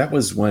 because that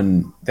was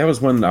when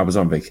I was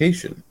on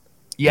vacation.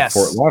 Yes.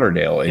 Fort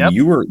Lauderdale, and Yep.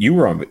 you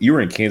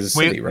were in Kansas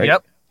City, right?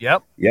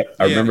 Yep.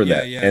 I remember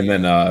that. yeah, and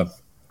then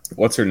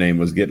what's her name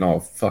was getting all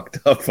fucked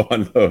up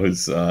on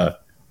those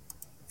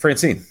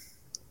Francine.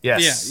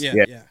 Yes.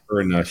 Yeah.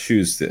 Her in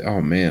shoes.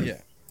 Oh man. Yeah.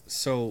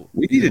 So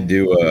We need to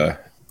do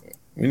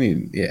we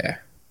need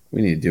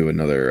to do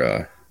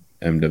another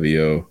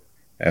MWO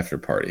after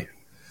party.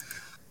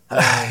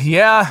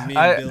 Yeah. Me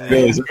and Billy.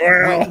 Billy's like,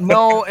 "Well."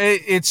 No,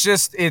 it's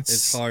just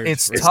It's hard.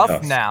 It's It's tough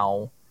tough.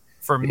 now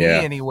for me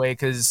Yeah. anyway,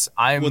 because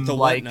I'm with the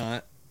like,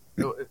 whatnot.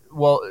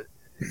 well,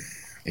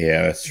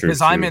 Yeah, that's true.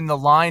 because I'm in the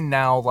line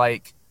now,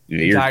 like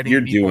You're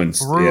guiding people doing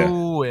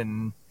through,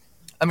 and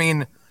I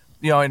mean,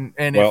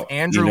 and Well, if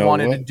Andrew you know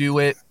wanted what? to do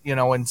it,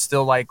 and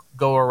still like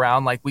go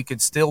around, like we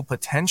could still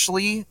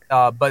potentially,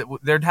 but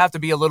there'd have to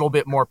be a little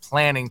bit more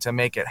planning to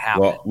make it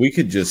happen. Well, we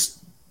could just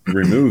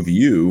remove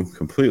you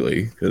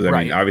completely, because I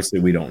Right. mean, obviously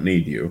we don't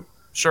need you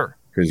Sure.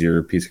 because you're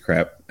a piece of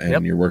crap and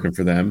Yep. you're working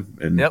for them,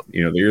 and Yep.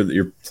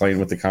 you're playing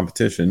with the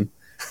competition,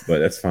 but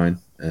that's fine.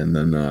 And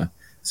then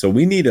so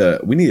we need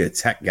a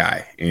tech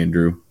guy,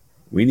 Andrew.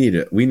 We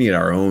need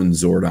our own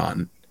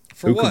Zordon.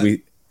 For Who what? could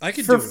we? I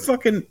could For do it.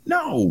 fucking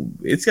no!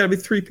 It's got to be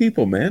 3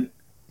 people, man.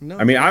 No,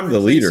 I mean, we're I'm the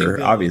replacing leader,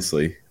 Billy.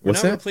 obviously. We're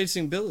What's not that?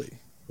 replacing Billy.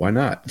 Why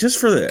not? Just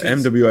for the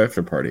Because- MWO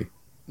after party.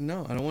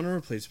 No, I don't want to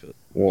replace Billy.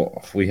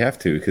 Well, we have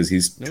to because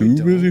he's No, we too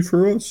don't. busy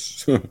for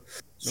us.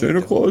 Santa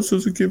don't. Claus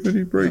doesn't give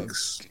any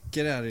breaks.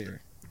 Get out of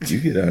here. You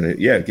get out of here.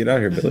 Yeah, get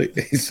out of here, Billy.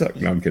 He sucked.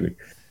 No, I'm kidding.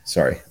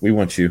 Sorry. We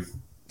want you.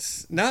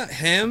 Not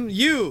him.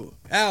 You.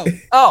 Out.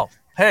 Oh,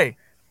 hey,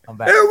 I'm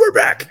back. Hey, we're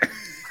back.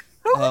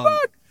 Um,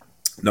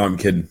 No, I'm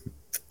kidding.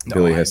 No,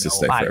 Billy I has to know-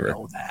 stay I forever.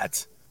 know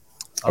that.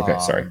 Okay,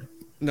 sorry.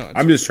 no, it's-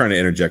 I'm just trying to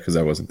interject because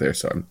I wasn't there,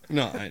 so I'm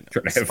no, I know.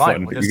 trying to have fine.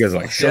 fun. We're You just- guys are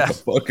like, shut yeah. the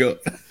fuck up.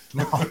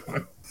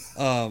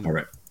 All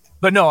right.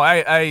 But no,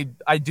 I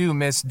do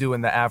miss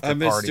doing the after I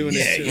miss party. doing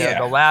it too. Yeah,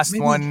 the last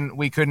one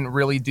we couldn't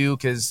really do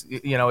because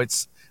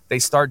they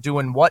start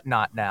doing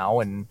Whatnot now,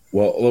 and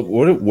Well,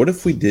 look, what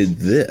if we did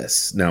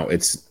this? Now,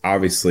 it's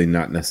obviously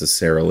not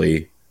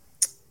necessarily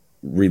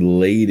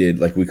related.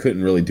 Like, we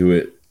couldn't really do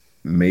it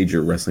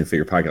major wrestling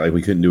figure podcast. Like,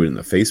 we couldn't do it in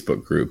the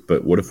Facebook group.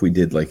 But what if we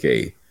did like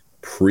a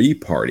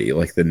pre-party,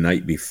 like the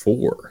night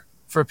before?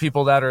 for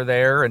people that are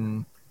there,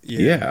 and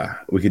Yeah,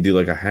 we could do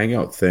like a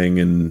hangout thing,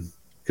 and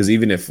because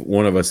even if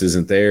one of us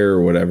isn't there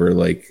or whatever,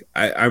 like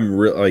I'm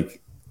real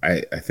like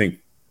I think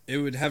It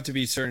would have to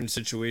be certain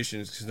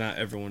situations because not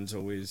everyone's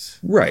always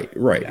right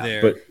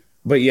there.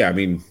 but yeah, I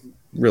mean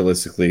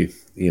realistically,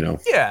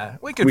 yeah,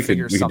 we could we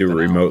figure could something do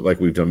a out. remote like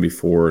we've done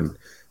before,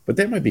 but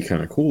that might be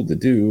kind of cool to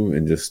do,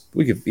 and just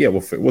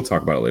we'll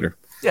talk about it later.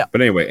 Yeah.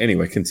 But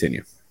anyway,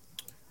 continue.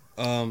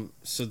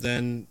 So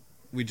then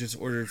we just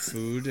ordered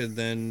food, and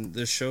then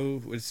the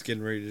show was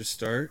getting ready to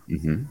start.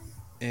 Mm-hmm.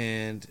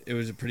 And it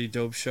was a pretty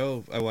dope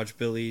show. I watched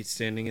Billy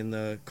standing in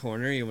the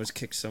corner. He almost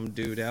kicked some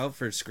dude out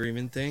for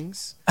screaming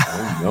things.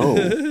 Oh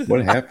no,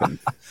 what happened?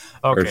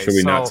 Okay, Or should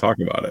we not so- talk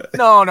about it?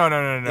 No,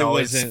 It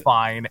it's wasn't-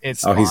 fine.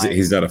 It's Oh, fine.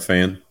 he's not a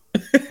fan.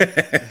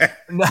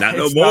 No, not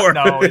no it's more.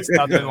 no, it's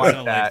nothing like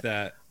Not that. like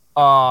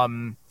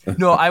that.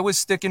 No, I was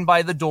sticking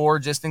by the door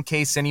just in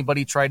case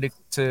anybody tried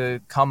to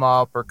come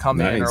up or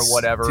come in or Nice.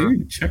 whatever.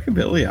 Dude, check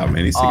Billy out,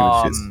 man. He's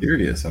taking shit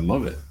serious. I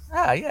love it.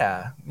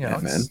 Yeah. Yeah,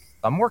 man.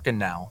 I'm working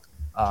now.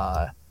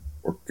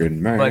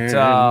 Working man.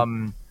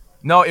 But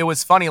no, it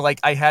was funny. Like,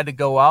 I had to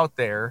go out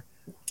there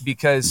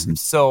because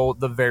so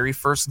the very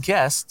first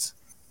guest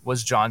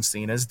was John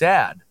Cena's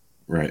dad,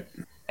 right.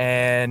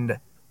 and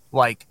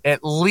like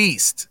at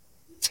least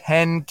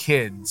 10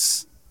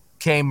 kids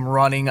came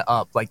running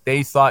up, like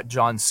they thought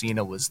John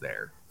Cena was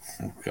there.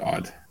 Oh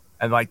God.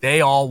 And like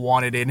they all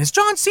wanted in. Is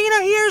John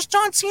Cena here? Is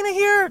John Cena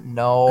here?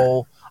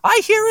 No, I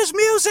hear his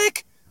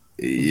music.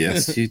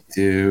 Yes, you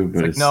do.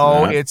 But Like,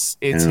 no, not it's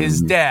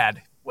his him.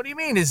 dad. What do you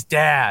mean his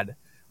dad?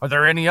 Are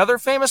there any other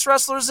famous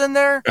wrestlers in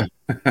there?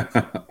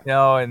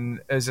 And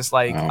it was just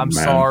like, Oh, I'm man.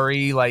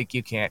 sorry, like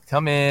you can't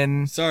come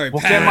in. Sorry,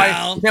 Well,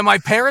 pal. can my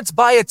parents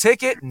buy a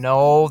ticket?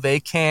 No, they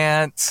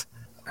can't.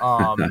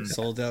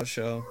 Sold out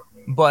show.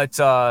 But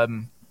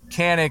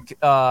Kanik,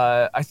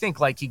 I think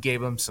like he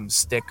gave him some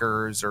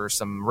stickers or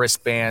some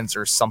wristbands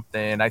or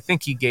something. I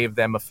think he gave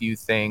them a few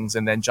things,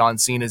 and then John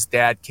Cena's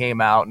dad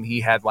came out and he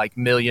had like $1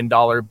 million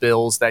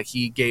bills that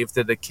he gave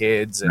to the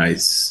kids. And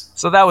Nice.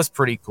 so that was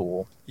pretty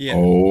cool. Yeah.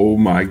 Oh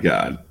my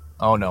God.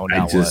 Oh no,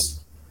 now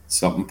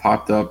Something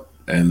popped up,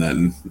 and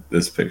then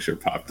this picture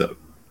popped up.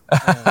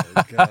 Oh,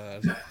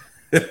 God.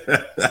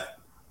 That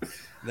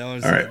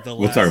was All right, the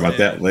we'll last talk about day.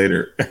 that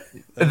later.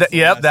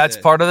 Yep, that's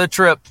part of the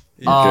trip.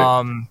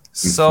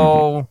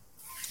 So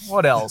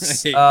what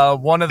else?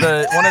 One of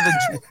the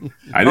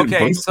I didn't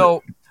okay, post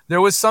so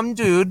there was some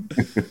dude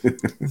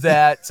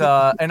that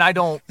and I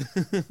don't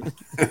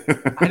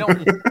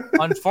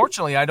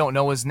unfortunately I don't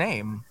know his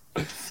name.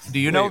 Do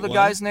you know Wait, the what?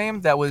 guy's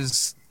name? That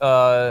was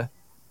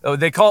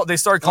they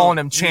started calling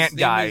him his Chant name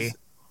Guy.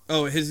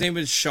 His name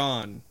is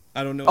Sean.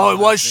 I don't know. Oh, his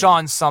it was last name.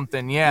 Sean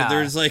something, yeah.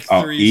 There's like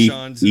Oh, three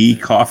Seans. in E.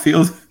 there.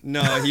 Caulfield.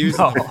 No, he was.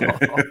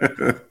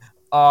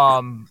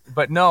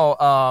 But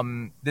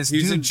no, this He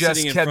was dude just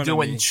sitting in kept front of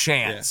doing me.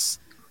 chants.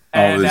 Oh,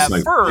 And this at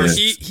like- first,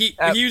 He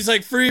was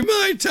like, free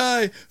my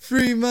tie,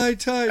 free my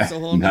tie. The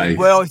whole night. Nice.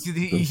 well,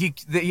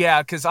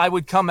 yeah, because I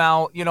would come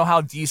out. You know how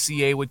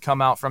DCA would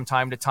come out from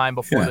time to time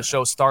before Yeah. the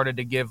show started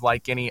to give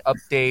like any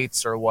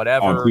updates or Oh,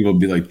 whatever. people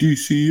would be like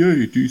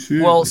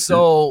DCA. Well,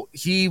 so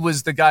he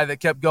was the guy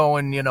that kept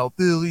going,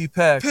 Billy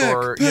Peck,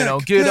 or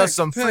Peck, get Peck, us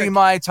some free Peck.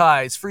 Mai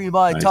Tais, free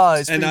Mai Nice.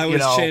 Tais, And free, I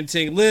was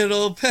chanting,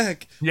 Little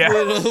Peck, Yeah.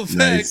 Little Peck.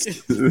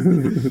 Nice.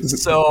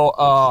 So,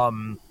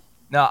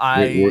 now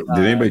Did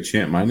anybody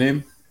chant my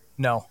name?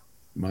 no.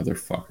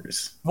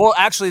 Motherfuckers. Well,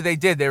 actually, they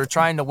did. They were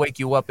trying to wake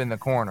you up in the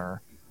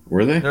corner.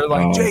 Were they? They're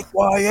like, Oh. Jake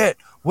Wyatt,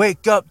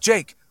 wake up,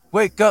 Jake,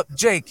 wake up,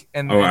 Jake.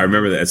 And Oh, I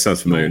remember that. It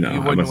sounds familiar You now. I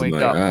wouldn't must have wake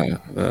been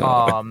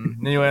like, up.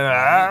 Then you went,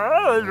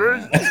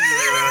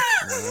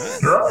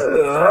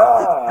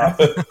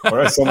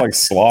 Or I sound like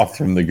Sloth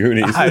from the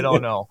Goonies. I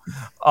don't know.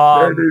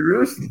 All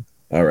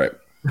right.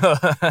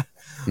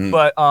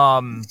 But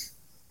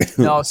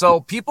no,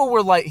 so people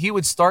were like, he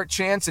would start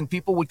chants and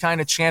people would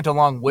kind of chant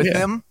along with Yeah,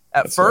 him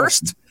at that's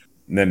first, awesome.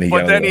 And then he but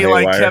got a then he little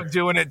like haywire. kept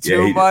doing it Yeah,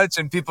 too he- much,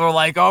 and people were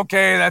like,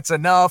 okay, that's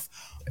enough.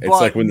 It's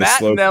But like when the Matt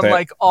slow and them clap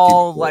like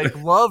all keeps-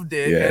 like loved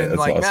it, Yeah, and that's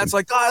like awesome. Matt's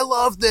like, I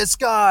love this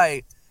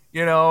guy,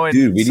 and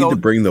Dude, we so, need to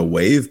bring the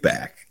wave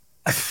back.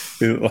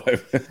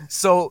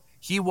 so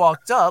he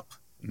walked up.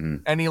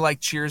 Mm. And he like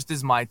cheersed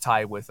his Mai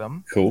Tai with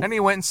him. Cool. And he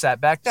went and sat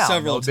back down.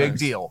 Several No big times.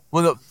 deal.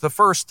 Well, the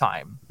first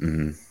time.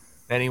 Mhm.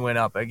 Then he went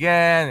up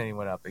again, and he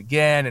went up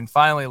again, and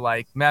finally,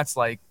 like Matt's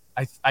like,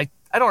 I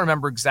don't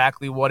remember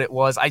exactly what it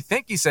was. I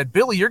think he said,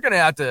 Billy, you're gonna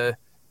have to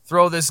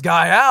throw this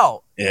guy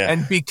out. Yeah.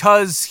 And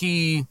because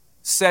he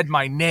said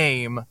my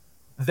name,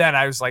 then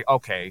I was like,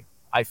 okay,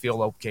 I feel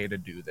okay to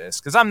do this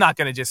because I'm not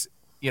gonna just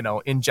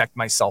inject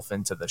myself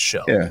into the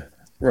show. Yeah.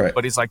 Right.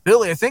 But he's like,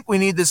 Billy, I think we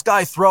need this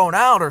guy thrown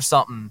out or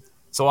something.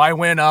 So I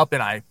went up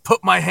and I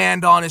put my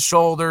hand on his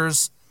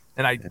shoulders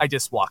and I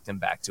just walked him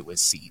back to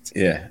his seat.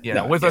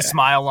 Yeah. With a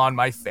smile on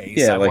my face.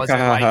 Yeah, I like, wasn't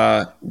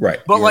right.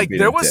 But You like, weren't being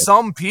there a was dick.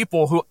 some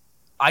people who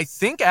I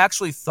think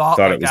actually thought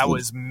it like was I the-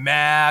 was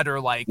mad or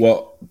like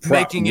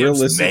making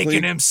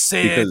making him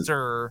sit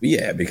or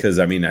because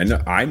I mean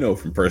I know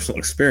from personal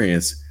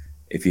experience,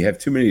 if you have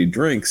too many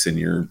drinks and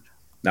you're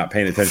not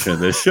paying attention to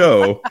the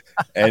show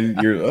and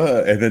you're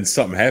and then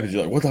something happens,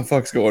 you're like, what the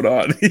fuck's going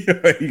on? You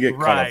get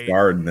caught off Right.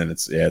 guard, and then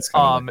it's kind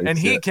of like, and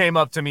he shit. came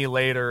up to me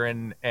later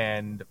and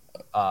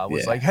was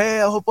Yeah. like, hey,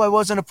 I hope I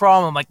wasn't a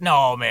problem. I'm like,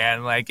 no,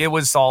 man, like it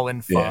was all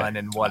in fun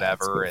and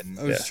whatever. cool. And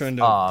I was trying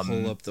to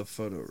pull up the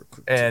photo real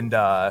quick. and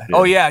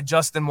oh yeah,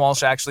 Justin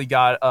Walsh actually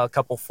got a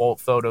couple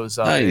photos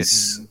of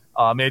Nice. it.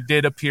 And, it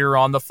did appear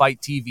on the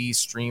Fight TV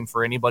stream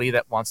for anybody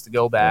that wants to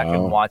go back Wow.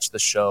 and watch the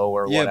show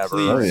or yeah, whatever.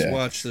 please Oh, yeah.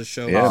 watch the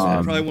show. Yeah, It's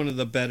man. probably one of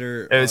the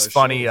better. It was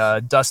funny.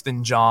 shows.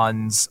 Dustin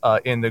Johns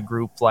in the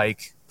group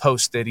like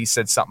posted. He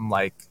said something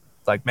like,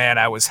 man,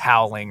 I was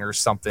howling or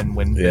something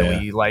when Yeah.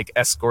 Billy like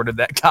escorted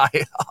that guy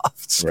off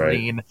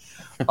screen.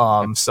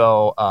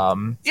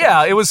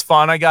 Yeah, it was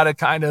fun. I got to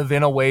kind of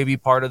in a way be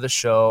part of the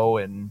show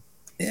and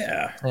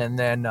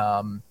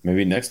then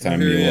Maybe next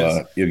time Here he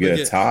is. you'll get Look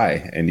a at-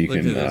 tie and you Look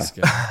can at this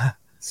guy.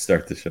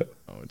 start the show.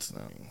 Oh, it's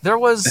not. there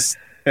was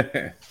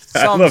I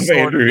some love sort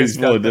Andrew. of He's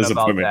full of discussion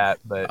about disappointment. that,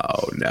 but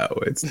Oh no,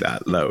 it's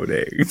not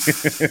loading.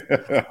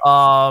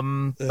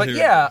 but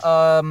yeah,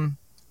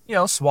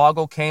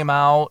 Swoggle came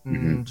out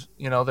and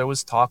Mm-hmm. there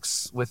was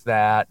talks with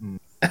that and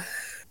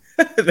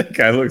That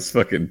guy looks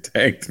fucking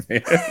tanked,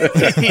 man.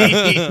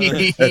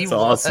 He That's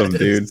awesome, was.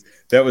 dude.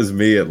 That was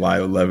me at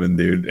Live 11,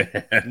 dude.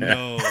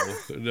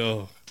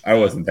 No. I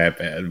wasn't that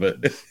bad, but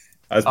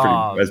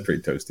I was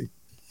pretty toasty.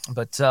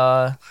 But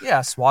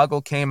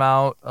Swoggle came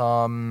out.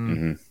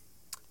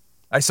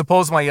 I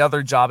suppose my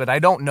other job, and I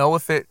don't know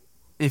if it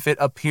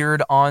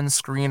appeared on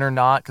screen or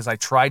not because I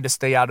tried to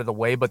stay out of the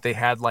way. But they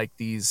had like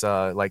these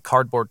like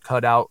cardboard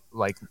cutout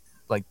like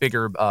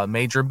bigger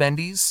major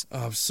bendies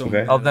Oh, I'm so Okay.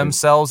 mad. of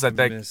themselves that I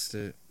they missed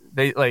it.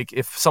 like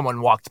if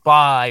someone walked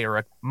by or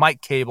a mic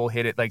cable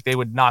hit it, like they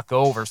would knock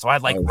over. So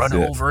I'd like Oh, run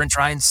shit. over and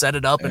try and set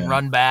it up and Yeah.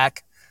 run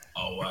back.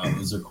 Oh wow,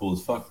 those are cool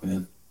as fuck,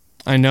 man.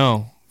 I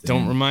know.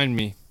 Don't remind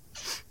me.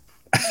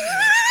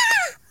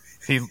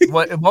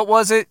 What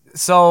was it?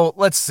 So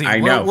let's see. I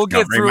know. We'll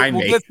get Don't through. remind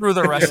We'll me. get through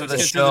the rest of the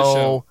Let's get through the show.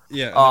 show.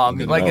 Yeah. and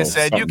then we'll Like get I Oh,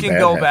 said, you something can bad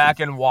go happened. back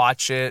and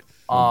watch it.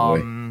 Oh,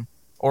 boy.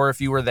 Or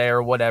if you were there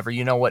or whatever,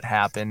 you know what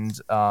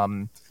happened.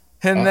 And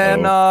Uh-oh.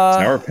 then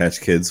Sour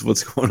Patch Kids,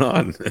 what's going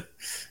on?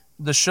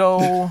 the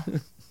show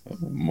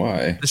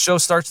Why?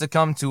 starts to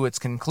come to its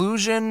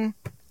conclusion.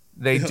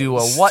 They do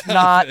a Stop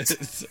whatnot.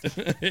 it.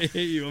 I hate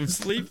you. I'm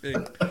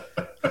sleeping.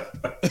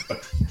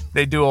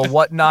 They do a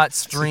whatnot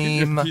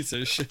stream. Piece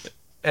of shit.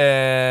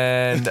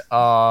 And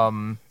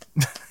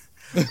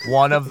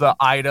one of the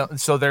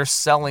items, so they're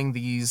selling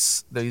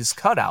these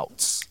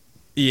cutouts.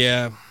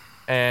 Yeah.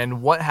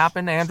 And what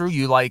happened, Andrew?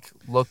 You like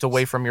looked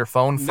away from your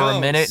phone for a No,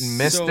 minute and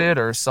missed so- it,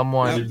 or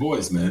someone?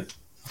 boys, man.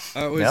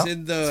 I was Yeah.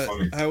 in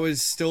the. I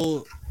was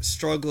still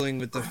struggling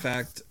with the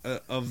fact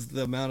of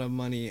the amount of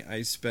money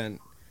I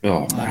spent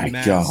Oh on my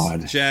Matt's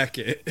god.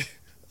 jacket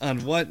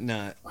on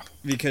whatnot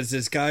because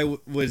this guy who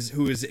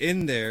was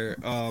in there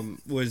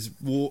was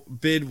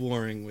bid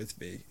warring with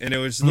me, and it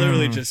was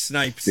literally just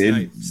snipe,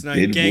 Bid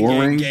gang,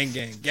 warring?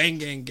 gang.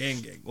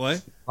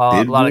 What? A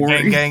Bid lot of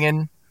warring?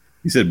 ganging.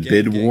 You said Gang,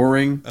 bid gang.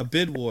 warring? A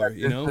bid war,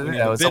 you know? When you Yeah,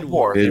 have it was a a bid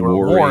war. Bid They were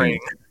warring. warring.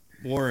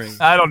 warring.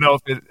 I don't know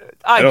if it.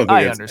 I don't think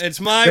I it's- understand. It's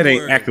my That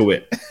ain't word.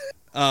 accurate.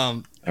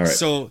 All right.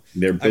 So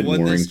They're I bid won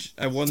warring. this.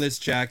 I won this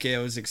jacket. I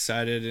was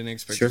excited. Didn't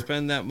expect Sure. to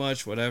spend that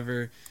much.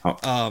 Whatever.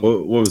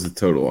 What was the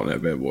total on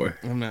that bad boy?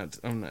 I'm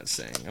not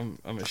saying.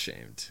 I'm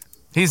ashamed.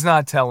 He's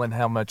not telling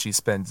how much he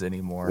spends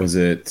anymore. Was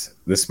it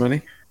this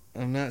money?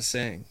 I'm not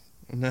saying.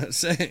 I'm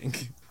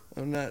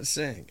not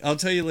saying. I'll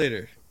tell you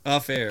later.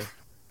 Off air.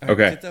 All right,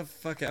 Okay. Get the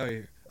fuck out of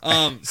here.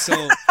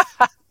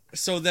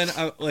 So then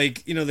I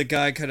the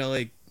guy kind of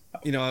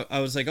I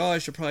was like, oh, I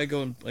should probably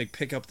go and like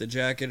pick up the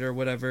jacket or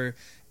whatever,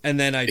 and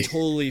then I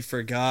totally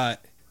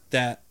forgot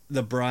that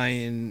the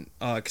Brian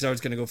because I was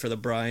gonna go for the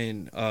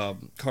Brian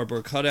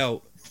cardboard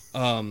cutout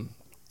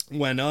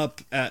went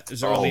up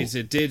as early as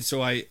it did,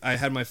 so I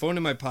had my phone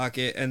in my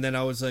pocket, and then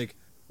I was like,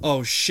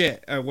 oh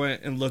shit, I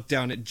went and looked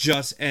down, it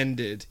just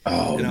ended.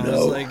 Oh, and I no.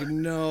 was like,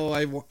 no,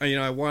 I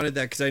wanted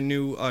that because I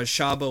knew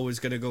Shabo was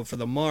gonna go for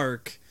the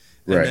mark.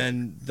 And Right.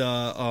 then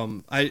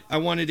the I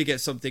wanted to get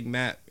something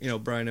Matt,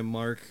 Brian and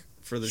Mark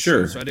for the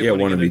Sure. show, so I didn't Yeah,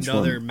 want one to of get each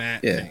another one.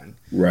 Matt Yeah. thing.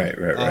 Right.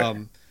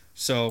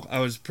 So I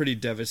was pretty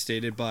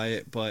devastated by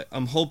it, but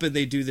I'm hoping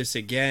they do this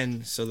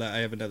again so that I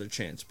have another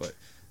chance. But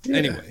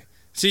anyway,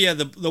 so yeah,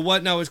 the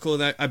whatnot was cool.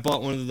 That I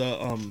bought one of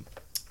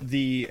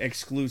the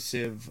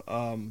exclusive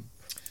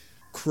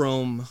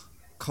Chrome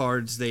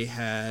cards they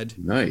had.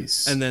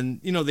 Nice. And then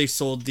they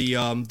sold the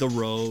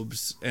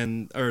robes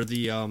or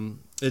the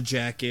the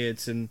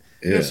jackets and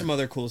some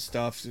other cool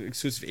stuff,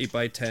 exclusive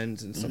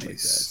 8x10s and stuff like that.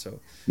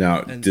 So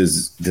now,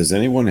 does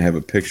anyone have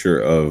a picture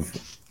of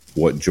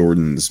what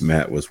Jordan's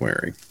Matt was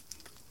wearing?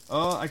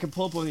 I can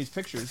pull up one of these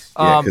pictures.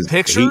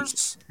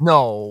 Pictures?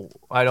 No,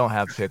 I don't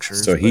have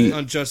pictures. So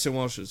on Justin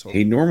Walsh's.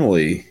 He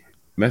normally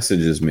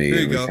messages me. There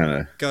you and go. We kind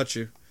of got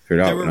you.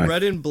 Figured They out. were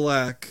red and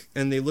black,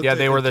 and they looked. Yeah, like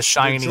they were the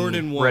shiny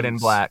Jordan red and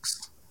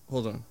blacks.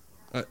 Hold on,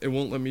 it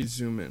won't let me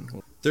zoom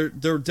in.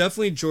 They're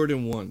definitely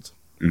Jordan 1s.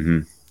 Mm-hmm.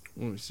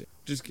 Let me see.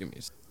 Just give me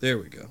a second. There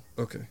we go.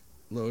 Okay.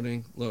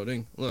 Loading. There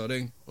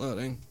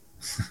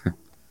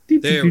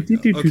we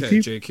go. Okay,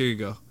 Jake, here you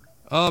go.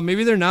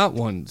 Maybe they're not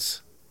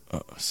ones.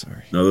 Oh,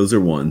 sorry. No, those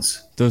are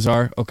ones. Those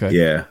are? Okay.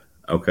 Yeah.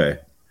 Okay.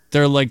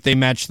 They're like, they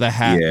match the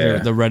hat. Yeah. They're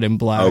the red and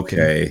black.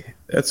 Okay.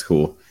 That's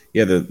cool.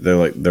 Yeah, they're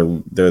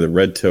the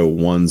red toe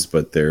ones,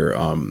 but they're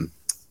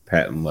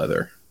patent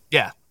leather.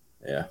 Yeah.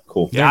 Yeah,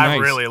 cool. Yeah, I nice.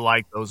 really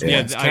like those Yeah,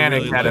 ones. I Canik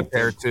really had a like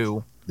pair them.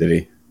 too. Did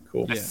he?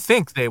 Cool. I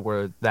think they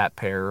were that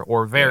pair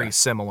or very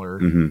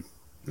similar.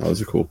 Mm-hmm. Oh,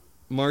 those are cool.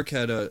 Mark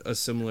had a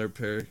similar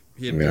pair.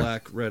 He had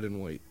black, red,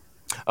 and white.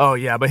 Oh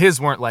yeah, but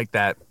his weren't like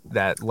that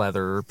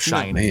leather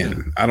shiny.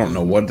 Man, I don't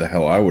know what the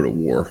hell I would have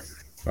wore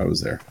if I was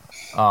there.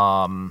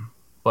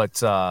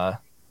 But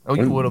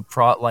you would have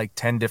brought like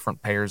 10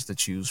 different pairs to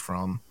choose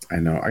from. I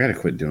know. I gotta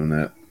quit doing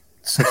that.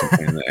 It's such a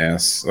pain in the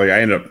ass. Like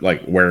I end up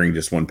like wearing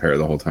just one pair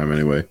the whole time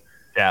anyway.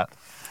 Yeah.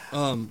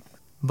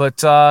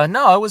 But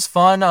no, it was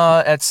fun.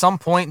 At some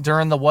point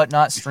during the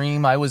Whatnot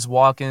stream, I was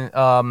walking.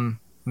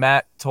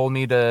 Matt told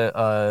me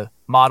to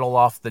model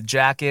off the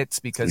jackets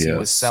because he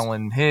was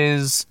selling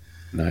his.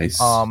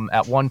 Nice.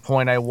 At one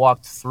point, I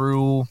walked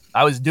through.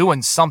 I was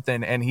doing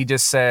something, and he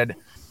just said,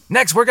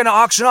 "Next, we're gonna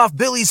auction off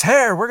Billy's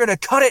hair. We're gonna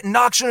cut it and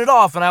auction it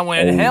off." And I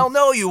went, "Hell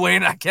no, you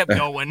ain't!" I kept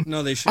going.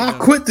 No, they should. I'll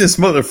quit this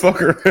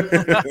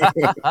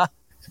motherfucker.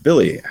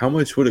 Billy, how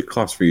much would it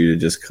cost for you to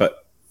just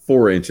cut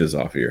 4 inches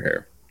off of your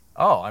hair?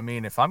 Oh, I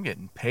mean, if I'm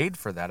getting paid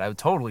for that, I would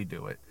totally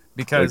do it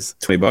because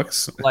like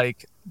 $20.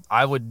 Like,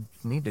 I would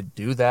need to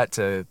do that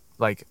to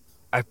like.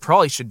 I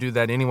probably should do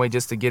that anyway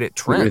just to get it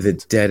Where are trimmed.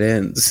 the dead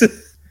ends?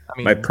 I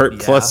mean, my Pert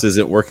Plus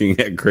isn't working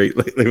that great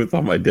lately with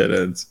all my dead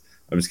ends.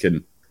 I'm just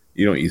kidding.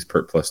 You don't use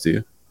Pert Plus, do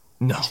you?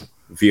 No.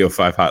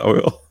 VO5 hot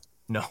oil?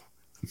 No.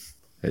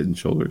 Head and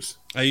Shoulders.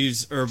 I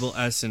use Herbal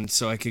Essence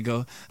so I could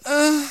go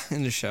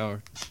in the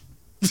shower.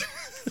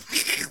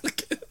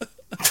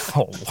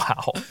 Oh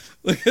wow!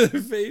 Look at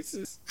their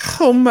faces.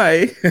 Oh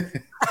my!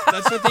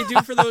 That's what they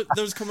do for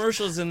those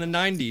commercials in the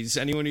 '90s.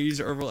 Anyone who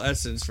used Herbal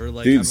Essence for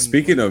like. Dude,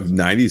 speaking of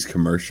 '90s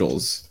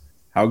commercials,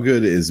 how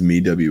good is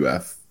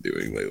MeWF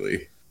doing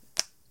lately?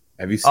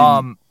 Have you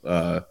seen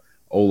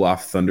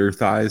Olaf Thunder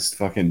Thighs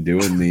fucking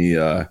doing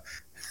the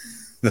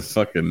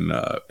fucking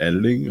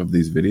editing of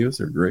these videos?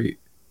 They're great.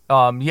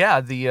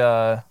 Yeah,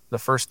 the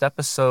first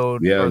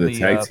episode. Yeah, or the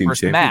tag team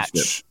first championship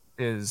match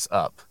is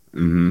up.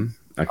 Mm-hmm.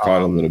 I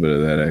caught a little bit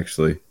of that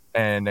actually.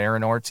 And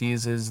Aaron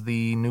Ortiz is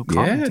the new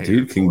commentator. Yeah,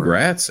 dude,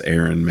 congrats,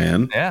 Aaron,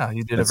 man. Yeah,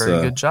 he did a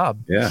very good job.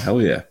 Yeah,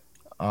 hell yeah.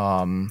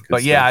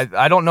 But yeah,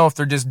 I don't know if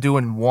they're just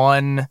doing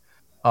one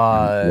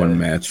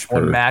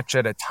match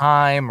at a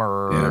time,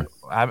 or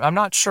I'm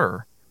not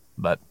sure.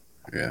 But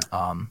yeah,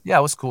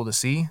 it was cool to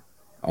see.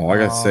 All I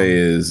gotta say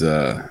is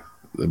the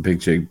Big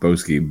Jake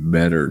Boski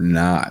better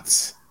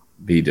not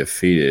be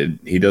defeated.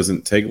 He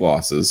doesn't take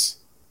losses,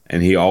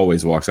 and he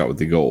always walks out with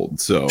the gold.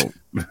 So,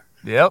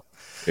 yep.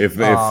 If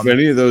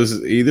any of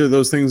those, either of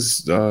those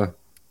things are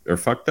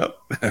fucked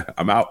up,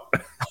 I'm out.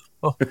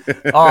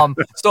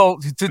 So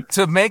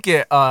to make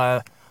it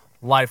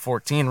Live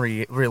 14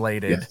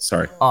 related. Yeah,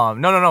 sorry.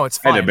 No, it's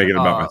fine. I had to make it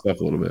about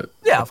myself a little bit.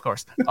 Yeah, of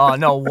course.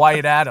 No,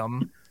 Wyatt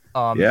Adam.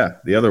 Yeah,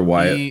 the other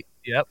Wyatt.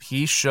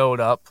 He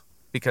showed up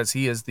because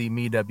he is the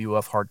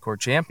MeWF Hardcore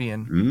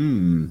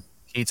Champion.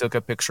 He took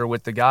a picture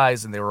with the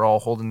guys, and they were all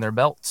holding their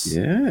belts.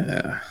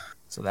 Yeah.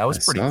 So that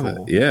was pretty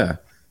cool. That. Yeah.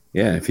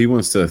 Yeah, if he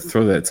wants to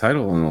throw that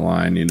title on the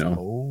line,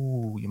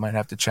 Oh, you might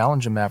have to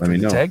challenge him after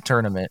the tag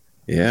tournament.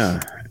 Yeah.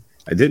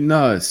 I didn't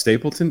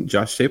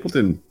Josh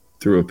Stapleton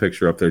threw a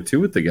picture up there too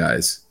with the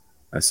guys.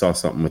 I saw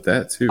something with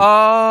that too.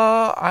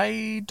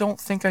 I don't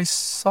think I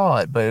saw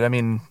it, but I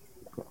mean,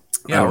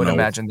 I would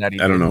imagine that he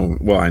did. I don't know.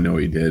 Well, I know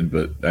he did,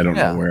 but I don't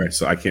know where I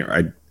saw. I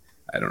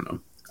don't know.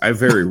 I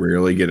very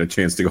rarely get a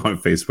chance to go on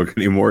Facebook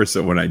anymore,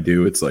 so when I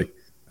do, it's like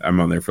I'm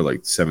on there for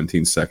like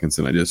 17 seconds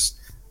and I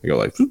go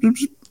like zoop, zoop,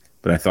 zoop.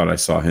 But I thought I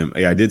saw him.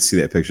 Yeah, I did see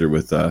that picture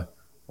with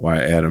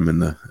Wyatt Adam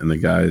and the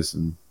guys,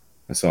 and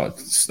I saw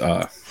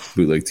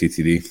bootleg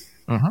TTD.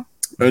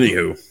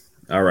 Anywho,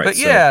 all right. But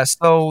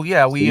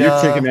we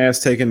you're kicking ass,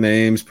 taking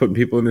names, putting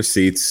people in their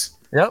seats.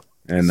 Yep.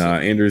 And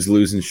Andrew's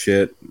losing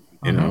shit.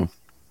 You know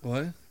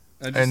what?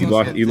 And you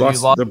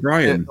lost the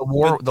Brian.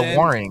 The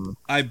warring.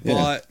 I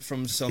bought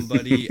from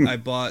somebody. I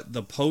bought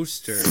the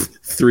poster.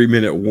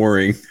 3-minute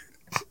warring.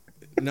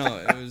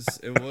 No,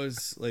 it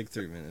was like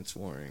 3 minutes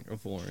warring.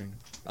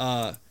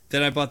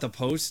 Then I bought the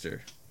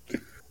poster.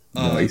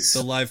 Nice.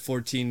 The Live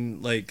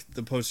 14, like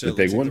the poster, The that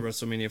big looks like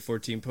one? the WrestleMania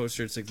 14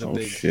 poster. It's like the Oh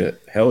big,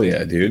 shit! Hell yeah,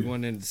 big dude!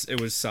 one, and it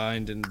was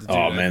signed. And the dude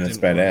Oh I man, that's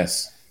didn't want it.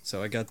 badass.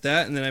 So I got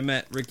that, and then I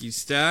met Ricky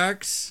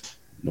Starks,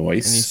 and he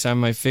Nice. signed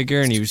my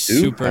figure, and he was Ooh,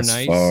 super that's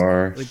nice,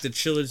 far. like the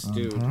chillest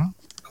dude.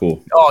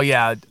 Cool. Oh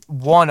yeah,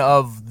 one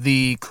of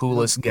the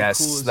coolest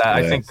guests coolest that I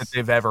guests. think that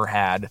they've ever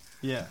had.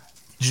 Yeah,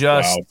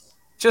 Just Wow.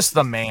 just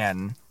the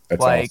man. That's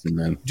like awesome,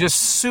 man. just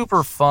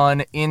super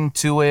fun,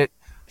 into it.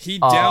 he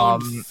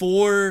downed Um,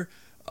 4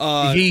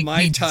 he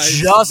Mai Tais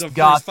just the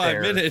got first 5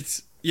 there.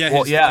 minutes. Yeah,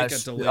 Well, his yeah, flight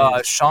got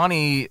delayed.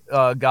 Shawnee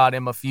got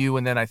him a few,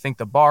 and then I think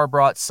the bar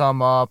brought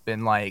some up,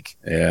 and like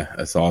Yeah,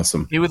 that's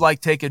awesome. he would like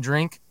take a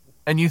drink,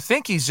 and you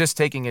think he's just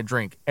taking a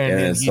drink, and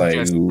And then it's he like,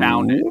 just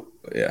downed it. ooh,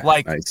 yeah,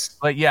 Like, nice,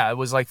 But yeah, it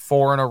was like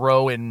 4 in a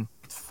row in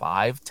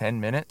 5-10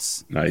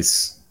 minutes.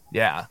 nice.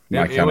 Yeah,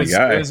 My it kind of was,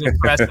 guy. It was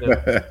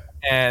impressive,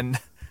 and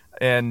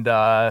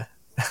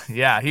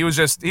yeah, he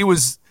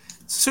was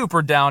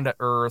super down to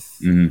earth.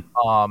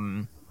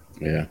 Mhm.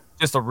 Yeah,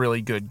 Just a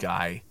really good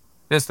guy.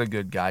 Just a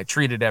good guy.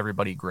 Treated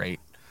everybody great.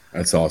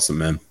 that's awesome,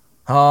 man.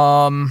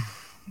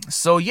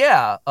 So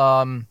yeah,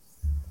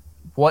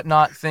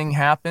 whatnot thing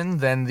happened.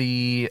 Then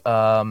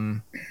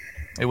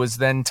it was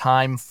then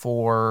time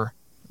for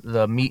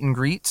the meet and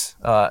greet.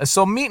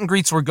 So meet and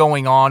greets were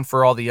going on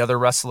for all the other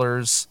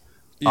wrestlers.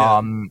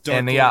 Dark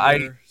and yeah,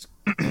 Order,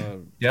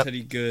 Yep.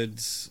 Teddy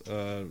Goods,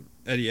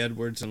 Eddie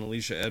Edwards and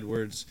Alicia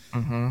Edwards,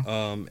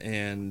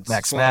 and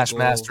Max Swoggle,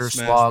 Smashmaster,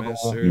 Swoggle.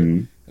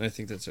 Mhm. and I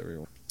think that's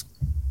everyone.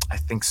 I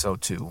think so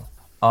too.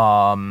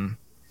 And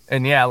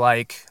yeah,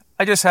 like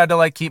I just had to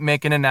like keep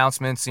making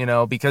announcements,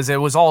 because it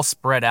was all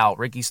spread out.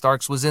 Ricky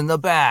Starks was in the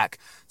back.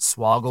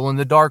 Swoggle and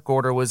the Dark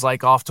Order was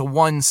like off to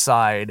one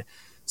side.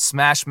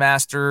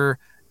 Smashmaster,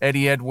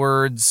 Eddie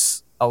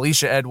Edwards,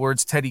 Alicia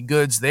Edwards, Teddy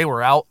Goods, they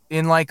were out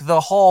in like the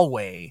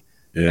hallway.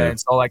 Yeah, And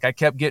so like I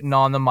kept getting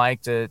on the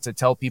mic to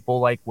tell people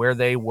like where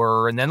they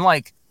were. And then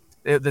like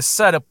the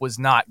setup was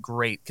not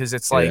great because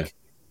it's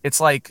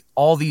like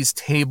all these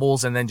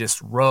tables and then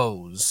just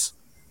rows.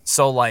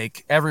 So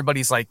like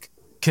everybody's like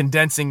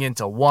condensing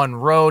into one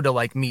row to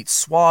like meet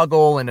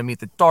Swoggle and to meet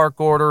the Dark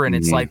Order, and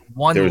it's like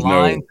one There was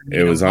line.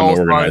 it was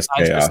unorganized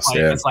chaos.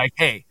 Yeah, It's like,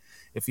 hey,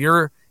 if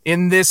you're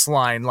in this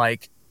line,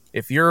 like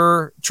if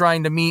you're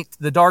trying to meet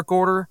the Dark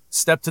Order,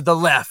 step to the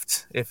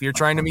left. If you're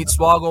trying to meet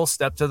Swoggle,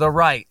 step to the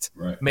right.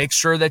 Right. Make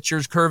sure that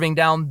you're curving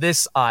down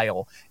this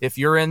aisle. If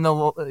you're in the,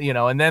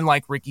 and then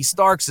like Ricky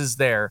Starks is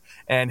there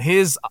and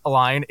his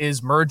line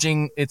is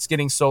merging. It's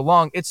getting so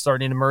long, it's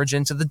starting to merge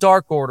into the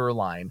Dark Order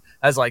line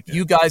as like,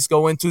 you guys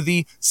go into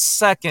the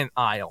second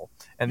aisle.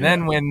 And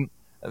then when,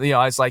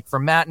 it's like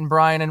from Matt and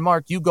Brian and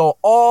Mark, you go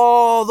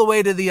all the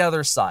way to the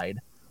other side.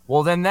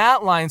 Well, then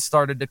that line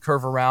started to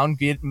curve around,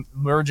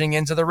 merging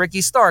into the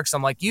Ricky Starks.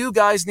 I'm like, you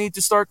guys need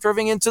to start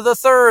curving into the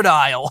third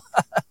aisle.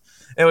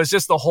 It was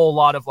just a whole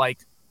lot of like,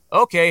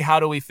 okay, how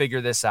do we figure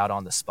this out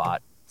on the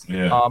spot?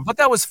 yeah. But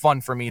that was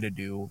fun for me to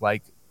do.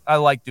 Like, I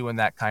like doing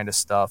that kind of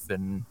stuff,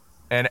 and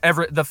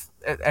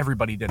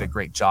everybody did a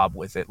great job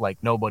with it. Like,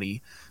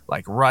 nobody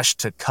like rushed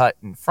to cut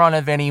in front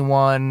of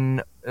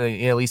anyone,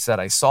 at least that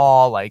I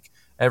saw. Like,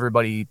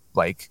 everybody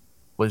like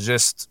was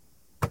just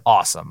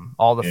awesome.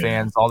 All the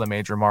fans, all the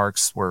major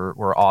marks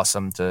were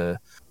awesome to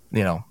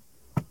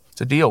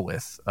deal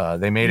with.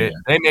 They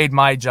made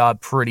my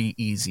job pretty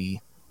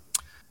easy.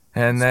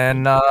 And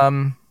then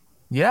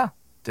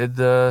did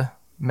the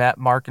Matt,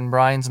 Mark, and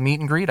Brian's meet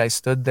and greet. I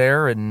stood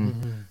there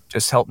and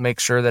just helped make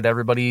sure that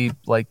everybody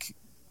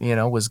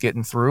was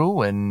getting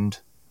through, and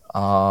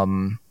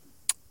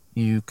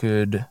you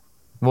could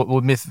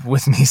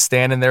with me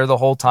standing there the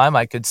whole time,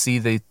 I could see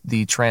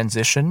the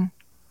transition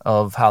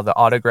of how the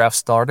autograph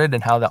started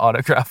and how the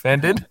autograph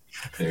ended.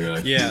 They were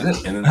like, Yeah.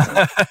 and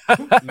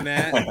then,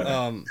 Matt,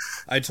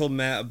 I told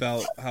Matt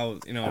about how,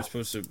 I'm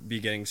supposed to be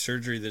getting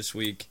surgery this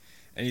week,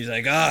 and he's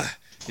like,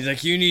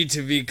 you need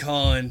to be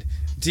calling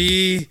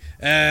DMD.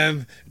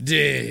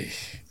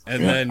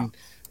 And then,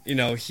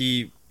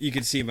 you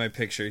could see in my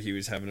picture he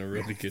was having a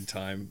really good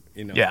time,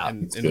 Yeah,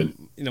 and good.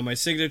 my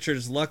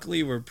signatures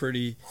luckily were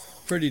pretty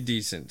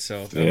decent.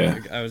 So Yeah.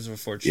 I was yeah,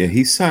 fortunate.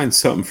 he signed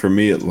something for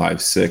me at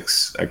Live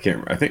 6. I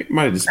think it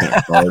might have just been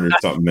a card or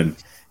something, and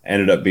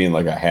ended up being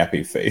like a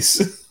happy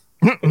face.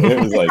 It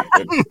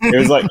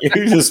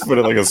was just put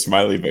it like a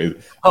smiley face.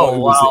 Oh,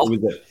 wow.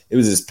 It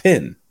was his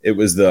pin. It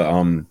was the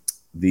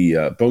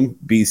Bone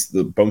Beast,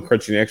 the Bone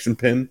Crunching Action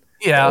pin.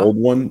 Yeah. The old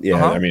one. Yeah,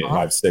 Uh-huh, I mean,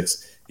 Live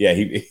 6. Yeah,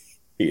 he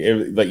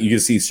like you can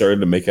see he started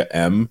to make an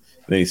M,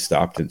 and then he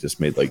stopped and just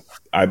made like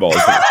eyeballs.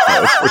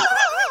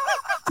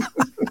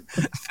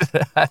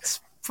 That's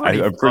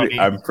pretty funny.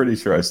 I'm pretty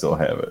sure I still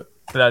have it.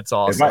 That's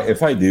awesome.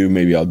 If I do,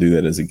 maybe I'll do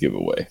that as a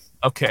giveaway.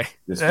 Okay.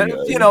 Just And,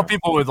 because,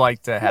 people would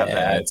like to have yeah,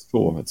 that. it's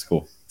cool. It's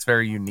cool. It's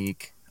very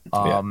unique.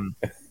 Yeah.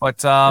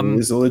 But It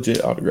was a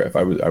legit autograph.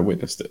 I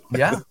witnessed it.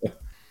 yeah.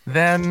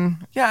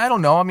 Then I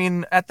don't know. I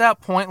mean, at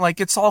that point, like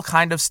it's all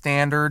kind of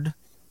standard,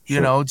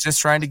 Sure. just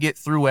trying to get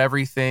through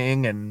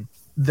everything, and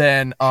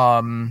then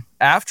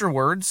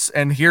afterwards,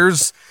 and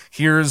here's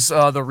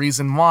the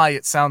reason why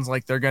it sounds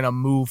like they're gonna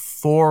move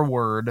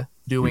forward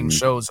doing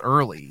shows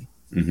early,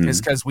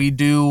 is because we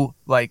do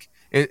like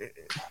it.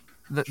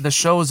 The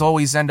shows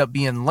always end up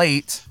being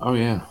late. Oh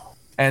yeah.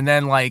 And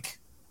then like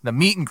the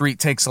meet and greet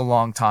takes a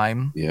long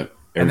time. Yep.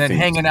 And then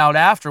hanging out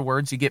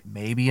afterwards, you get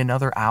maybe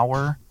another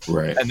hour.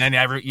 Right. And then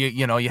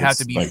you have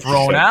to be like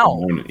thrown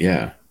out.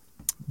 Yeah.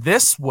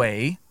 This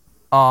way,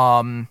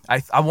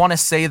 I want to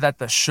say that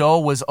the show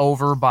was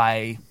over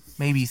by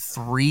maybe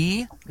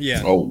 3.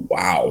 Yeah. Oh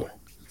wow.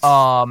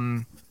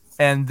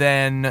 And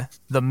then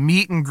the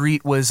meet and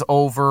greet was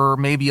over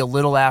maybe a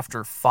little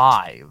after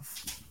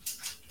 5.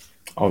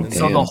 Oh,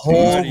 So damn. the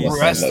whole Damn.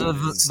 rest Like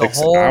of the 6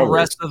 whole hours.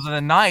 rest of the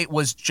night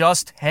was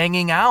just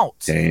hanging out.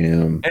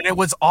 Damn. And it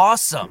was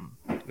awesome.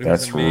 It was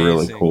That's really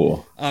amazing.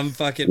 cool. I'm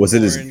fucking. Was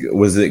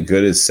it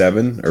good as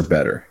 7 or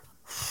better?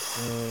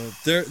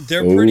 They're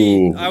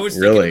pretty. Ooh, I was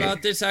really? thinking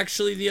about this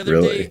actually the other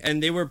Really? day,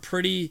 and they were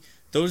pretty.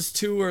 Those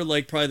two are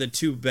like probably the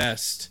 2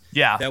 best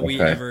Yeah. that we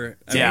Okay. ever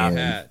Yeah.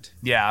 had.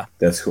 Yeah.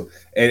 That's cool.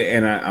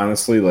 And I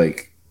honestly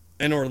like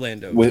And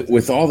Orlando.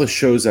 with all the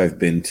shows I've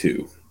been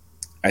to,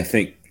 I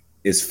think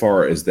as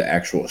far as the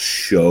actual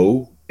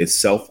show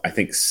itself, I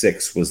think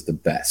 6 was the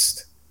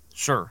best.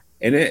 Sure.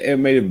 And it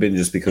may have been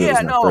just because it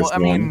was my first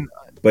one,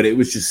 but it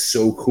was just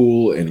so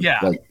cool. And Yeah.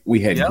 like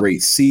we had Yep.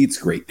 great seats,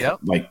 great Yep.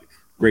 like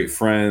great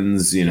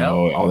friends, you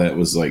know, all that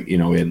was like, you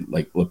know, we had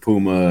like La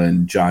Puma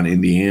and John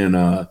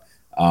Indiana.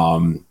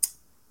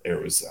 There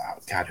was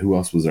God, who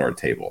else was at our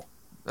table?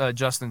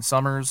 Justin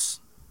Summers.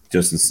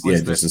 Justin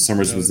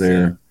Summers was That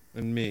there.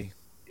 and me.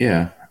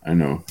 Yeah, I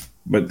know.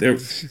 But there,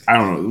 I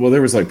don't know. Well,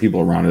 there was like people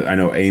around it. I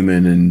know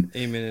Eamon and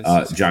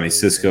Cisco. Johnny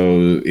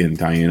Cisco and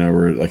Diana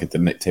were like at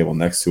the table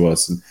next to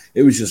us, and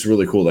it was just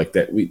really cool. Like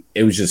that,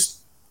 it was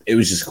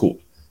just cool.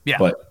 Yeah.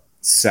 But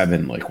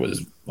 7 like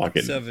was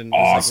fucking 7 was, like,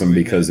 awesome where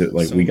we because met it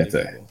like so we got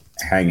many to people.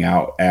 hang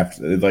out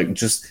after. Like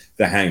just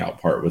the hangout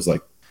part was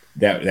like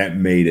that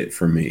made it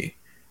for me.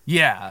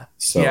 Yeah.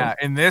 So- yeah.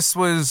 And this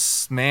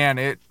was, man,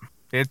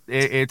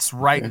 it's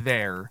right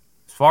there.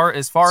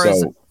 As far as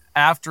So-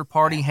 after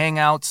party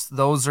hangouts,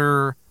 those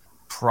are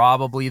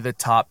probably the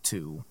top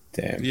 2.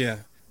 Damn. Yeah.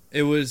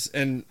 It was,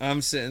 and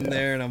I'm sitting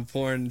there and I'm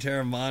pouring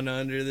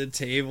Terramana under the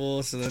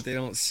table so that they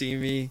don't see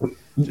me.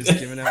 Just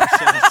giving out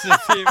shots to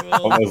people.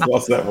 Almost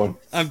lost that one.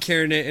 I'm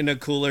carrying it in a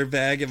cooler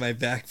bag in my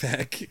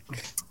backpack.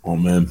 Oh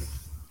man.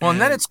 Well,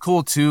 and then it's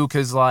cool too,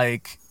 because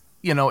like,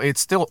 you know,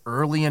 it's still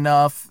early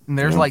enough and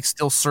there's like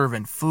still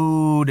serving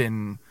food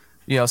and,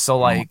 you know, so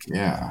like,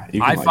 Yeah.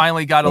 You can, I like,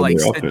 finally got to like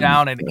sober up sit and-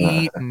 down and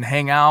eat and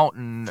hang out.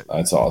 And,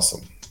 That's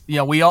awesome. you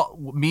know,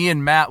 me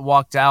and Matt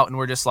walked out and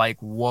we're just like,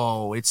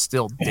 whoa, it's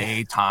still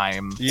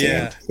daytime.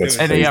 Yeah. That's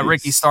And crazy. yeah,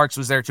 Ricky Starks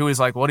was there too. He's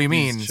like, what do you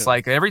mean? It's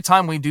like every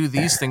time we do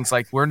these things,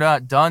 like we're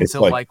not done It's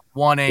till like like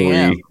 1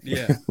 a.m. 3.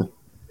 Yeah.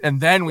 And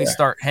then we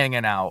start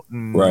hanging out.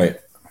 And, Right.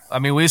 I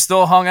mean, we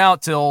still hung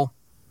out till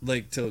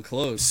Like till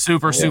close.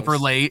 super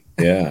late.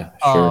 Yeah.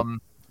 Sure.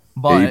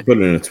 Yeah, you But put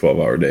in a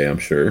 12-hour day, I'm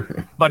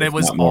sure. but it If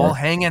was not more. all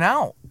hanging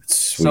out.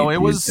 Sweet, So it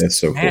dude. was, That's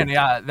so man, cool.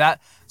 yeah,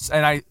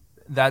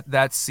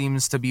 that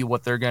seems to be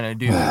what they're gonna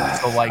do.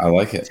 So like, I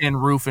like it. Tin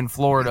Roof in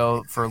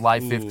Florida for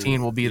Live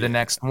 15 will be the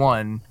next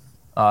one.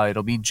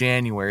 It'll be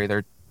January.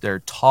 They're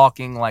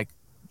talking like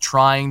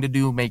trying to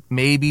do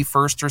maybe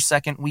first or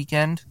second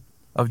weekend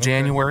of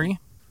January.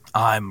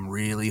 I'm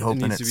really It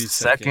hoping needs to be it's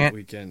second.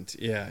 weekend.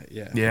 Yeah.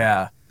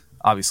 Yeah.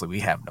 Obviously we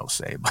have no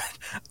say, but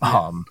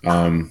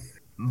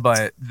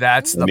but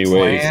that's the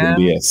Anyway, it plan. should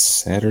be a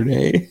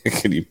Saturday.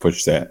 Can you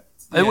push that?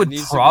 It would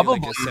needs to be probably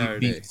like a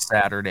be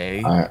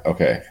Saturday.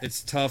 Okay.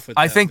 It's tough with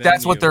I that think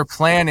that's what venue. their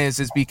plan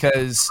is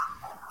because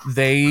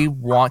they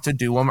want to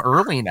do them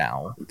early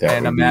now That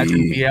and would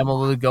imagine be- being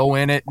able to go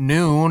in at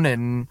noon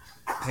and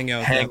hang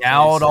out, hang that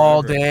out place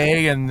all forever.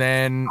 day and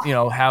then, you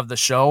know, have the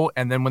show.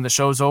 And then when the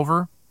show's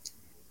over,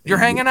 you're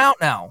hanging out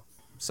now.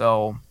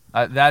 So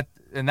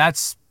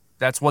that's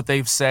what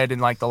they've said in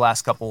like the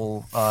last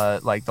couple,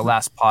 like the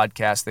last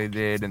podcast they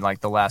did and like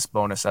the last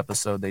bonus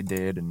episode they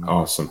did. And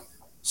Awesome.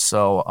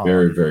 so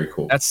Very, very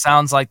cool. that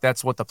sounds like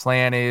that's what the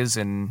plan is.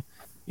 And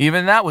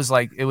even that was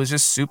like, it was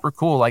just super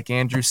cool. Like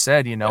Andrew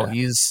said, you know,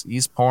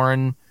 he's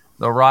pouring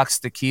the rocks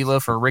tequila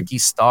for Ricky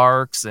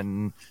Starks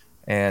and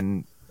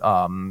hell,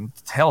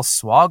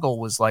 Swoggle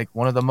was like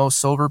one of the most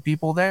sober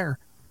people there.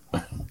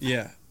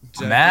 Yeah.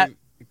 Matt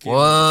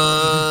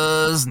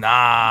was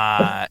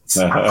not.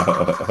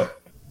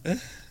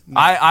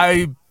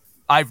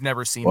 I've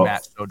never seen Well,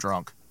 Matt so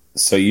drunk.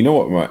 So you know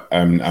what?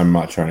 I'm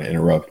not trying to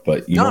interrupt,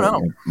 but you know No.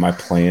 what my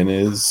plan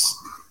is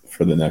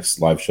for the next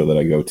live show that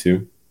I go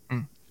to.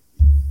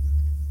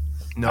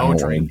 No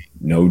drink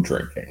No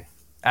drinking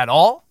at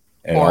all,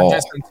 at or all.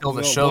 just until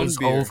the Well, show's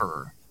one beer.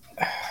 over.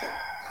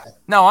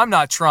 No, I'm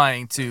not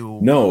trying to.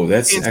 No,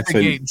 that's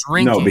actually instigate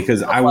drinking, no,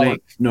 because but I like-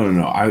 want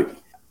no. I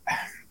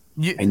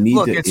need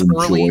look, to it's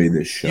enjoy early.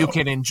 this show. You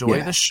can enjoy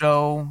Yeah. the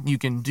show. You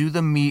can do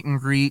the meet and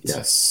greet.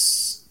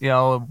 Yes. You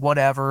know,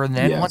 whatever. And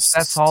then once Yes.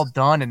 that's all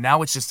done, and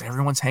now it's just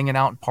everyone's hanging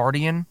out and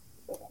partying.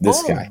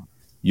 This Boom. guy,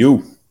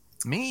 you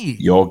Me.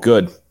 You're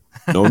good.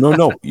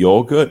 No.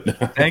 You're good.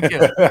 Thank you.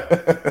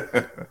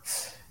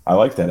 I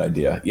like that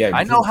idea. Yeah,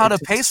 I know because how to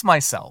it's just- pace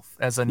myself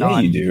as a Yeah,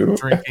 you do.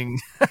 non-drinking.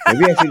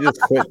 Maybe I should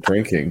just quit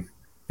drinking.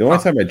 The only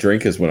time I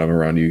drink is when I'm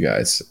around you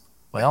guys,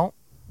 Well,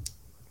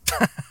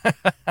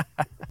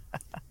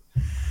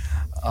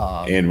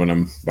 and when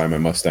I'm by my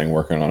Mustang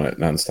working on it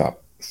nonstop.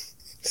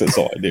 That's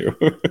all I do.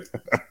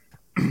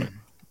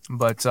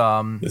 but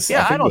This,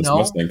 yeah, I think don't this know.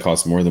 Mustang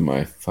costs more than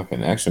my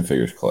fucking action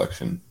figures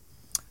collection.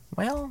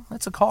 Well,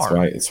 that's a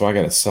car. That's why I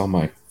got to sell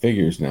my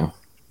figures now.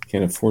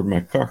 Can't afford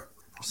my car.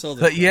 So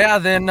But yeah,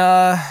 then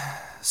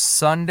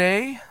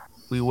Sunday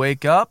we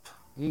wake up.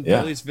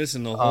 Yeah. Billy's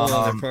missing the whole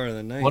other part of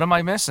the night. What am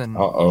I missing?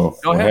 Uh-oh.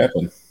 Go What ahead.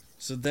 happened?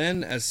 So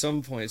then, at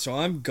some point, so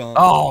I'm gone.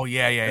 Oh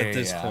yeah. At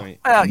this point.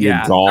 Well, You're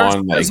yeah.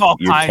 gone, There's like, all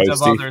you're kinds of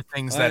toasty? other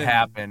things that I'm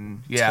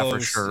happen. Yeah,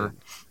 for sure.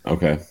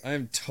 toasted. Okay.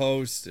 I'm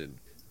toasted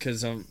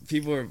because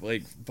people are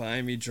like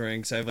buying me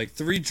drinks. I have like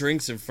 3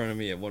 drinks in front of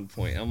me at one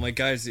point. I'm like,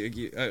 guys, let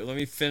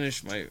me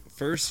finish my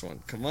first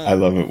one. Come on. I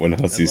love it when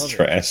Hussey's love it.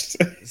 trashed.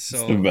 It's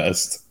So- the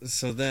best.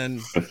 So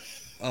then,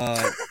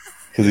 Because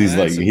he's I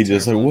like, had some he's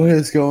just like, terrible- what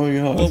is going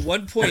on? well,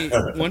 one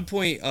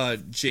point,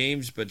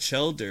 James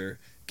Batchelder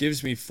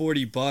gives me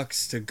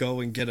 $40 to go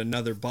and get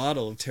another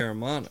bottle of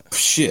Terramana.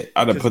 Shit,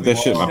 I'd have put that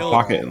shit in my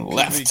pocket and We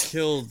left.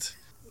 killed.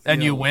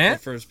 And you went?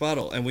 the first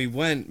bottle, and we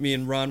went. Me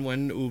and Ron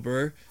went in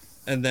Uber,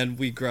 and then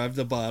we grabbed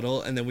the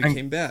bottle, and then we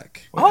came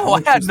back. Oh,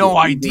 I had no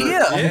idea.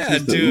 How much Yeah,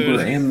 was the dude.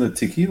 Uber and the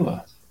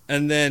tequila.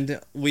 And then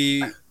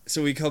we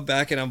come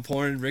back, and I'm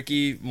pouring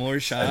Ricky more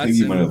shots, think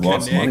you might have and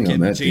lost money Nick on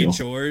and that Jay deal.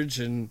 George,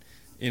 and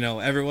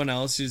everyone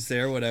else who's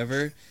there,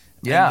 whatever.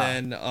 Yeah.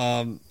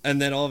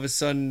 And then all of a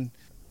sudden,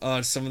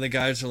 some of the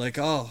guys are like,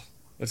 "Oh,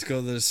 let's go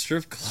to the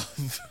strip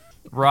club."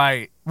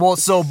 Right. Well,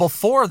 so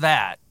before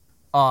that,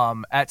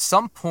 at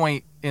some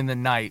point in the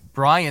night,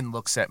 Brian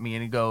looks at me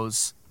and he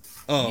goes,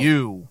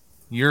 Oh,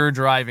 You're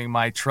driving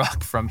my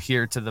truck from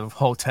here to the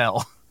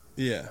hotel."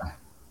 yeah.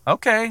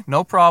 Okay,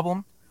 no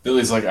problem.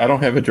 Billy's like, I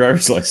don't have a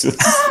driver's license.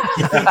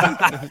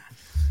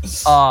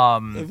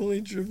 I've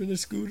only driven a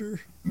scooter.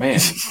 Man,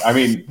 I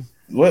mean,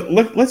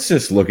 let's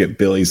just look at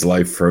Billy's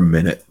life for a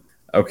minute.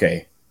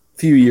 Okay, a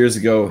few years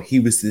ago, he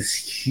was this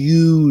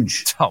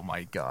huge Oh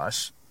my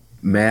gosh.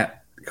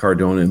 Matt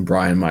Cardona and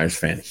Brian Myers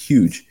fan.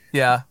 Huge.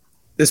 Yeah.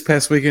 This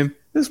past weekend,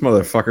 this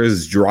motherfucker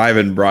is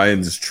driving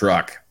Brian's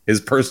truck,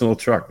 his personal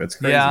truck. That's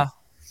crazy. Yeah.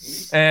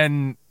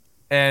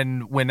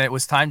 And when it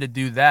was time to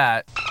do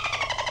that,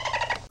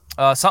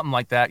 something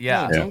like that,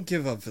 yeah. No, don't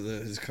give up for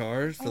his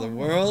car for the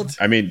world.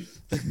 I mean,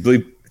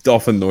 Billy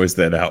Dolphin noise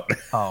that out.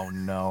 Oh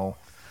no.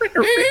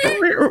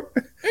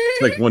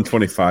 It's like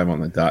 125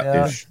 on the dot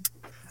Yeah. ish.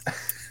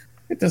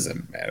 It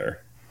doesn't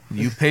matter.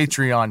 You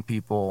Patreon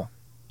people,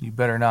 you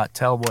better not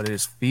tell what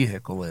his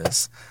vehicle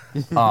is.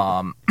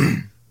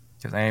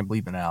 Because I ain't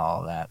bleeping out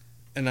all that.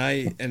 And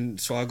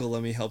Swaggle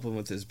let me help him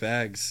with his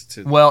bags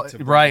to Well, to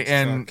bring right, his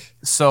and truck.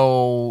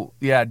 so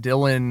yeah,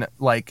 Dylan,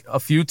 like a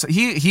few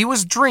he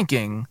was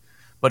drinking,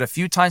 but a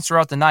few times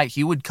throughout the night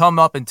he would come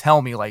up and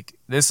tell me like,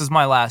 "This is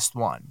my last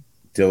one."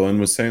 Dylan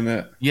was saying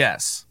that?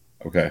 Yes.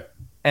 Okay.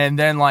 And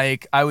then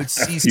like I would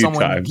see few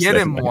someone times get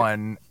that him night.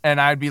 one, and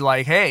I'd be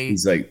like, "Hey,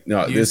 He's like,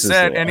 no, you this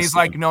said," is the and he's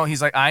last like, one. "No,"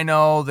 he's like, "I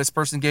know this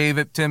person gave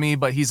it to me,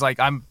 but he's like,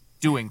 I'm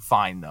doing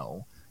fine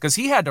though," because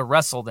he had to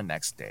wrestle the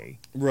next day.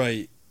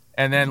 Right.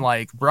 And then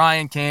like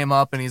Brian came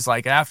up and he's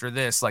like, "After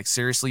this, like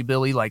seriously,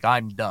 Billy, like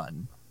I'm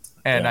done."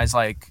 And Yeah. I was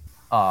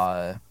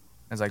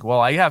like, "Well,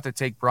 I have to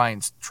take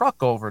Brian's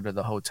truck over to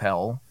the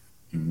hotel.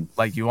 Mm-hmm.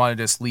 Like, you want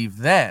to just leave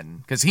then?"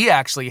 Because he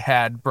actually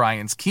had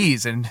Brian's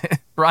keys, and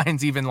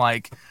Brian's even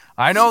like,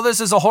 "I know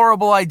this is a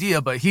horrible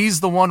idea, but he's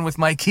the one with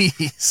my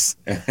keys."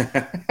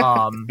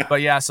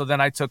 But yeah, so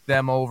then I took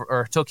him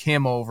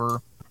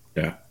over,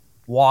 Yeah.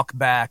 walk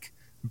back.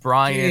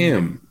 Brian,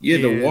 Damn. You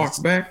had to is-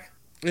 walk back?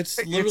 It's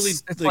literally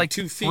it's like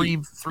 2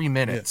 feet. three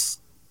minutes.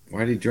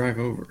 Why'd he drive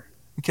over?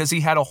 Because he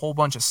had a whole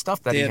bunch of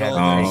stuff that They he had had.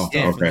 all to their take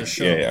in. stuff. from okay. the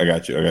show. Yeah, I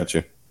got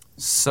you.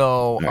 So,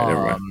 All right,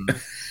 never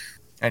mind.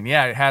 and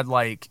yeah, it had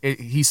like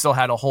he still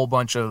had a whole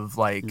bunch of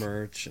like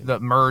Merch. the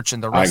merch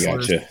and the I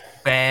wrestlers got you.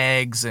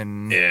 bags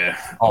and Yeah.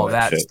 all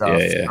that shit. stuff.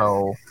 Yeah.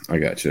 So, I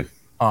got you.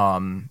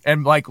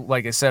 and like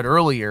I said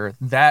earlier,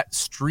 that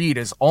street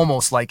is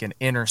almost like an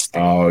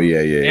interstate. Oh, yeah.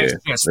 It's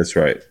just- That's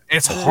right.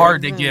 It's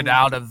hard to get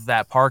out of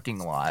that parking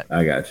lot.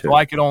 I got you. So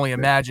I could only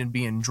imagine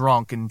being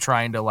drunk and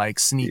trying to like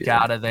sneak Yeah.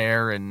 out of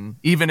there, and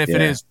even if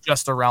it Yeah. is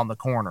just around the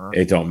corner.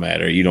 It don't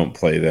matter. You don't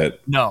play that.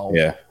 No.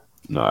 Yeah.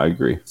 No, I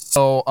agree.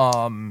 So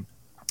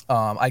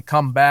I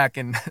come back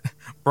and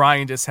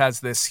Brian just has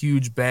this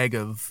huge bag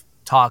of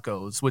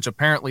tacos, which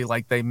apparently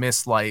like they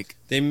missed like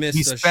They missed.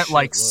 he a spent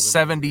like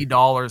shitload of it.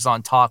 $70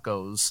 on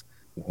tacos,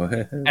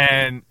 What?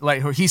 and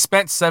like he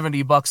spent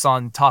 $70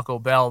 on Taco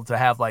Bell to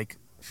have like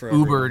for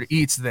everyone. Uber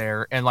Eats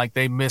there, and like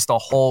they missed a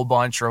whole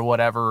bunch or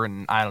whatever,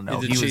 and I don't He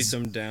know. had to He chase was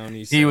him down.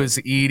 he said. was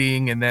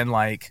eating, and then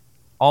like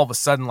all of a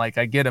sudden, like,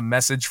 I get a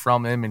message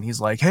from him and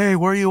he's like, "Hey,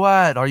 where are you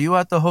at? Are you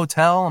at the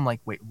hotel?" I'm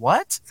like, "Wait,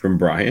 what?" From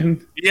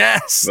Brian?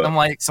 Yes. But- I'm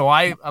like,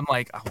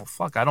 oh,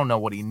 fuck, I don't know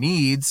what he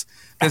needs.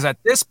 Because at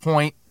this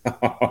point,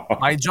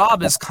 my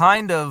job is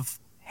kind of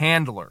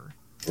handler,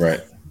 Right.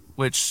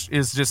 which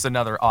is just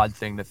another odd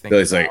thing to think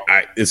Billy's about.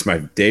 like, it's my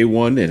day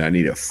one and I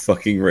need a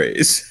fucking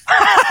raise.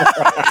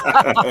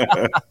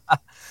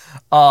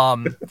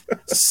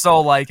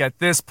 So like at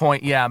this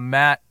point, yeah,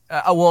 Matt,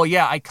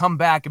 I come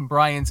back and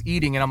Brian's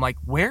eating and I'm like,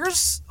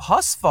 "Where's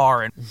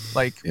Husvar? And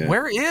like, Yeah.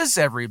 where is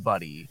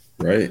everybody?"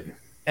 Right.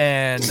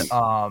 And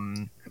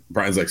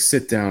Brian's like,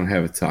 sit down,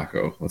 have a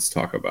taco. Let's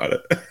talk about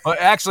it. but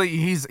actually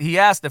he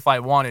asked if I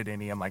wanted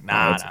any. I'm like,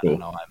 nah, that's cool.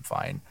 no, I'm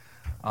fine.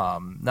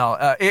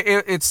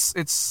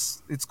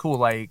 It's cool.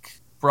 Like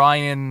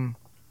Brian,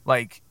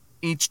 like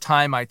each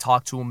time I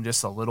talk to him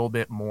just a little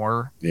bit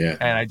more, Yeah.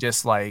 and I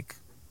just what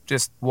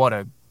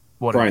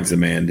Brian's the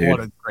man, dude. what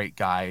a great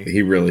guy.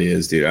 He really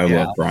is, dude. I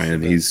Yeah. love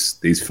Brian. He's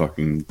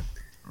fucking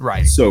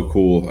Right. so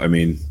cool. I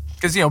mean,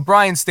 Because,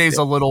 Brian stays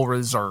a little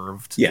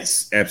reserved.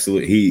 yes,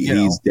 absolutely. You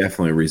know. He's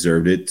definitely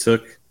reserved.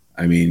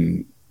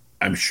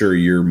 I'm sure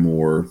you're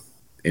more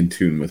in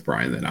tune with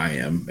Brian than I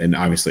am, and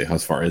obviously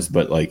Husvar is,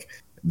 but like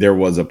there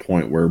was a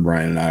point where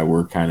Brian and I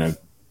were kind of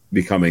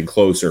becoming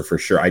closer for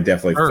sure. I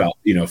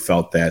definitely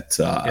felt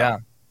that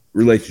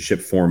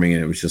relationship forming,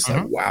 and it was just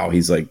like, wow,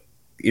 he's like,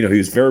 he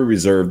was very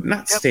reserved,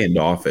 not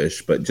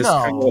standoffish, but just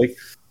kind of like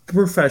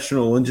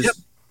professional and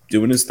just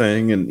doing his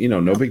thing, and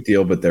no big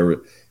deal. But there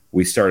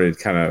was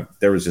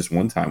just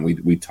one time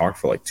we talked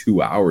for like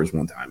 2 hours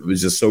one time. It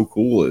was just so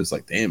cool. It was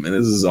like, damn, man,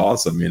 this is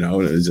awesome, and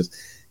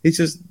it's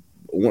just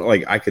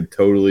like I could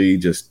totally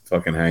just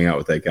fucking hang out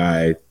with that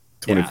guy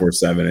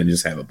 24/7 and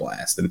just have a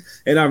blast.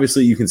 And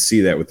obviously you can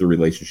see that with the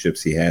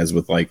relationships he has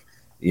with like,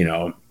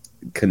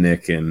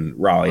 Kinnick and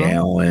Raleigh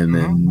Allen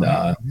and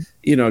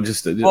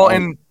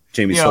and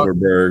Jamie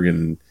Silverberg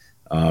and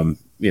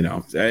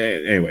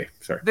anyway,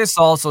 sorry. This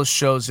also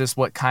shows just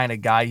what kind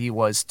of guy he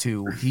was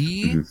too.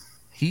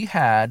 He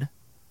had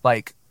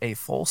like a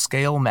full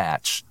scale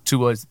match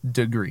to a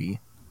degree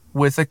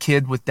with a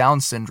kid with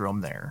Down syndrome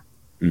there.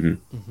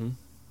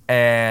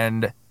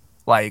 And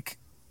like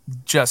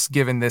just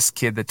giving this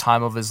kid the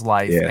time of his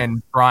life,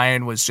 and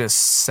Brian was just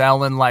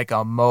selling like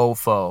a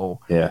mofo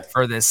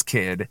for this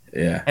kid.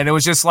 And it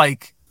was just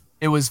like,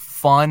 it was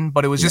fun,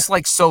 but it was just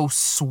like so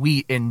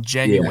sweet and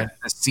genuine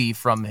to see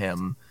from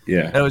him.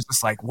 It was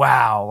just like,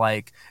 wow.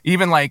 Like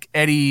even like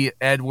Eddie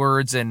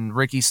Edwards and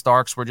Ricky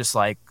Starks were just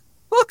like,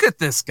 look at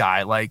this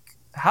guy. Like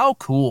how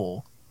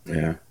cool.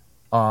 Yeah.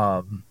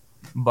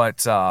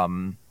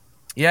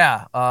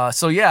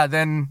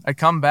 Then I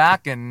come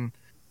back and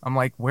I'm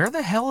like, where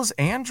the hell is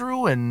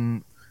Andrew?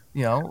 And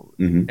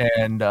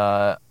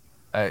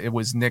it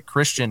was Nick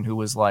Christian who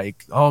was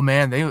like, oh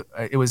man,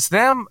 it was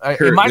them.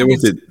 It might have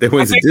been, they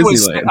went to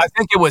Disneyland. I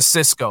think it was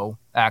Cisco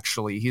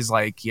actually. He's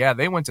like, yeah,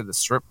 they went to the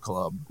strip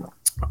club.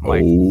 I'm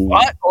like, Oh.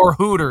 what? Or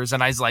Hooters?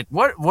 And I was like,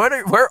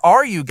 where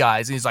are you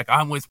guys? And he's like,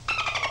 I'm with.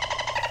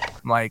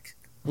 I'm like,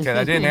 okay,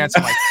 that didn't answer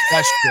my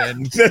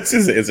question. That's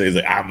his answer. He's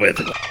like, I'm with.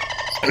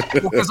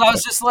 Because I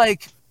was just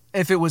like,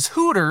 if it was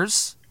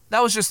Hooters,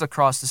 that was just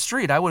across the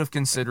street, I would have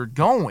considered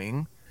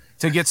going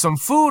to get some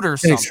food or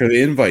something. Thanks for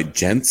the invite,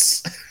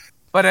 gents.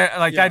 But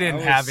I Yeah,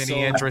 didn't I have was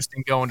any so interest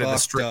in going to the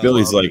fucked strip up. club.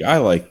 Billy's like, I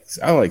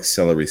like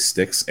celery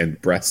sticks and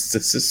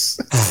breasts.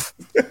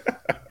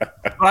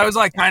 But I was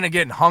like kind of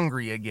getting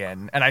hungry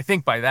again, and I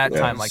think by that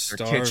time, like their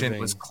kitchen starving.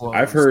 was closed.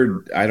 I've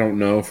heard, I don't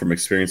know from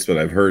experience, but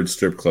I've heard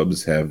strip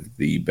clubs have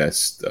the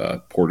best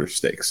porter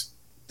steaks.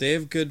 They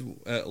have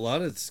a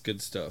lot of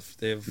good stuff.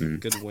 They have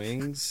good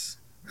wings,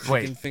 chicken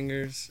Wait.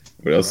 fingers.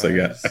 What else they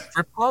got? fries.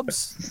 strip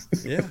clubs.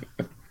 Yeah.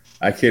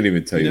 I can't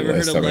even tell You you the never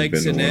last heard of time I've been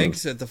legs to and one.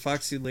 eggs at the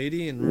Foxy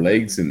Lady in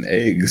Legs and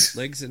eggs.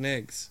 Legs and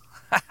eggs.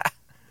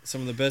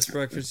 Some of the best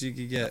breakfast you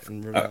could get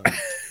in Rhode Island.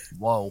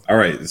 Whoa. All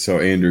right, so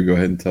Andrew, go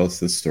ahead and tell us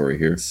this story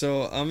here.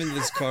 So I'm in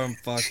this car, I'm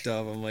fucked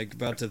up. I'm like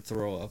about to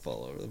throw up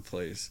all over the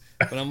place.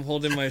 But I'm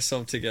holding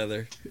myself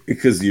together.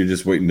 Because you're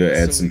just waiting to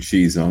add So some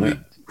cheese on it.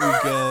 We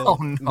go. Oh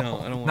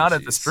no, I don't want not at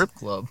the cheese. strip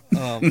club.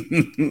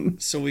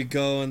 So we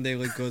go and they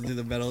like go through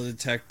the metal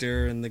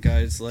detector and the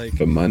guy's like, I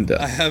Bamunda.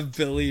 have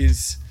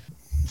Billy's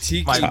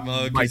tiki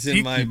mug. my Is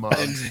in my tiki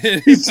mug.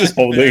 He's just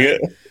holding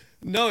it.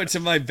 No, it's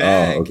in my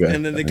bag. okay.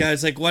 And then the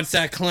guy's like, what's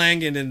that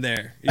clanging in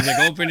there? He's like,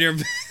 open your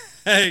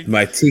bag.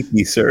 My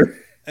tiki, sir.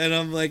 And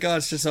I'm like, oh,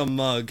 it's just a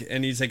mug.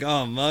 And he's like,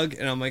 oh, a mug?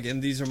 And I'm like,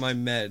 and these are my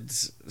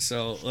meds.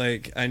 So,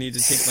 like, I need to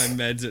take my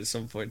meds at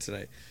some point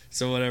tonight.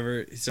 So,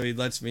 whatever. So, he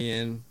lets me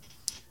in.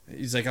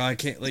 He's like, oh, I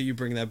can't let you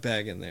bring that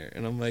bag in there.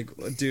 And I'm like,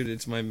 well, dude,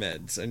 it's my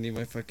meds. I need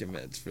my fucking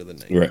meds for the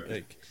night. Right.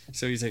 Like,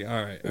 so he's like,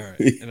 all right.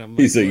 And I'm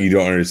He's like, what? you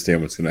don't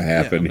understand what's going to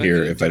Yeah, happen I'm not here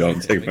gonna if I do don't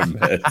anything. take my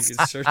Like, meds. You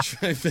can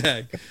search my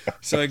bag.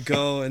 So I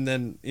go, and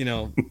then,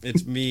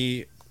 it's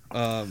me,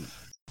 and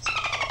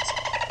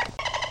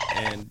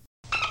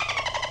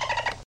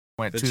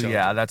Went The to chunk.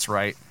 yeah, that's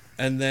right.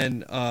 and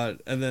then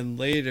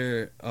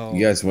later,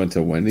 You guys went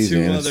to Wendy's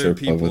Two and a other strip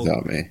club people-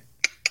 without me.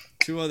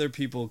 2 other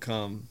people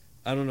come,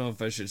 I don't know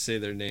if I should say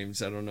their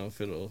names. I don't know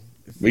if it'll.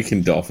 We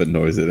can dolphin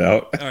noise it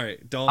out. All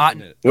right,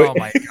 dolphin it. Oh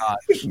my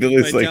gosh.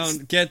 Billy's Write like, down,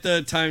 get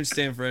the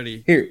timestamp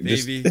ready. Here,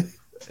 baby.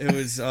 It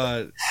was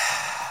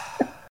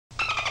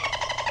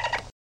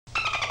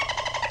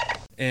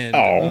and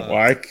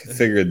I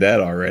figured that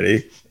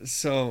already.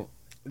 so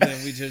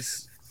then we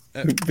just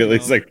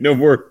Billy's like, no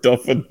more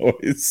dolphin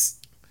noise.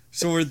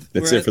 so we're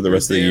That's it for the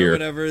rest of the year.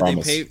 Whatever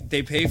Promise.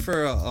 they pay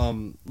for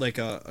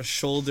a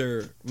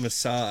shoulder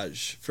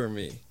massage for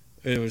me.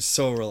 It was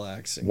so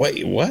relaxing.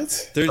 Wait,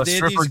 what? They A had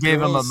stripper these gave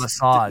him a girls-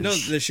 massage. No,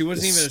 she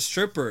wasn't even a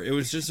stripper. It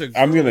was just a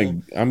girl I'm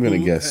gonna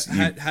who guess.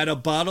 had a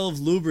bottle of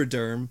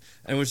Lubriderm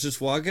and was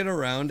just walking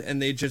around, and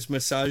they just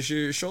massage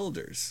your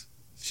shoulders.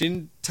 She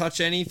didn't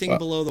touch anything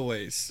below the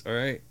waist. All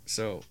right,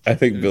 so I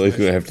think it was Billy's my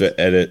gonna have to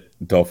edit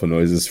dolphin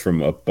noises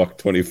from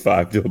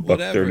 $1.25 to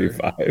Whatever.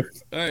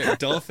 $1.35. All right,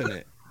 dolphin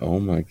it. Oh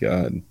my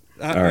god!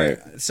 All right.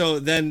 So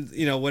then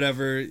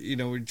whatever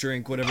we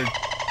drink, whatever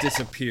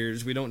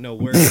disappears. We don't know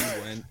where he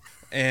went,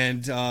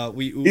 and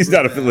we Uber He's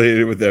not back.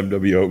 affiliated with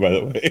MWO, by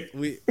the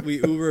way. We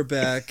Uber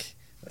back,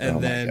 and Oh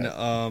my then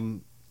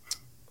God.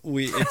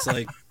 it's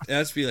like it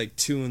has to be like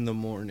 2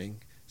 a.m.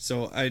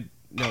 So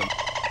drunk.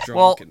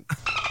 Well- and,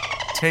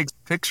 Takes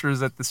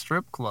pictures at the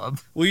strip club.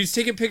 well, he's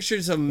taking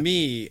pictures of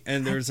me,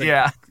 and there's like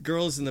Yeah.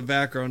 girls in the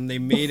background. And they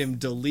made him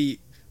delete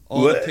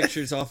all What? the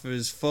pictures off of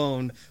his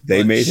phone. They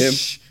but made him?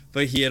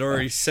 but he had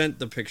already sent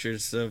the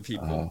pictures to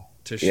people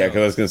to show. Yeah,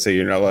 because I was gonna say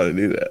you're not allowed to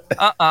do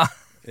that.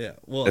 Yeah,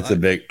 well, That's a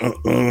big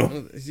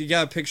you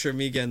got a picture of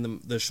me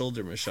getting the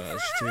shoulder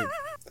massage too.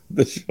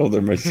 the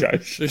shoulder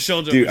massage. The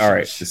shoulder Dude, massage. all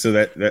right. So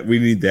that we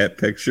need that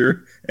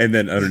picture, and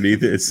then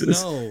underneath it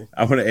says, No.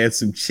 "I want to add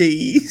some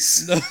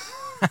cheese." No,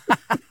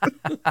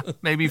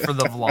 Maybe for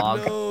the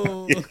vlog.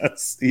 no,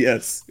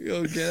 Yes.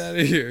 go get out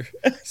of here.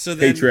 So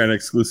then, Patreon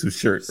exclusive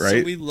shirt, so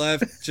right? we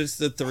left, just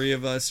the 3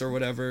 of us or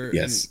whatever.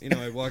 Yes. And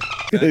I walked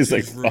back He's to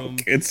like, his room.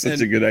 "Fuck, it's such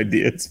and a good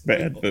idea. It's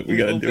bad, but we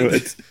gotta do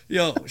opened- it."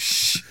 Yo,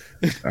 shh.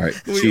 All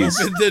right, We cheese.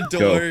 opened the Go.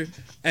 door,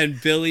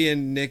 and Billy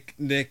and Nick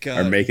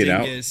Are making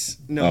out? Dingus,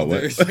 No, Oh,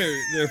 what?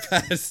 they're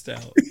passed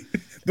out.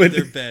 But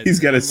their beds. he's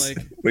got I'm a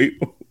like-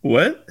 wait.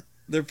 What?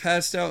 They're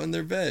passed out in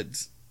their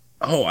beds.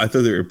 Oh, I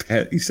thought they were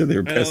You said they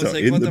were And I passed was out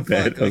like, in what the the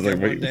bed. fuck? I was Like,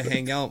 like, I wanted wait. to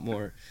hang out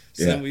more.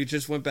 So Yeah. then we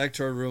just went back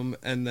to our room,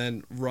 and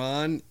then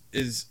Ron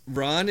is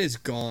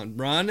gone.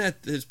 Ron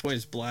at this point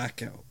is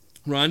blackout.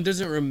 Ron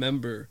doesn't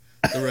remember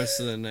the rest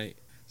of the night.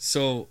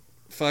 So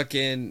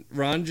fucking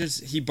Ron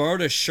he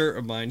borrowed a shirt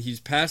of mine.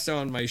 He's passed out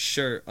on my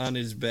shirt on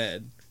his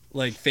bed,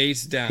 like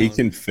face down. He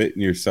can fit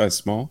in your size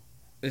small.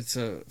 It's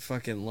a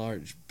fucking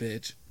large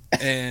bitch.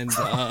 And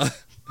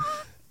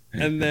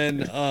and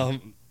then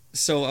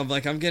so I'm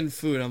like, I'm getting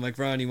food. I'm like,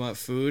 Ron, you want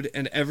food?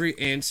 And every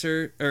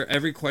answer or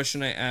every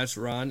question I asked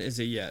Ron is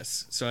a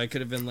yes. So I could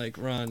have been like,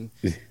 Ron,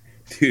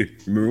 Dude,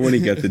 remember when he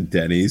got the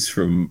Denny's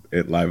from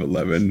at Live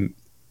 11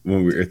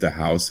 when we were at the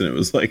house and it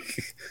was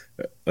like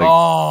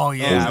Oh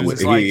yeah, it was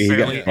he, like he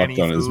barely got fucked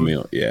any on his food.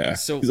 meal. Yeah.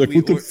 So He's like, we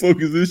what the or- fuck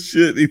is this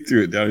shit? He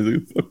threw it down. He's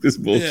like, fuck this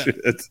bullshit.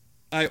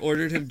 I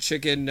ordered him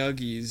chicken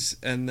nuggies,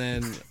 and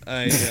then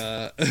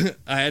I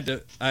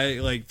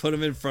like put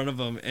him in front of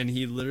him, and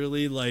he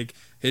literally like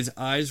his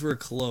eyes were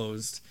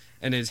closed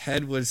and his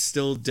head was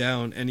still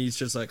down, and he's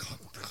just like,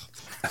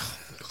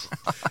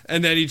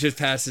 and then he just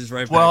passes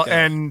right back Well, out.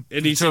 and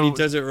he said he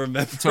doesn't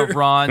remember. to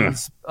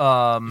Ron's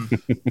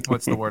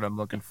what's the word I'm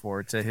looking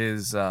for? To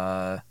his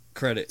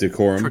credit.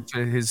 Decorum.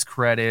 to his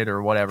credit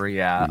or whatever,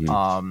 yeah.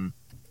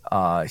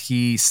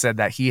 He said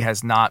that he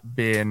has not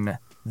been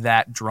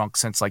that drunk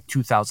since like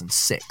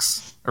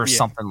 2006 or Yeah.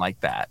 something like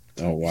that.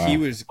 Oh, wow. He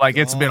was Like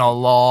it's been a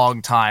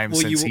long time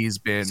Well, since you- he's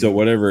been So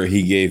whatever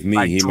he gave me,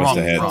 like, he must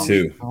have had drunk.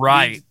 too.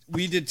 Right.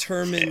 We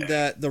determined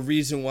that the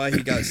reason why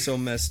he got so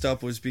messed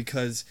up was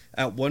because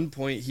at one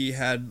point he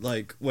had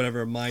like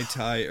whatever Mai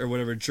Tai or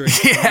whatever drink.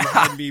 And Yeah. he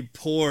had me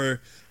pour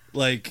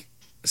like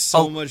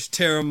so much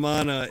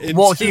Terramana into.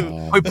 Well,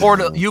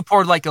 you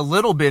poured like a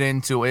little bit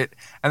into it,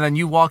 and then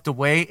you walked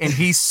away, and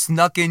he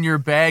snuck in your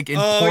bag and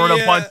Oh, poured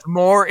yeah. a bunch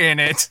more in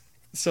it.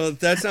 So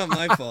that's not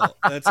my fault.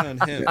 That's on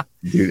him.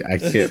 Dude, I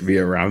can't be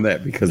around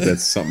that because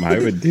that's something I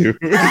would do.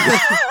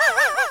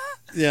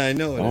 Yeah, I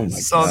know it Oh is. my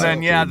So God,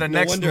 then, yeah, dude. the No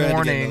next wonder I had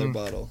to get another morning,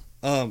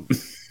 bottle.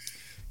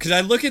 Because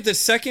I look at the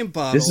second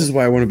bottle. This is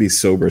why I want to be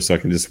sober so I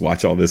can just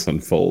watch all this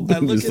unfold. I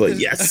I'm look just at like,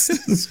 this- yes.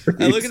 this is I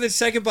look great. at the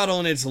second bottle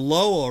and it's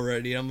low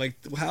already. I'm like,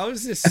 how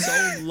is this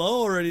so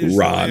low already? There's no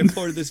way I Ron.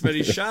 poured this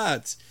many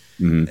shots.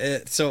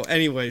 So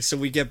anyway, so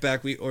we get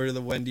back. We order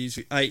the Wendy's.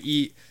 I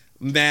eat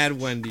mad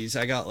Wendy's.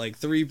 I got like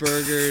 3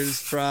 burgers,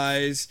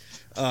 fries,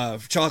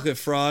 chocolate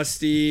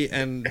frosty,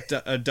 and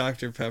a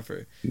Dr.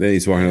 Pepper. Then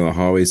he's walking down the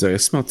hallway. He's like, I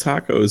smell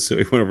tacos. So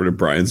he went over to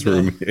Brian's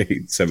room and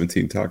ate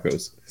 17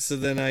 tacos. So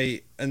then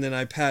I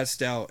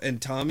passed out,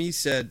 and Tommy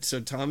said,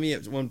 so Tommy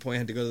at one point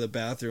had to go to the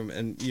bathroom,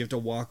 and you have to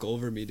walk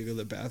over me to go to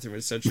the bathroom,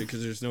 essentially,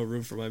 because there's no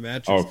room for my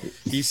mattress. Oh.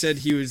 He said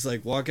he was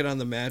like walking on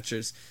the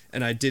mattress,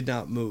 and I did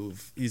not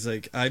move. He's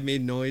like, I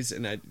made noise,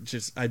 and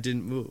I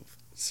didn't move.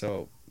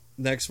 So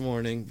next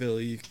morning,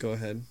 Billy, you go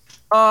ahead.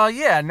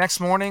 Yeah, next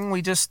morning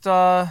we just we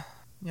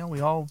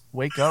all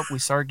wake up, we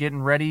start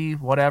getting ready,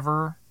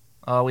 whatever.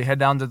 We head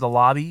down to the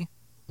lobby.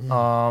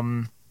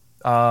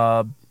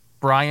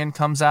 Brian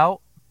comes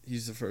out.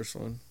 He's the first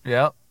one.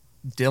 Yep.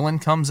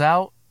 Dylan comes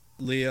out.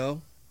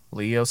 Leo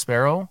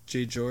Sparrow.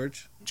 J.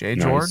 George.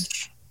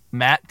 George.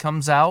 Matt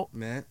comes out.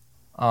 Matt.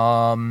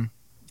 And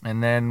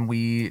then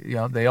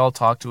they all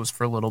talk to us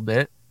for a little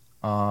bit.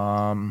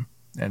 And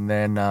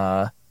then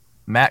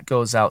Matt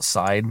goes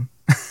outside.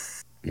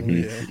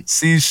 Yeah.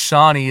 Sees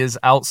Shawnee is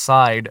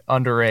outside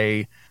under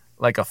a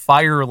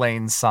fire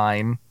lane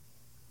sign,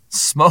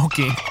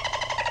 smoking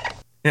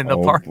in the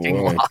parking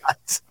boy.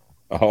 lot.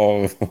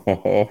 Oh,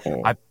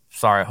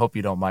 Sorry, I hope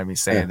you don't mind me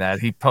saying that.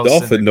 He posted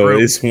dolphin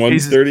noise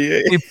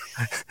 138.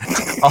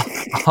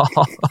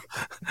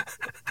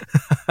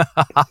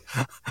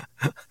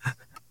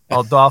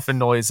 I'll dolphin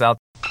noise out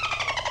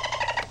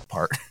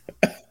part.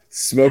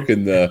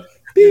 Smoking the.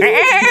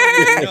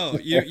 No,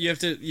 you have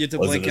to Was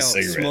blank it a out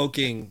cigarette?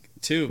 smoking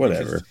too.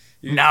 Whatever.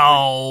 because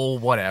No,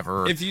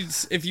 whatever.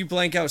 If you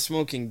blank out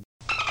smoking,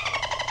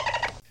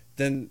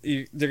 then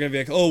they're gonna be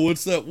like, oh,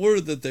 what's that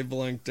word that they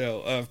blanked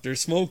out after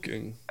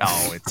smoking?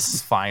 Oh,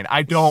 it's fine.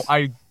 I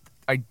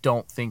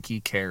don't think he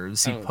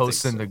cares. He I don't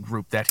posts think in the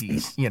group that he,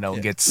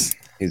 gets.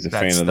 He's a that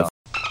fan stuff.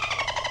 of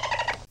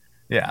the.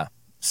 Yeah.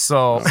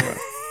 So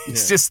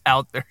he's Yeah. just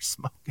out there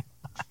smoking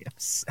by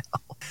himself.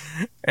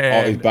 Oh,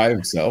 And he's by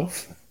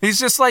himself. he's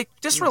just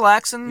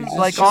relaxing, He's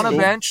like just on a cool.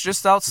 bench,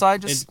 just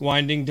outside, It's just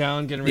winding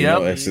down, getting ready. Yep.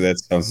 No, actually, that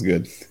sounds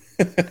good.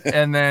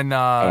 and then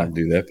I don't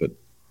do that, but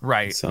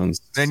right. it sounds.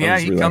 Then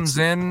sounds he comes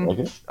relaxing.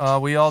 in. Okay.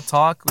 We all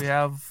talk. We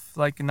have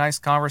like a nice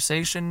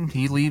conversation.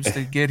 He leaves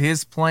to get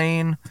his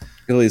plane.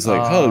 Billy's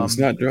like, hugs,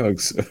 not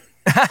drugs.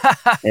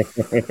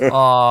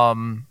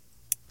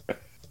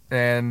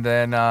 And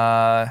then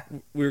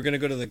We were gonna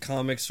go to the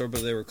comic store,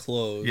 but they were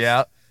closed.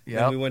 yeah,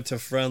 And we went to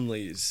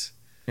Friendly's.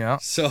 yeah.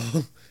 So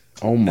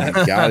Oh my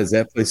God, is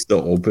that place still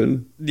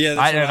open? yeah,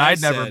 that's what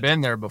I'd never said.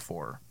 been there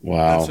before.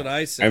 Wow. That's what I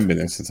I said. haven't been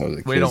there since I was a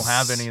kid. We don't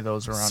have any of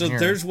those around So here.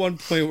 there's one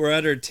point we're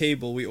at our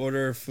table, we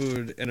order our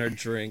food and our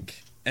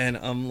drink, and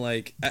I'm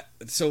like,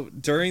 so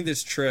during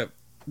this trip,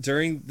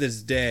 during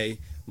this day,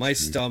 my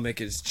stomach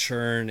is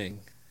churning.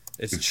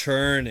 It's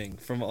churning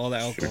from all the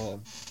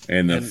alcohol.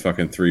 And the and-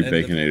 fucking 3 and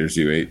the- baconators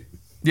you ate.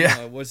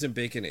 yeah. It wasn't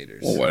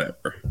Baconators. Well,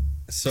 whatever.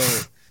 So,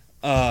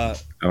 I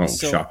don't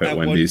so shop at at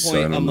Wendy's, one so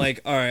I point, don't I'm know. like,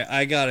 all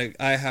right,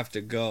 I have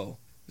to go.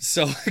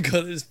 So I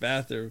go to this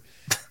bathroom,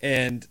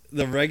 and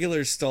the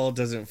regular stall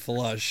doesn't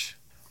flush.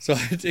 So I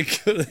had to go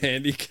to the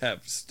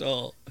handicap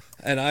stall,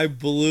 and I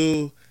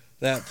blew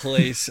that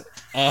place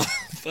up.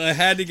 I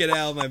had to get it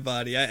out of my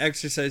body. I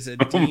exercised a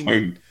Oh demon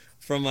my-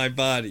 from my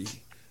body.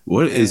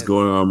 What is And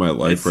going on in my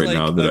life it's right like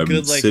now a that I'm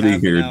good, like, sitting half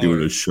an here hour.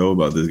 doing a show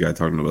about this guy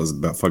talking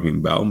about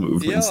fucking bowel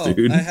movements, Yo,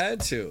 dude? I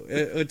had to.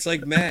 It's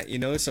like Matt,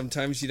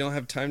 sometimes you don't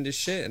have time to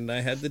shit, and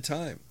I had the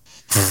time.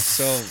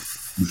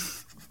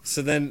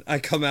 So then I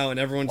come out, and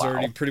everyone's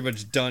already pretty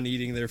much done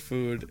eating their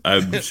food,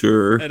 I'm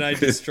sure. and I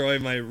destroy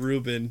my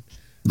Reuben.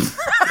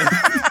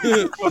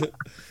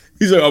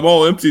 He's like, I'm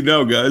all empty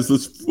now, guys.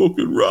 Let's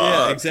fucking rock.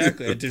 Yeah,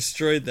 exactly. I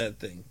destroyed that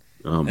thing.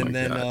 Oh my And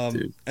then, God,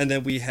 dude. and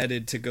then we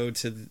headed to go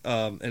to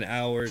an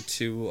hour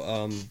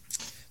to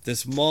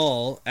this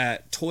mall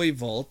at Toy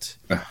Vault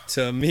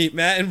to meet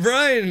Matt and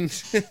Brian.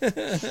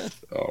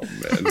 Oh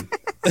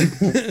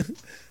man.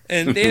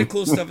 And they had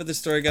cool stuff at the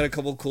store. I got a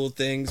couple cool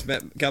things.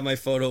 Got my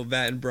photo of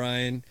Matt and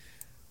Brian,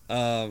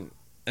 and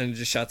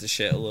just shot the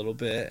shit a little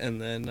bit. And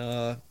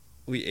then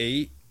we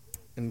ate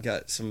and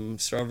got some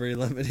strawberry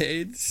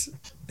lemonades,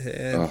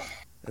 and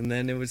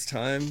then it was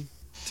time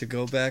to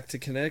go back to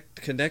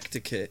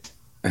Connecticut.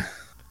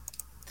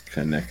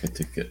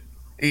 Connecticut.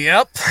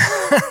 Yep.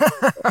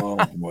 Oh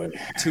boy.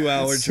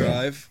 2-hour That's,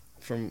 drive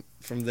from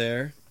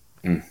there.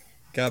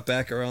 Got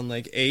back around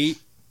like 8,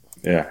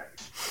 Yeah.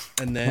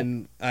 and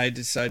then I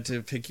decided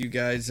to pick you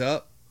guys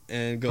up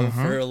and go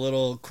for a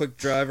little quick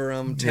drive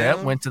around Yeah.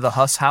 town. Went to the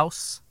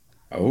house,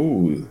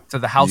 Oh. to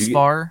the house Did you get-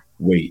 bar.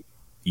 Wait.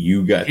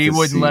 You got. He to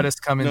wouldn't see- let us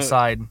come No.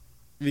 inside.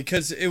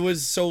 Because it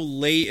was so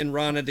late and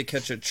Ron had to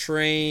catch a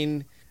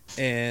train,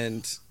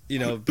 and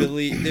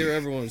Billy,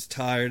 everyone was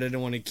tired. I didn't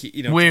want to keep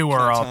We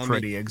were all Tommy-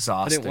 pretty I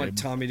exhausted. didn't want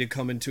Tommy to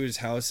come into his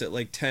house at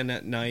like 10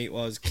 at night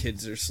while his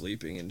kids are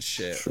sleeping and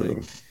shit.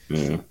 True.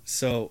 Yeah.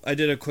 So I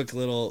did a quick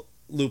little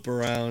loop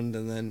around,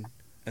 and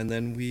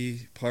then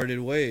we parted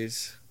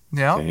ways.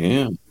 Yeah.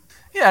 Damn.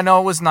 Yeah,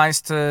 no, it was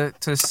nice to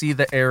see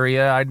the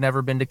area. I'd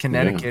never been to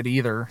Connecticut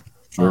either.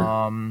 Sure.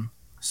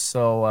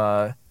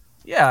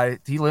 Yeah,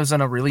 he lives in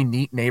a really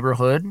neat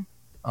neighborhood,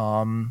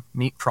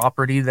 neat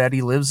property that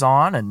he lives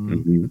on,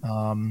 and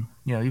Mhm.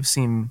 you've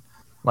seen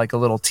like a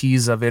little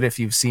tease of it if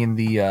you've seen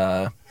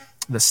the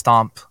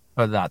Stomp,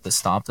 or not the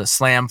Stomp, the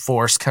Slam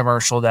Force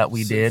commercial that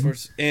we did.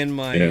 And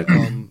my Yeah.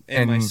 and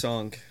my And-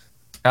 song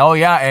Oh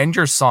yeah, and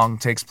your song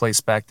takes place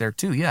back there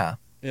too. Yeah.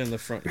 in the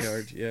front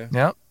yard. Yeah.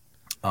 Yep.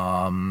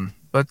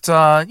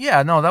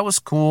 Yeah, no, that was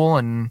cool.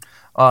 And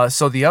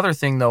so the other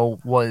thing though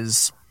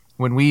was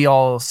when we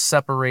all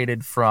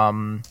separated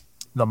from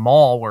the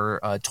mall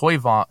where Toy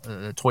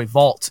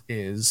Vault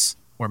is,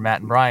 where Matt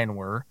and Brian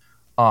were,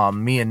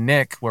 me and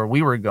Nick, where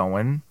we were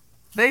going,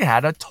 they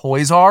had a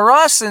Toys R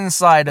Us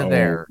inside of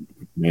there,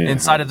 man,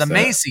 inside of the that?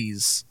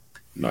 Macy's.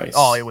 Nice.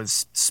 Oh, it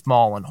was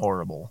small and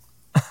horrible.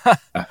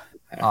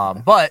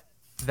 But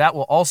that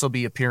will also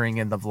be appearing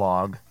in the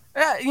vlog.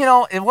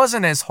 It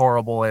wasn't as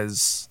horrible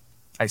as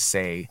I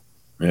say.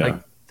 Yeah.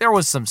 Like, there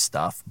was some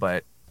stuff,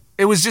 but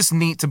it was just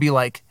neat to be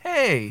like,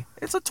 hey,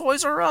 it's a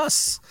Toys R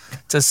Us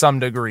to some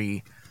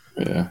degree.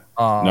 Yeah.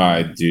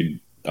 A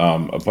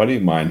buddy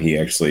of mine, he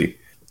actually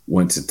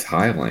went to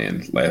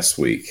Thailand last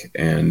week,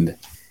 and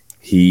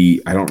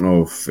I don't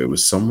know if it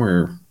was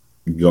somewhere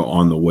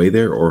on the way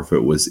there or if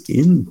it was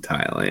in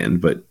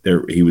Thailand, but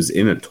he was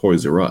in a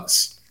Toys R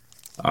Us.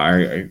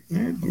 Let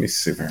me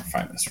see if I can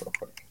find this real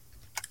quick,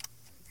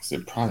 because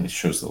it probably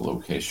shows the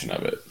location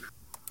of it.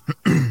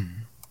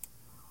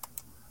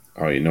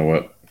 Oh, you know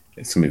what?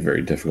 It's gonna be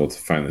very difficult to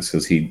find this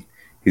because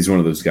he's one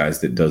of those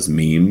guys that does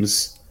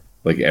memes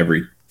like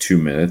every 2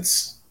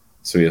 minutes,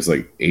 so he has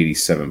like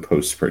 87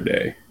 posts per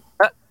day.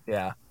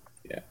 Yeah.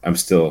 I'm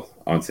still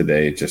on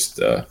today, just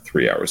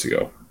 3 hours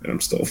ago, and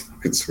I'm still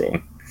fucking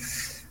scrolling.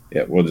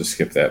 Yeah, we'll just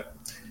skip that.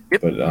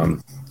 Yep. But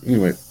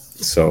anyway,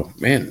 so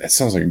man, that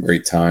sounds like a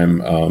great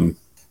time.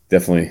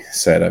 Definitely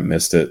sad I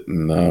missed it,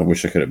 and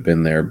wish I could have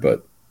been there.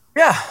 But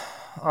yeah.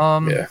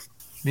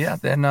 Yeah.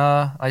 Then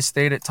I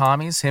stayed at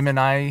Tommy's. Him and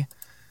I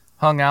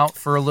hung out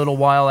for a little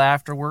while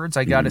afterwards.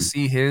 I got to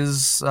see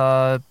his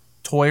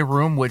toy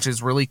room, which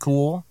is really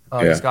cool.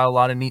 He's got a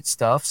lot of neat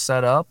stuff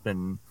set up,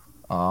 and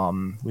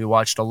we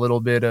watched a little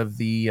bit of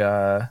the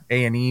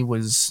A&E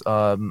was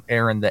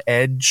airing the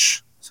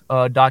Edge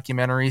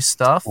documentary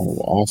stuff. Oh,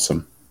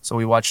 awesome! So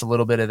we watched a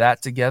little bit of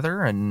that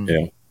together,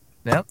 and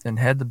and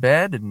head to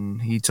bed.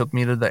 And he took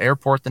me to the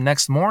airport the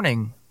next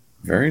morning.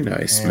 Very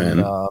nice,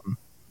 man.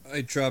 I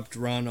dropped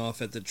Ron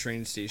off at the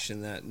train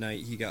station that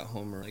night. He got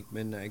home at like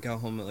midnight. I got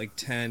home at like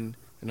 10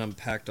 and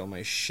unpacked all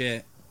my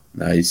shit.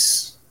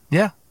 Nice.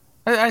 Yeah.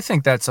 I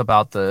think that's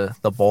about the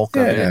bulk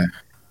of it.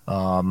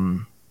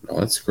 Oh,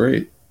 that's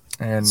great.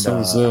 And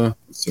sounds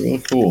it's really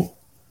cool.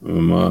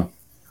 I'm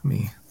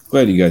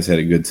glad you guys had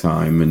a good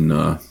time and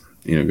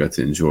got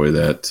to enjoy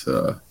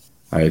that.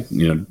 I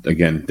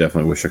again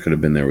definitely wish I could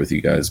have been there with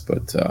you guys,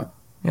 but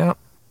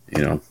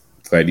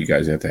glad you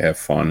guys have to have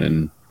fun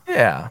and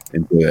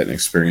enjoy that and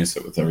experience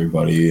it with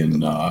everybody,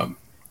 and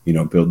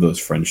build those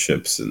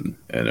friendships and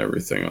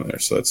everything on there.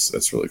 So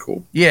that's really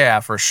cool. Yeah,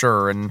 for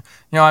sure. And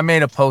I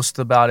made a post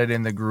about it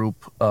in the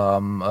group,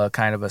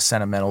 kind of a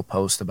sentimental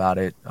post about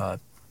it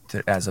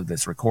as of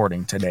this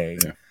recording today.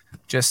 Yeah.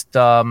 Just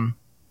I've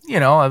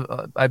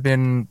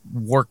been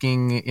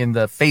working in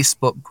the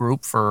Facebook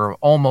group for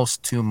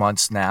almost 2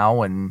 months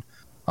now, and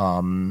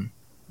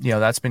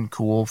that's been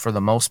cool for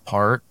the most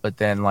part. But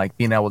then like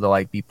being able to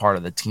like be part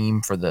of the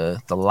team for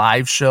the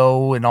live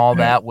show and all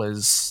that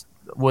was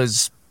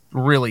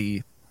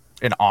really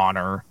an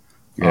honor.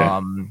 Yeah.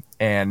 One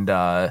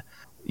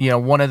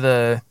of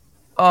the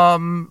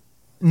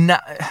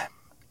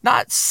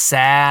not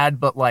sad,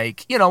 but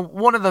like,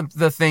 one of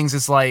the things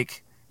is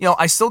like,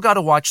 I still got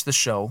to watch the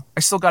show. I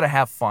still got to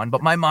have fun,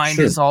 but my mind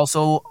is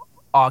also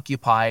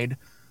occupied.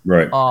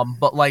 Right.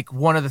 But like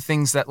one of the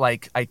things that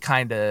like I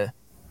kind of,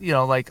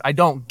 I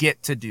don't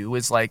get to do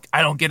is like,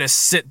 I don't get to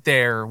sit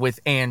there with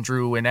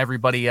Andrew and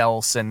everybody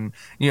else. And,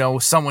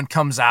 someone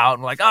comes out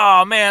and like,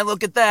 oh man,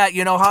 look at that,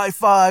 high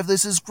five.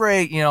 This is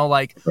great.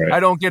 Right. I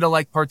don't get to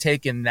like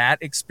partake in that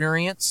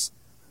experience.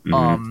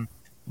 Mm-hmm.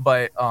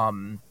 But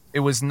it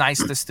was nice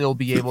to still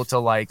be able to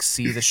like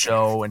see the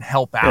show and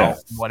help out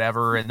and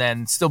whatever, and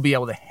then still be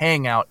able to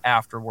hang out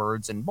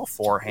afterwards and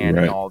beforehand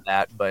and all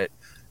that. But,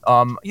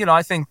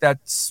 I think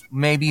that's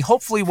maybe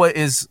hopefully what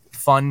is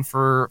fun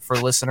for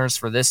listeners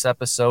for this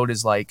episode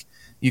is like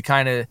you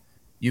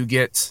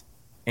get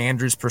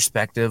Andrew's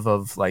perspective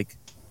of like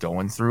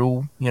going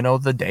through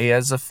the day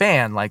as a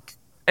fan like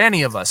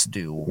any of us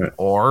do,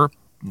 or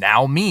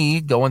now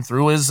me going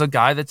through as a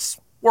guy that's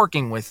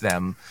working with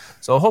them.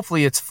 So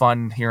hopefully it's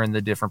fun hearing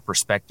the different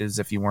perspectives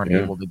if you weren't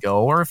able to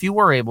go, or if you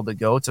were able to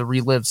go, to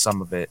relive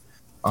some of it.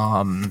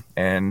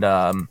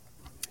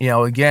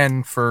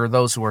 Again, for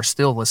those who are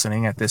still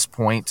listening at this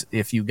point,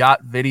 if you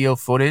got video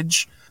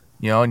footage,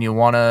 and you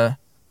want to,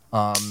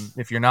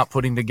 if you're not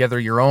putting together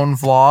your own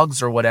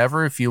vlogs or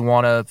whatever, if you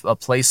want a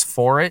place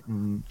for it,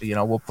 and,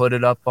 we'll put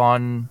it up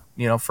on,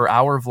 for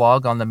our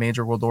vlog on the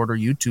Major World Order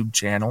YouTube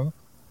channel.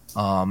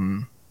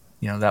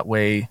 That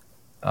way,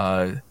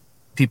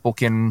 people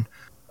can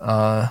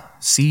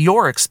see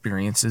your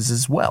experiences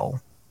as well,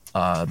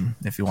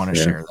 if you want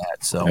to share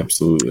that. So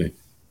absolutely.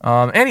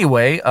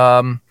 Anyway,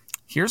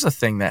 here's a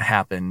thing that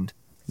happened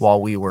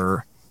while we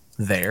were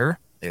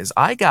there is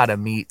I got to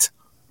meet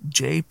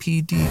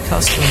JPD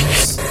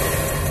Customs.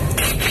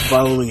 The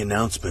following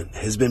announcement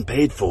has been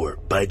paid for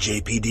by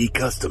JPD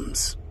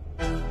Customs.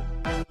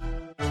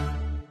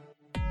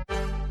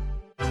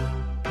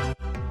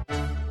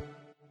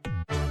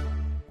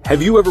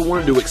 Have you ever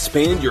wanted to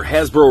expand your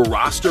Hasbro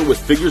roster with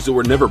figures that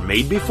were never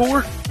made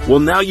before? Well,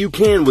 now you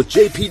can with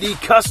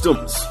JPD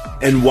Customs.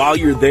 And while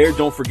you're there,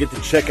 don't forget to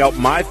check out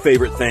my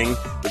favorite thing,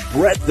 the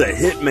Brett the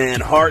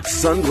Hitman Hart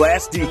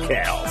sunglass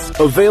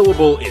decals.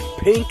 Available in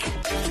pink,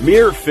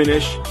 mirror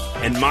finish,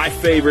 and my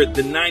favorite,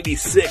 the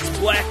 96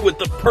 black with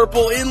the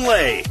purple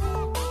inlay.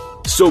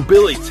 So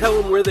Billy,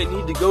 tell them where they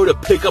need to go to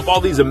pick up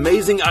all these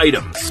amazing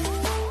items.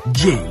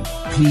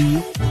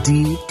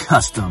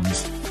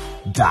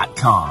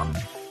 JPDcustoms.com.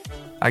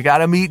 I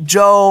gotta meet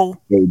Joe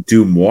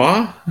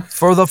Dumois?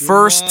 for the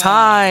first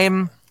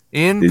time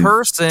in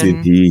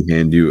person. Did he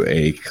hand you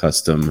a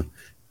custom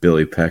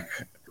Billy Peck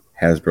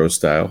Hasbro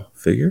style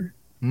figure?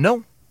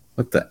 No,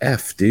 What the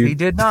F, dude? he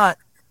did not.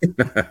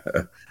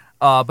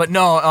 But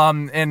no,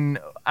 and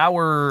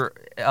our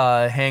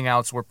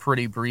hangouts were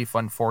pretty brief,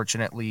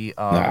 unfortunately.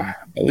 At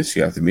least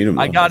you got to meet him.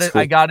 I though. got That's it.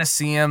 cool. I got to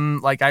see him.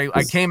 Like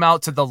I came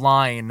out to the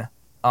line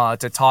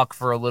to talk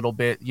for a little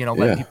bit. You know,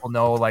 let people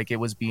know like it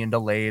was being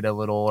delayed a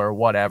little or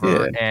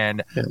whatever. Yeah.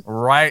 And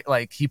right,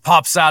 like he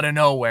pops out of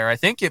nowhere. I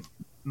think it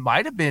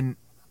might have been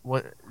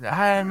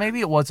maybe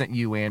it wasn't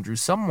you, Andrew.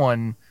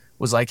 Someone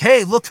was like,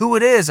 "Hey, look who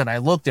it is!" And I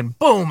looked, and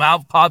boom,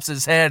 out pops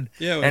his head,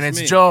 Yeah, it and was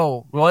it's me.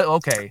 Joe. Well,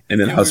 okay, And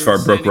then Yeah, we were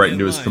Husfar broke standing right in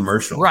into his line.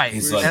 commercial. right.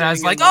 He's We were And I was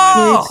standing like, in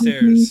line "Oh,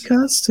 upstairs.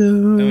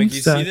 Customs. I'm like,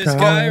 you see this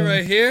guy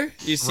right here?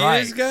 You see Right.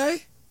 this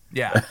guy?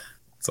 yeah."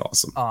 It's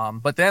awesome.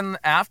 But then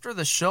after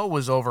the show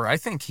was over, I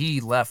think he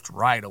left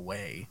right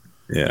away.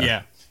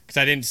 Yeah. Because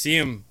I didn't see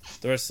him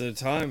the rest of the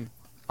time.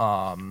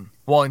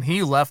 Well, and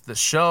he left the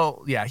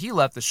show. Yeah, he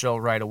left the show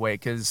right away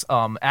because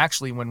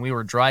actually, when we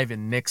were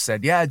driving, Nick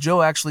said, "Yeah,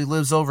 Joe actually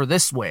lives over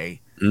this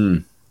way."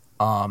 Mm.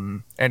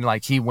 And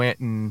like he went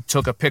and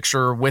took a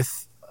picture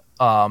with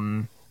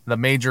the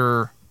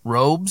major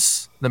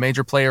robes, the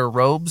major player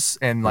robes,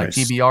 and like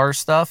Nice. PBR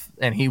stuff,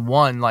 and he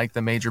won like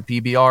the major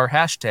PBR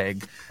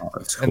hashtag. Oh,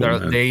 that's cool,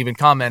 And man. they even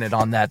commented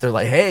on that. They're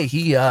like, "Hey,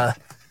 he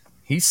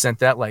sent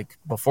that like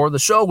before the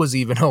show was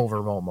even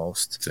over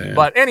almost." Damn.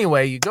 But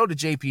anyway, you go to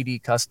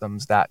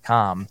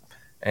jpdcustoms.com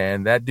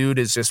and that dude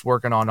is just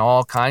working on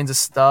all kinds of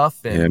stuff.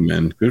 And Yeah,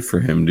 man. Good for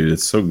him, dude.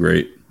 It's so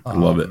great. I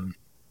love it.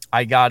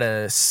 I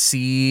gotta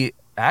see,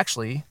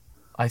 actually,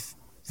 I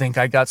think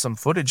I got some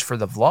footage for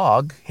the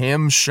vlog,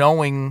 him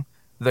showing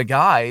the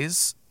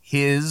guys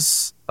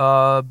his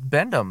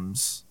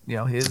Bendums, you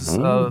know, his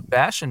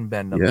Bastion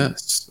Bendum.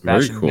 Yes. Very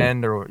Bastion cool.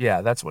 Bend, or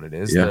yeah, that's what it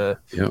is. Yeah,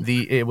 yeah.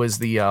 It was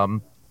the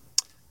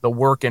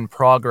work in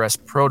progress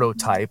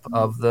prototype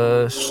of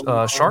the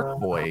Shark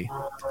Boy.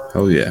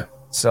 Hell yeah.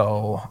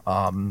 So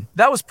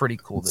that was pretty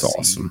cool It's to see.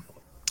 awesome.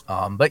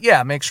 But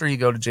yeah, make sure you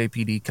go to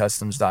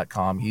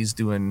jpdcustoms.com. He's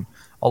doing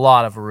a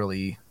lot of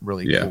really,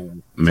 really Yeah, cool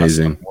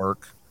amazing. custom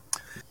work.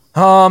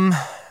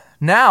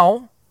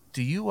 Now,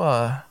 do you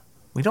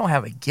we don't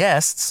have a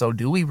guest, so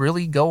do we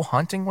really go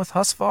hunting with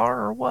Husfar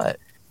or what?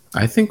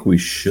 I think we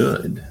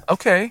should.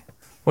 Okay.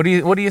 What are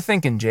you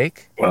thinking,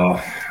 Jake?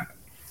 Well,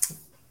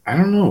 I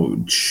don't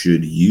know.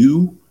 Should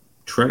you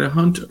try to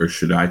hunt, or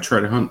should I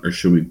try to hunt, or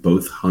should we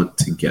both hunt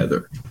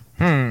together?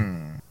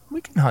 We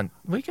can hunt.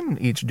 We can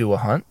each do a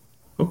hunt.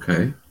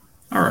 Okay.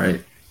 All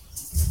right.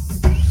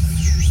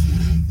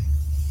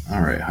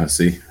 All right,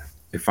 Hussy.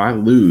 If I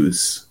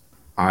lose,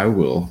 I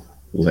will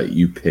let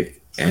you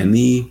pick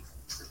any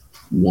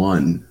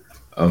one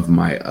of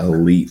my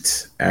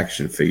elite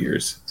action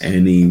figures.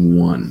 Any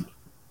one.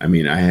 I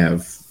mean, I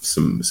have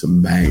some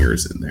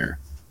bangers in there.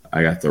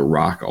 I got the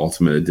Rock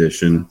Ultimate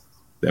Edition,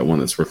 that one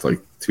that's worth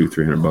like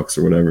 $200-300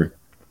 or whatever.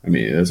 I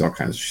mean, there's all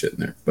kinds of shit in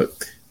there. But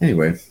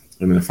anyway,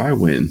 I mean, if I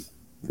win,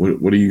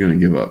 what are you going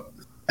to give up?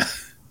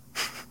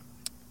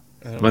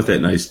 How about that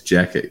nice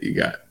jacket you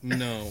got?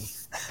 No.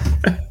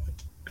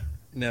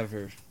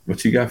 Never.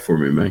 What you got for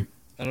me, man?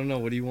 I don't know.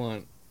 What do you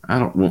want? I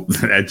don't want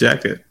that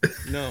jacket.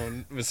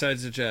 No,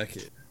 besides the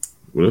jacket.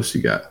 What else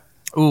you got?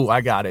 Ooh,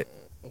 I got it.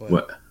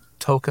 What?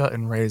 Toka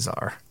and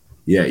Razor.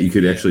 Yeah, you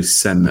could actually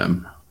send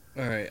them.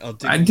 All right, I'll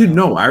do I did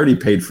know. I already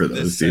paid for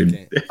those, this dude.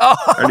 second.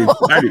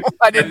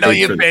 I didn't know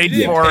you for- paid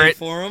yeah. for Pay it.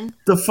 for them?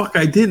 The fuck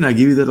I didn't. I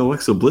gave you that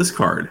Alexa Bliss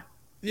card.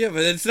 Yeah,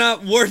 but it's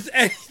not worth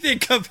anything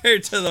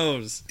compared to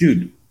those.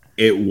 Dude,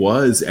 it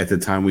was at the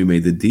time we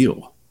made the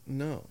deal.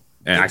 No.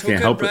 And I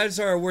can't help it. Rides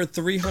are worth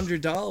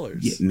 $300.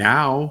 Yeah,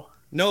 now,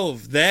 No,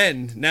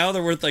 then. Now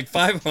they're worth like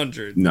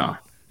 $500. no.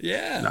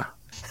 Yeah. No.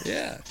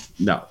 Yeah.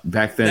 No.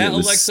 Back then That it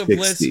was Alexa 60.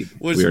 Bliss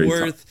was We already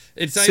worth, talked.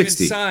 it's not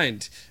 60. even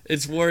signed.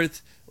 It's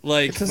worth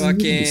like It doesn't need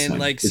to be fucking signed.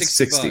 like It's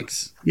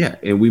 $60. Yeah,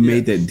 and we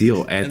made that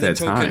deal at And that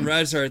the token time.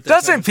 rides are at the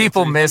Doesn't time for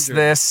people miss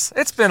 300. this?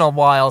 It's been a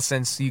while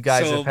since you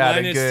guys So have had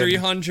mine a is good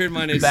 300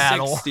 minus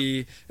battle.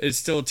 60 is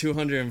still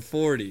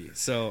 240.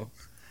 So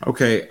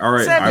Okay, all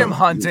right. Send him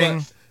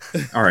hunting.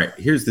 All right,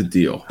 here's the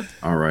deal.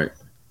 All right.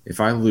 If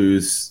I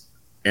lose,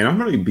 and I'm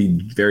going to be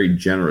very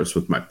generous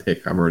with my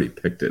pick. I've already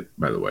picked it,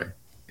 by the way.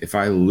 If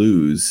I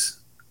lose,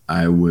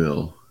 I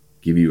will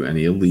give you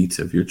any elite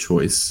of your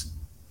choice.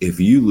 If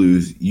you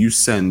lose, you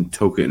send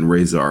Toka and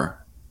Razor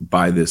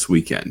by this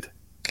weekend.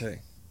 okay.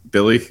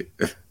 Billy,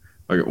 like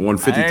I ain't dolphin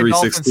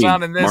 153.16.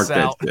 sounding this Mark that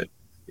out. shit.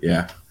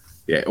 Yeah.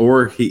 Yeah,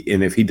 or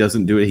if he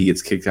doesn't do it, he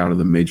gets kicked out of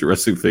the Major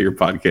Wrestling Figure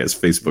Podcast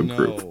Facebook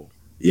group.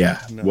 Yeah.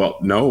 No. Well,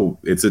 no,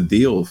 it's a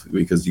deal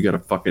because you got to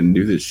fucking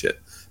do this shit.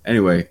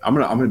 Anyway, I'm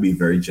gonna be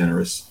very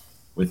generous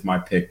with my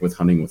pick with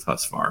Hunting with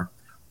Husvar.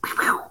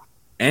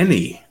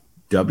 Any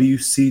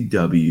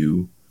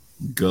WCW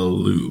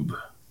Galoob.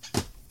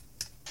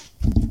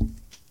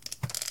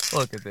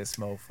 Look at this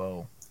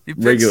mofo.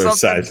 Regular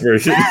size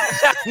version.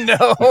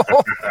 No.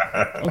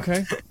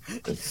 Okay.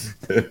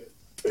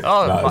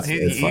 Oh, No,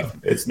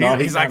 it's not.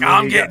 He's like,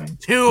 I'm getting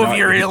two of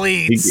your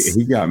elites.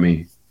 He got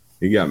me.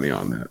 He got me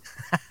on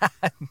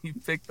that. You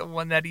picked the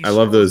one that he. I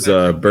love those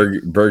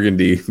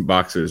burgundy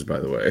boxers, by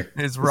the way.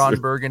 His Ron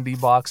Burgundy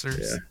boxers.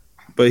 Yeah.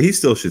 But he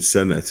still should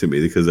send that to me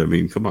because I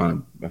mean, come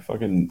on, I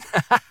fucking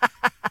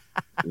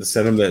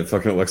send him that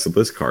fucking Alexa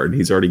Bliss card.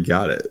 He's already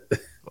got it.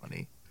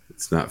 Funny.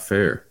 It's not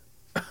fair.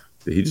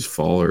 Did he just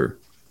fall or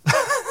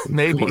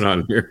maybe what's going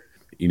on here?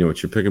 You know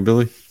what you're picking,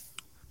 Billy?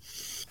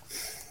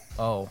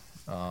 Oh.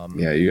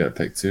 Yeah, you got to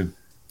pick too.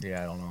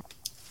 Yeah, I don't know.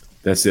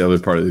 That's the other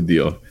part of the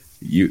deal.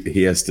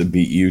 He has to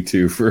beat you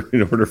two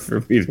in order for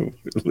me to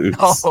lose.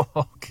 Oh,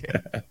 okay.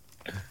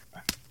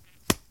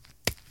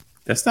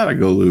 That's not a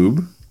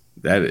Galoob.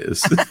 That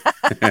is.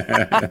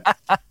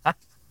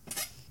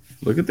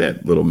 Look at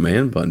that little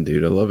man bun,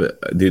 dude. I love it.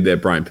 Dude,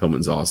 that Brian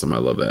Pillman's awesome. I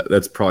love that.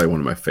 That's probably one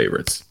of my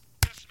favorites.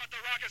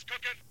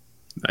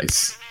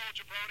 Nice.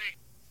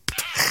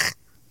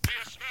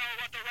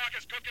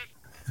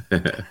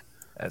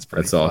 That's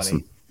pretty That's funny.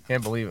 awesome.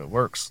 Can't believe it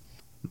works.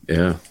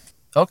 Yeah.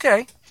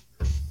 Okay.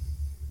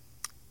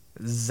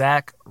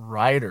 Zack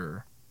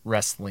Ryder,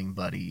 wrestling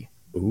buddy.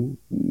 Ooh.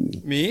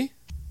 Me?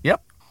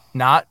 Yep.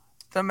 Not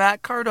the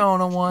Matt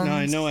Cardona one. No,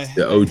 I know I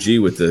The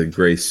OG with the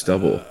gray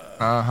stubble.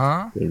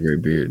 Uh-huh. The gray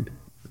beard.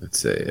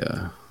 That's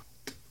a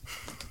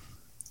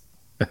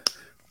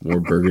more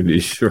burgundy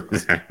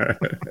shorts.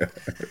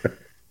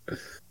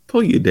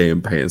 Pull your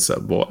damn pants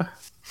up, boy.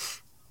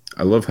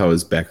 I love how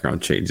his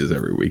background changes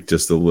every week,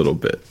 just a little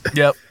bit.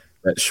 Yep.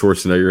 That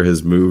Schwarzenegger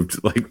has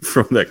moved like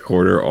from that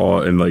corner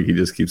all, and like he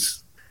just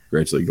keeps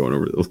gradually going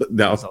over the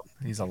now.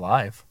 He's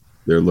alive.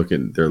 They're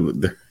looking. They're.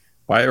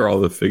 Why are all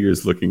the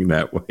figures looking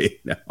that way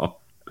now?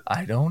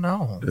 I don't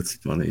know. That's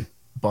funny.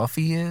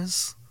 Buffy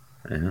is.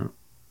 Yeah.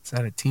 Is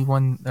that a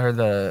T1 or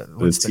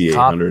what's the T800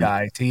 top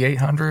guy?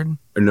 T800?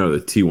 Or no, the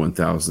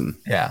T1000.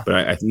 Yeah. But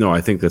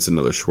I think that's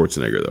another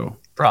Schwarzenegger though.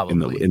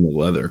 Probably in the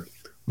leather.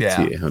 Yeah.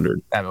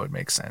 T800. That would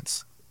make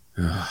sense.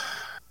 Was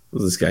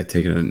this guy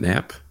taking a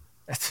nap?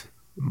 It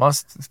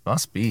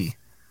must be.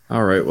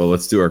 All right, well,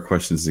 let's do our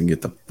questions and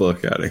get the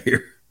fuck out of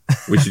here.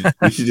 We should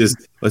just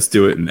let's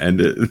do it and end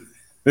it.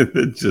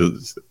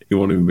 He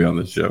won't even be on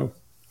the show.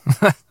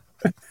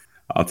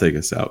 I'll take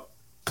us out.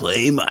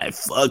 Play my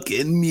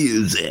fucking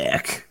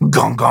music.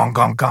 Gong gong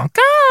gong gong.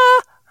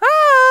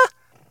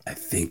 I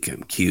think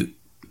I'm cute.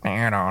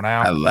 Man on I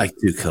out. like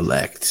to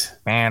collect.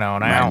 Man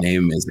on My out.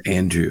 name is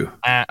Andrew.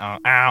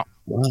 Out.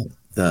 What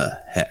the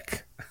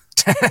heck?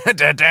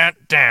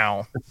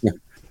 Down.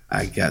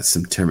 I got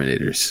some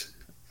Terminators.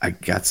 I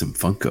got some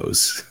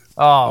Funkos.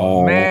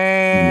 Oh,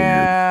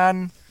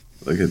 man.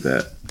 Look at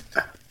that.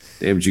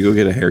 Damn, did you go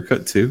get a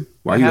haircut too?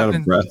 Why are you out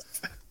of breath?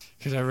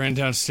 Because I ran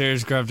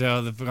downstairs, grabbed out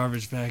of the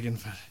garbage bag, and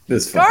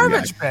This fucking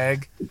Garbage guy.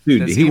 bag.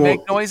 Dude, Does he he won't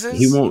make noises?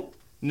 He won't.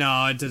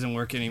 no, it doesn't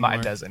work anymore.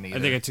 Mine doesn't either. I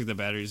think I took the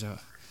batteries out.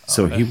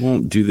 So he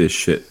won't do this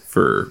shit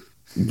for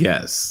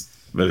guests,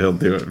 but he'll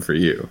do it for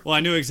you. Well, I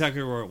knew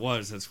exactly where it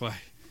was. That's why.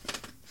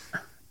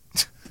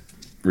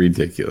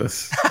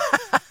 Ridiculous.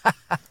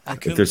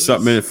 If there's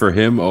something in it for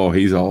him, oh,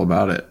 he's all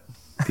about it.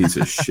 Piece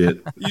of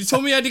shit. You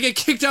told me I had to get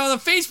kicked out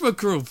of the Facebook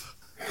group.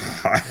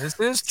 This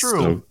is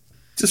true. So,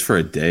 just for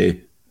a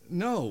day.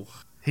 No.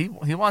 He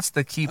wants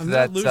to keep I'm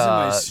that not losing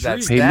my that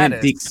streak.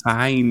 Payment be status.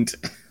 kind.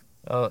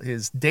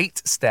 His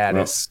date Well,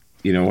 status.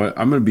 you know what?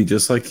 I'm going to be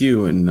just like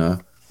you.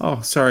 And,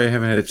 sorry, I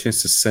haven't had a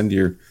chance to send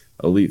your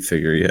Elite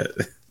figure yet.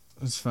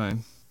 That's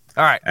fine.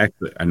 All right.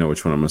 Actually, I know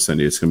which one I'm going to send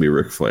you. It's going to be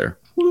Ric Flair.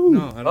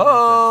 No, I don't want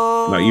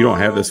Oh. No, you don't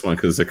have this one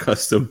because it's a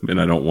custom, and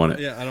I don't want it.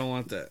 that. Yeah, I don't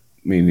want that.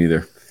 Me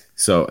neither.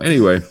 So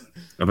anyway,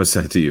 I'm gonna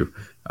send it to you.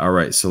 All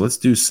right, so let's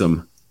do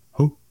some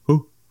ho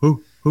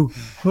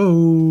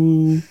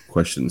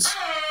questions.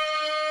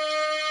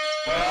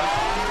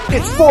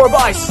 It's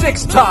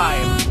 4x6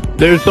 time.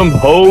 There's some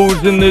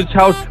hoes in this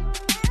house.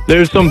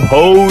 There's some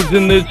hoes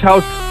in this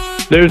house.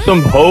 There's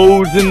some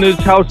hoes in this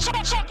house.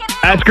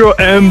 Ask Girl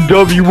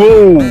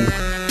MWO.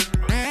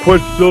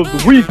 Question of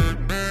the week.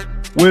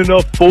 Win a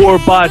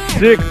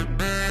 4x6.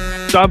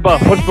 Signed by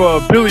Hush for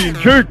a Billion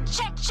Jerk.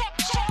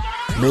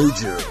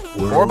 Major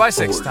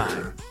 4x6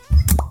 time.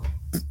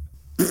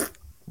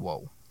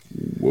 Whoa.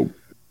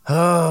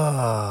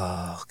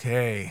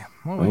 Okay.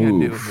 What are we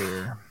gonna do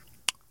here?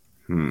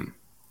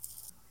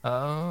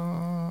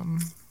 I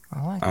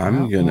like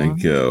I'm that gonna one.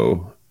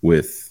 go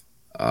with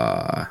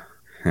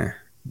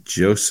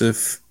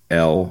Joseph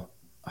L.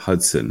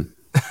 Hudson.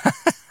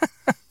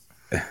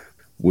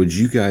 Would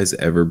you guys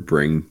ever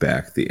bring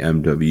back the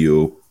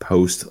MWO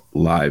post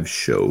live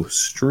show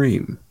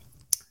stream?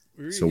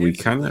 So we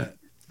kind of,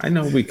 I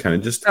know we kind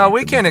of just. No,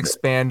 we can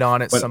expand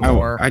on it some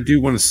more. I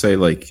do want to say,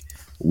 like,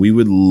 we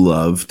would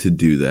love to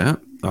do that.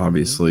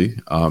 Obviously,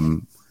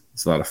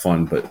 it's a lot of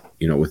fun. But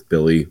with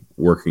Billy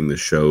working the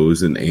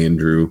shows and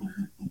Andrew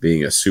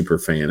being a super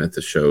fan at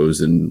the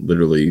shows, and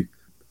literally,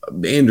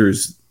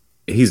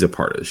 he's a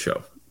part of the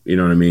show. You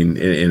know what I mean?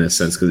 In a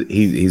sense, because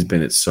he's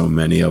been at so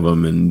many of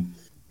them, and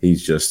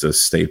he's just a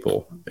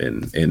staple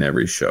in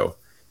every show.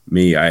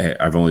 Me,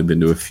 I've only been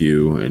to a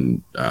few,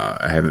 and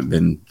I haven't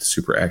been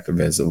super active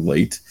as of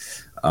late.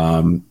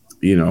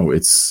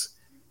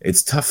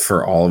 It's tough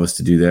for all of us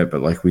to do that,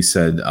 but like we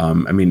said,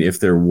 if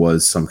there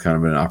was some kind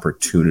of an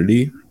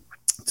opportunity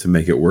to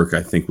make it work,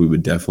 I think we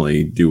would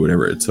definitely do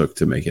whatever it took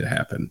to make it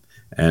happen.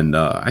 And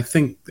I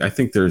think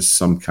there's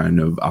some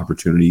kind of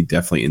opportunity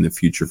definitely in the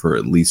future for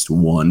at least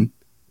one.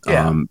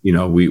 Yeah.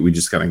 We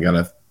just kind of got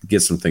to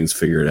get some things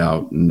figured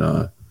out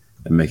and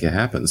make it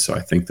happen. So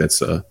I think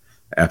that's a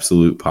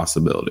absolute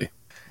possibility.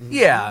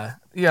 Yeah.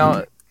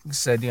 Like I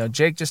said,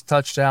 Jake just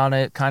touched on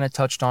it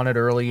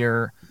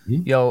earlier.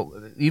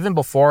 Even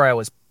before I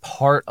was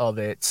part of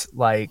it,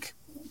 like,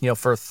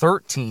 for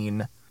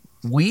 13,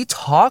 we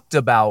talked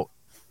about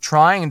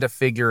trying to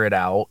figure it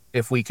out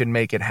if we could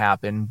make it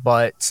happen.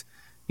 But,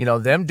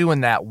 them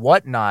doing that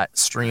Whatnot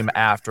stream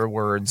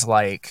afterwards,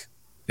 like,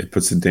 it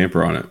puts a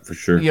damper on it for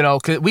sure.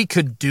 We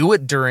could do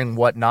it during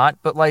Whatnot,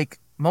 but like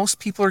most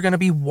people are going to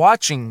be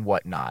watching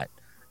Whatnot.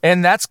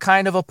 And that's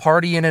kind of a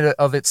party in it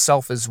of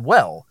itself as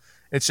well.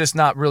 It's just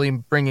not really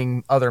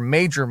bringing other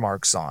major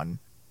marks on.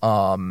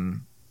 So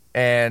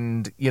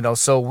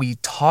we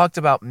talked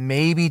about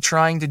maybe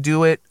trying to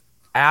do it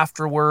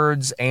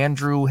afterwards.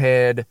 Andrew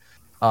had,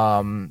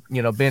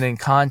 been in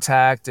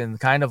contact and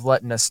kind of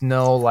letting us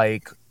know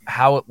like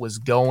how it was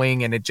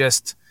going. And it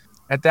just,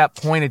 at that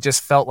point, it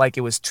just felt like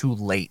it was too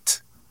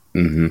late.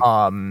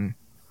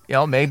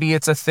 Mm-hmm. Maybe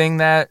it's a thing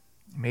that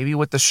maybe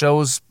with the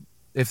shows,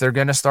 if they're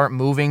going to start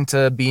moving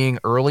to being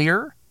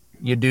earlier,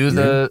 you do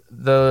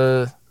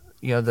the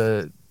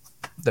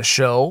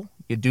show,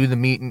 you do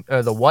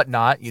the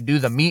Whatnot, you do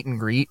the meet and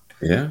greet.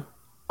 Yeah.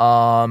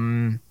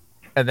 And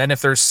then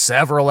if there's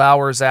several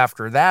hours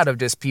after that of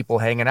just people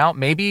hanging out,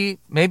 maybe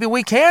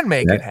we can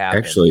make it happen.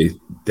 Actually,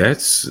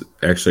 that's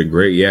actually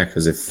great. Yeah.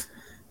 Cause if,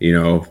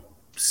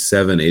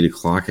 7-8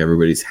 o'clock,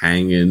 everybody's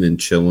hanging and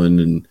chilling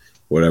and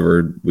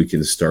whatever, we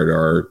can start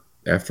our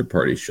after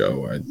party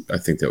show. I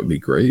think that would be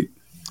great.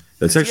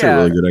 That's actually a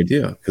really good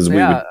idea because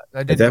at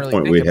that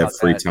point we'd have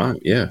free time.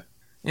 Yeah.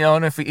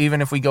 And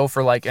if we go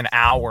for like an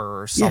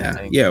hour or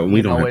something. Yeah.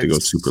 We don't have to go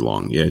super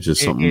long. Yeah.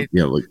 Just something.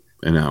 Like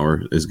an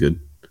hour is good.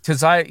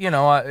 Because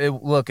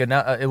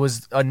it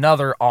was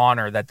another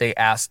honor that they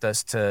asked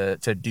us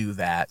to do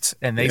that.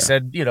 And they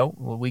said,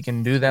 we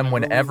can do them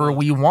whenever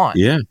we want.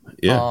 Yeah.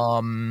 Yeah.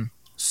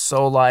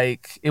 So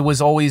like, it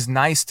was always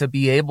nice to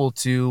be able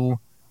to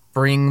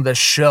bring the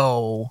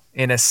show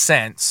in a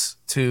sense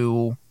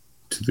to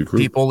the group.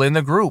 People in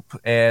the group.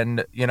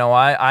 And,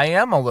 I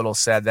am a little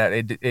sad that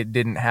it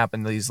didn't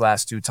happen these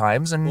last two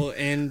times. And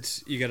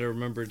you got to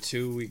remember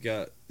too, we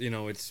got,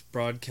 it's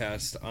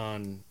broadcast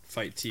on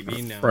Fight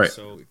TV now. Right.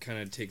 So it kind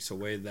of takes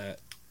away that.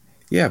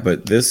 Yeah.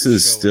 But this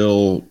is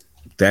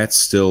that's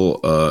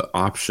still an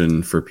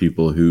option for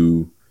people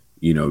who,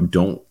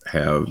 don't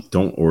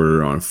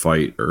order on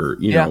Fight or,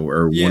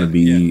 or want to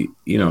be,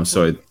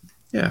 so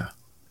yeah.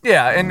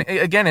 Yeah, and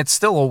again, it's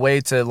still a way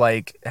to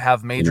like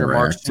have major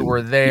marks who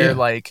are there. Yeah.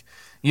 Like,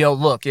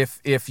 look,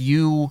 if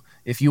you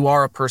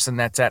are a person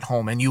that's at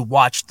home and you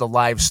watch the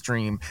live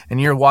stream and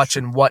you're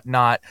watching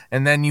Whatnot,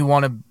 and then you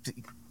want to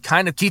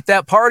kind of keep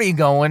that party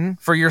going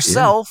for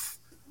yourself,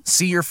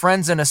 see your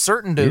friends in a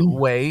certain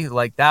way,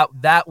 like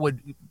that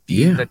would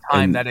be the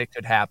time that it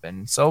could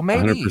happen. So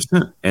maybe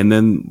 100%. And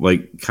then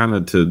like kind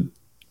of to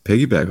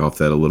piggyback off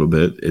that a little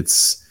bit,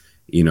 it's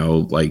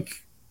like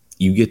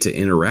you get to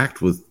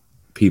interact with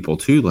people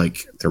too.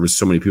 Like there was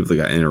so many people that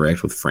got to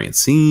interact with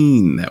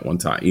Francine that one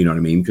time, you know what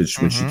I mean? Because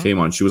when she came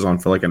on, she was on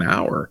for like an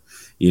hour,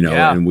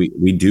 and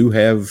we do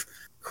have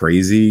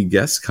crazy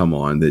guests come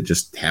on that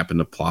just happen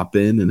to plop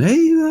in and hey,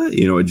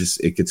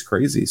 it gets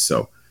crazy.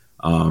 So,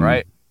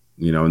 right.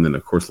 And then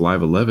of course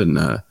Live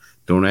 11,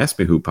 don't ask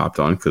me who popped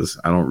on because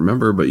I don't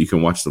remember, but you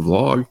can watch the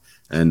vlog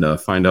and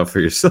find out for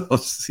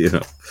yourselves,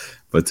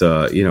 but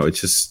it's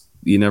just,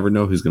 you never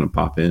know who's going to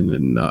pop in,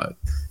 and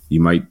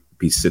you might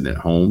be sitting at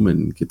home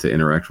and get to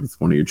interact with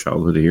one of your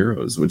childhood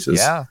heroes, which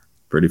is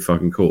pretty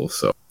fucking cool.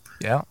 So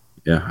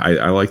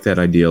I like that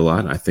idea a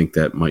lot. I think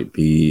that might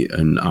be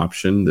an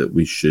option that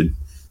we should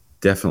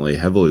definitely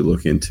heavily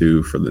look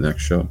into for the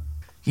next show.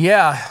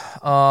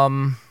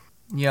 I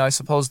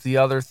suppose the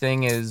other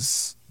thing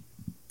is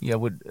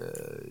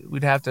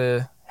we'd have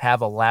to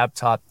have a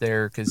laptop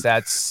there because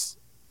that's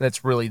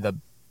really the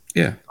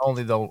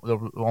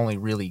only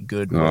really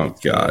good way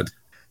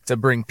to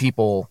bring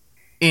people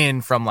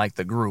in from like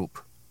the group.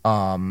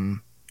 I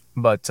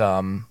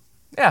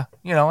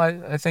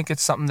think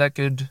it's something that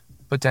could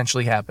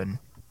potentially happen.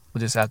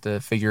 We'll just have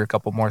to figure a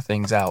couple more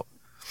things out.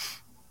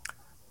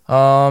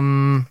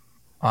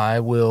 I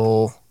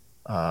will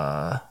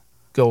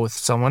go with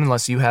someone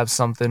unless you have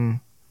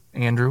something,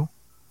 Andrew.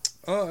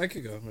 Oh, I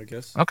could go, I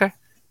guess. Okay.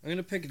 I'm going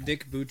to pick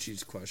Dick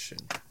Bucci's question.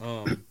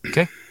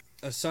 Okay.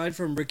 Aside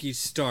from Ricky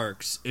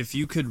Starks, if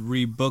you could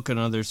rebook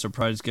another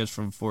surprise guest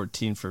from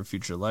 14 for a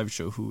future live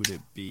show, who would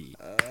it be?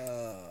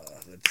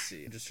 Let's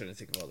see. I'm just trying to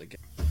think of all the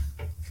guests.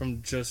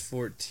 From just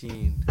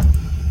 14.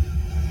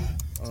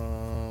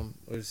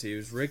 Let's see. It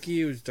was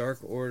Ricky, it was Dark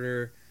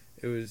Order,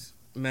 it was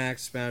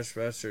Max,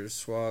 Smashmaster,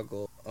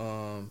 Swoggle,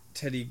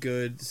 Teddy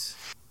Goods,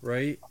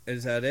 right?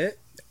 Is that it?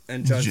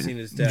 And John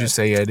Cena's dad. Did you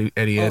say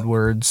Eddie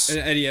Edwards? And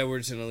Eddie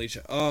Edwards and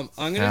Alicia. I'm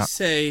gonna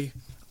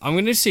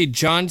say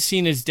John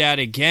Cena's dad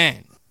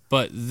again,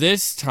 but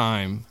this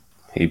time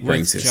he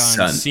brings with his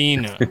John son.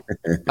 Cena.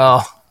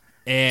 Oh,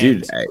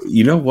 And Dude,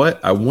 you know what?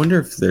 I wonder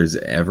if there's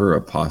ever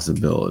a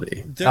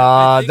possibility.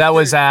 that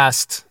was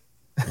asked.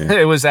 Yeah.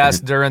 It was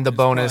asked during the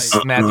bonus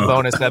probably- Matt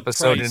bonus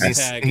episode, and price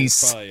tag is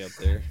he's probably up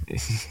there.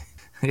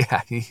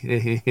 yeah,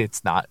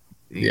 it's not.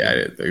 Yeah, I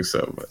didn't think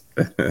so, but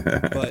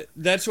But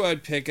that's what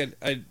I'd pick.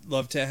 I'd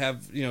love to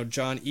have,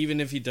 John, even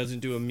if he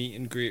doesn't do a meet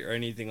and greet or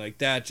anything like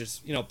that,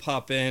 just,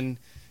 pop in,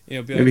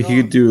 be maybe like,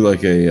 he could do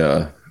like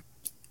a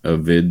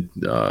vid,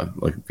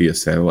 like via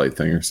satellite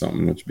thing or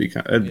something, which would be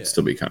it'd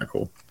still be kind of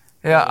cool.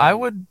 Yeah, I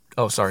would.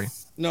 Oh, sorry.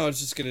 No, I was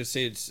just gonna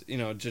say it's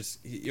just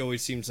he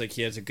always seems like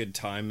he has a good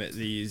time at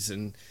these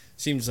and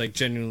seems like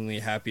genuinely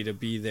happy to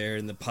be there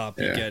and the pop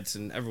he gets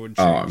and everyone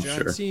cheering I'm John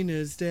sure.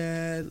 Cena's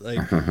dad, like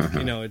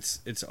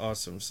it's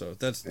awesome. So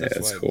that's why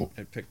cool.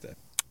 I picked that.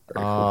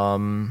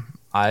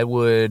 I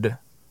would.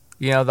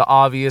 The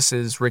obvious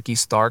is Ricky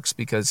Starks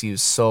because he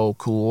was so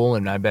cool,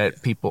 and I bet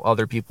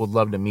other people would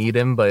love to meet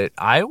him. But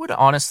I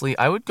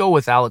would go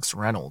with Alex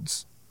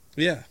Reynolds.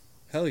 Yeah,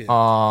 hell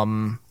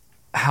yeah.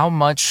 How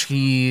much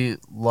he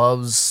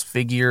loves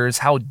figures,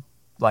 how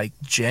like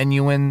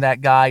genuine that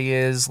guy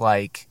is.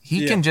 Like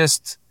he can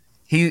just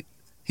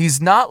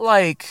he's not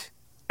like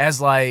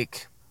as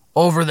like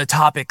over the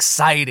top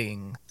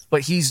exciting,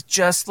 but he's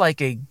just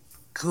like a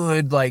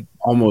good, like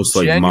Almost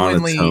like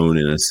genuinely monotone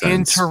in a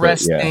sense.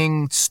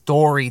 interesting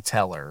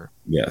storyteller.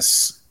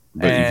 Yes,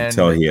 but you can And-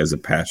 tell he has a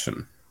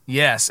passion.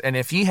 Yes, and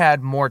if he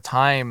had more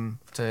time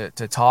to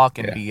talk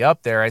and be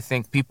up there, I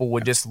think people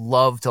would just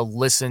love to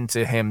listen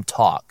to him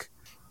talk.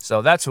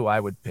 So that's who I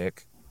would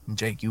pick. And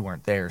Jake, you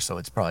weren't there, so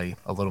it's probably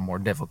a little more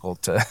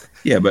difficult to.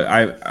 Yeah, but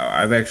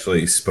I've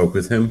actually spoke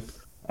with him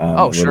a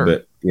Oh, little sure.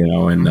 bit,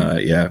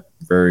 and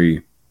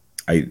very.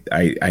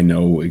 I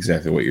know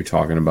exactly what you're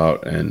talking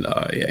about, and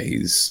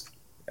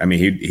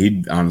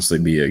he'd honestly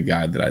be a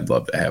guy that I'd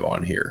love to have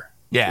on here.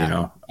 Yeah, I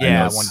know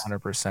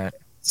 100%.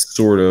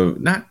 Sort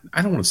of not.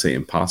 I don't want to say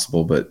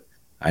impossible, but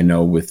I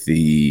know with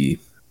the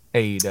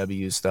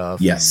AEW stuff.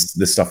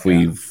 the stuff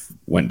we've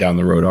went down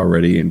the road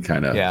already and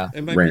kind of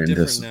It might ran be into.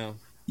 different now.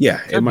 Yeah,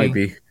 Could it might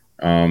be.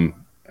 I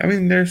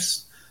think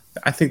there's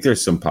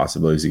some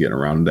possibilities of getting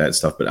around that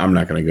stuff, but I'm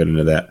not going to get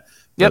into that.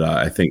 Yep. But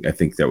I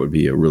think that would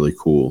be a really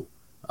cool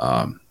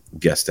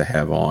guest to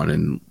have on,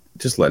 and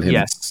just let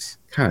him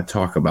kind of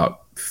talk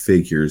about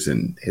figures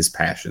and his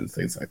passion,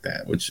 things like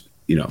that. Which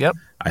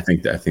I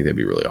think that'd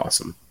be really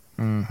awesome.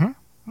 Mm-hmm.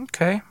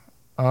 Okay.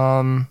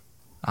 I'm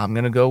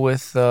gonna go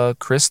with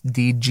Chris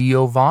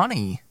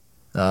DiGiovanni.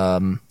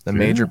 The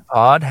Major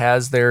Pod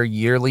has their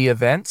yearly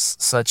events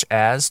such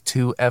as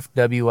 2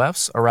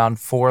 FWFs, around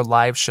 4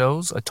 live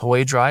shows, a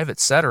toy drive,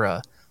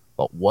 etc.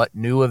 But what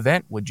new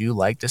event would you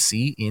like to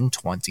see in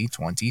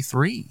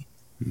 2023?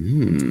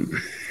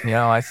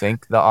 I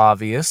think the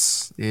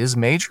obvious is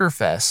Major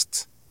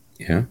Fest.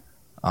 Yeah.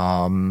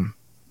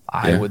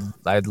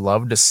 I'd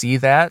love to see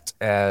that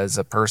as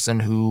a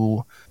person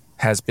who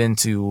has been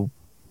to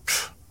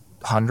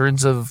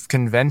hundreds of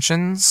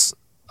conventions.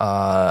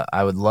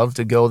 I would love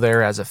to go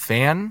there as a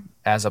fan,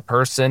 as a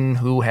person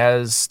who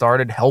has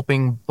started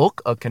helping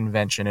book a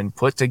convention and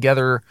put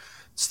together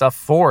stuff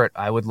for it.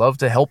 I would love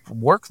to help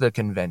work the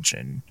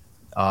convention.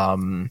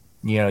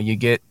 You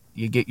get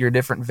your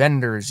different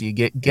vendors, you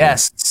get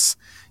guests,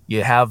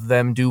 you have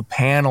them do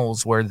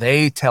panels where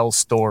they tell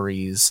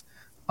stories.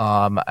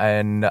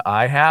 And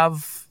I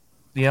have,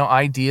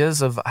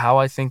 ideas of how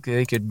I think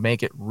they could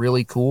make it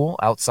really cool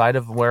outside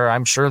of where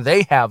I'm sure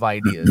they have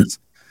ideas.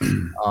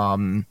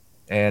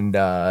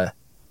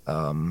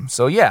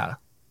 So yeah,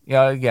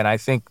 again, I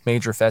think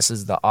Major Fest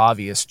is the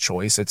obvious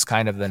choice. It's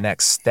kind of the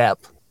next step,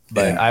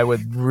 but I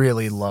would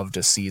really love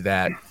to see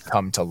that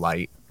come to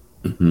light.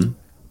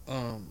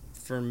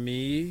 For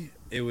me,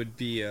 it would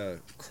be a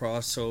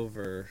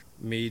crossover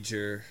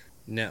Major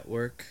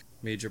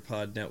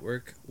Pod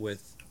Network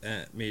with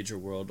Major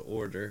World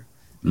Order.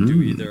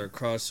 Do either a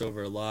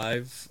crossover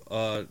live,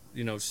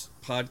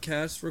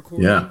 podcast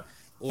recording,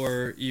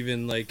 or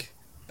even like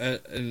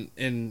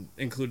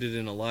included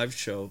in a live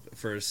show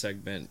for a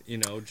segment.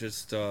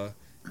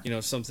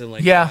 Something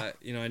like that.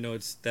 I know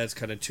that's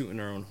kind of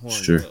tooting our own horn.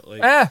 Sure.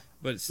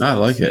 But it's I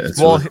like it. It's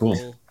Well, really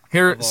cool.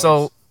 Here,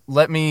 so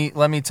let me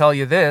tell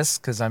you this,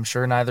 because I'm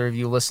sure neither of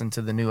you listened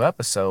to the new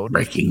episode.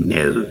 Breaking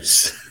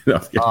news. No,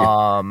 I'm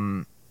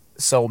kidding.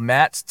 So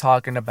Matt's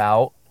talking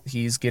about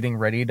he's getting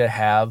ready to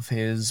have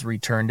his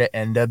return to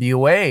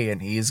NWA,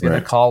 and he's going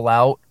to call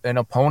out an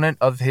opponent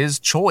of his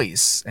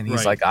choice. And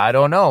he's like, I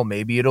don't know,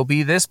 maybe it'll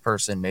be this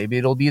person, maybe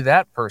it'll be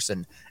that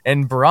person.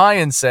 And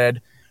Brian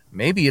said,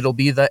 maybe it'll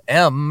be the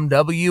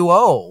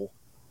MWO.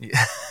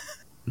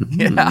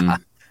 Yeah.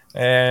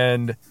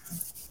 And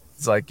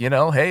it's like,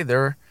 hey,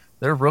 they're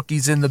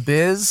rookies in the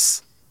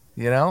biz,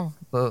 a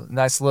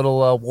nice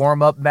little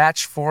warm-up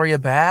match for you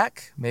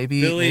back.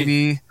 Maybe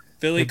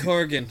Billy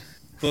Corgan,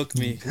 book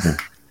me.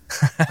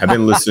 I've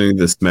been listening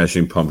to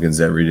Smashing Pumpkins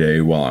every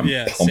day while I'm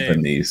pumping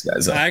same. these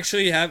guys up. I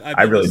actually have.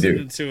 I really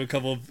do. To a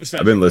couple.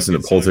 I've been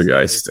listening to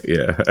Poltergeist.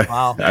 Yeah,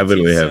 wow. I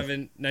literally have.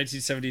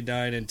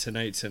 1979 and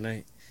Tonight.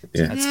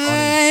 Yeah, that's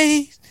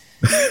funny.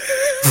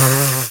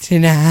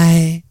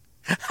 Tonight.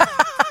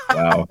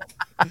 Wow,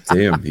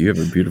 damn, you have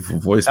a beautiful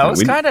voice. That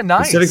was kind of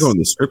nice. Instead of going to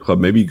the strip club,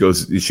 maybe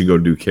you should go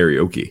do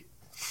karaoke.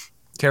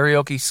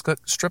 Karaoke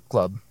strip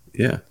club.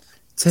 Yeah.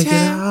 Take it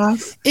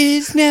off.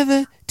 It's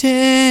never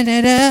turn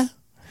it up.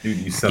 Dude,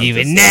 you sound You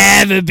will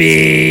never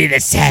be the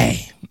same.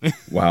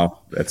 Wow,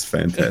 that's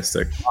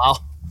fantastic. Wow.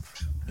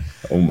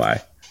 Oh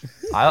my.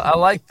 I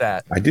like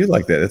that. I do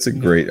like that. That's a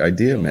great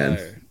idea, man.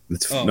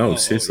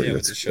 Seriously, yeah,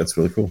 that's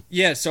really cool.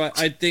 Yeah, so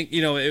I think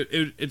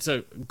it's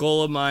a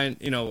goal of mine,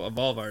 of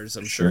all of ours,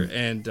 I'm sure,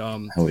 and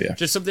hell yeah,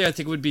 just something I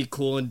think would be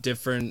cool and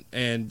different,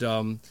 and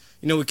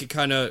we could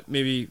kind of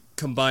maybe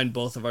combine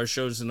both of our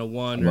shows into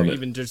one, or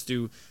even just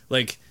do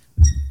like,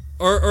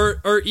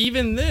 or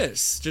even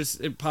this. Just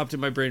it popped in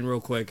my brain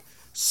real quick.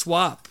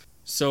 Swap.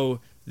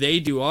 So they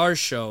do our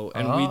show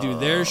and we do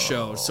their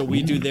show. So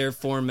we do their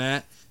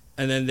format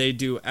and then they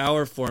do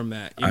our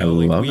format. I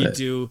love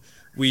it.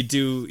 We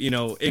do,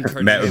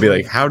 incarnation. Matt would be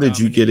like, "How did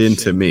you get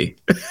into me?"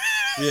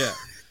 Yeah.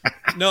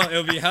 No,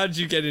 it'll be, "How did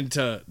you get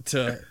into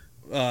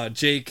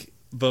Jake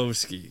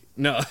Boski?"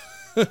 No.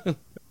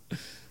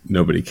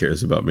 Nobody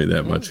cares about me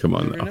that much. Come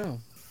on now.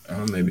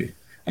 Maybe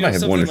I might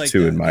have one or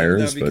two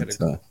admirers, but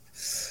cool.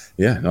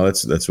 Yeah, no,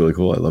 that's really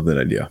cool. I love that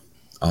idea.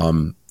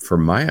 For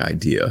my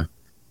idea,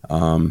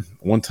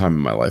 one time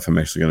in my life, I'm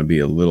actually going to be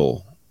a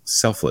little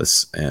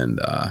selfless,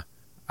 and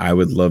I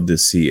would love to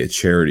see a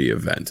charity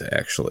event.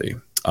 Actually,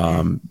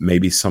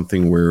 maybe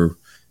something where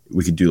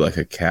we could do like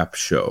a cap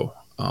show.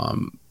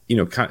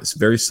 It's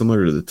very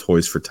similar to the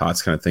Toys for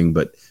Tots kind of thing,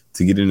 but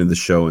to get into the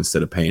show,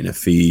 instead of paying a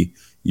fee,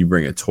 you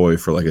bring a toy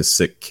for like a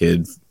sick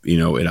kid,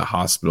 in a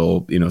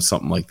hospital,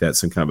 something like that,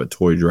 some kind of a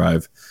toy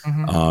drive,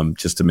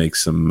 just to make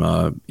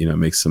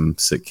some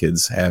sick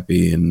kids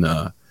happy, and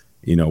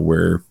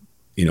where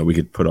we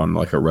could put on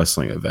like a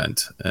wrestling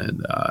event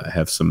and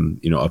have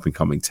some up and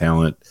coming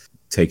talent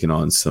taking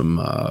on some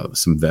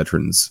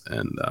veterans,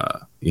 and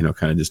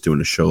kind of just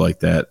doing a show like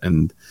that.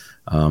 And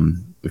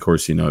of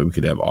course, we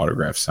could have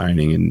autograph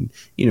signing and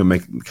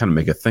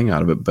make a thing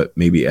out of it. But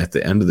maybe at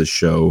the end of the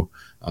show,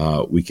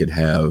 we could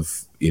have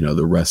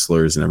the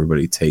wrestlers and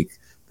everybody take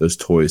those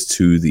toys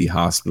to the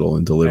hospital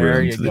and deliver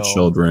them to the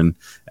children,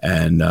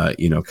 and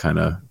kind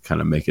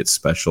of make it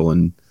special.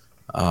 And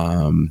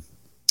I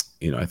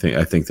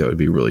think that would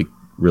be really,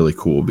 really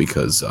cool,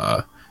 because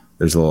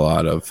there's a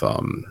lot of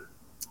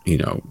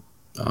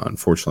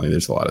unfortunately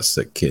there's a lot of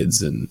sick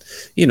kids, and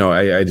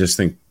I just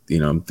think they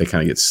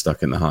kind of get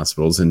stuck in the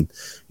hospitals, and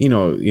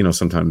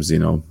sometimes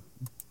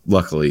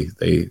luckily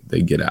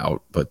they get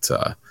out, but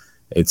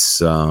it's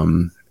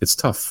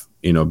tough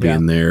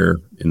being there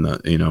in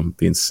the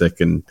being sick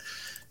and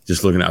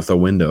just looking out the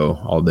window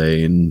all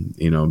day, and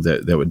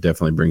that would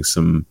definitely bring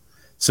some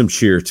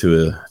cheer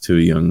to a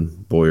young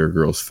boy or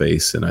girl's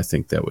face, and I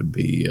think that would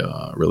be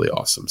really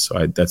awesome.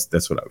 So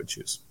that's what I would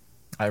choose.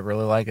 I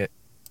really like it.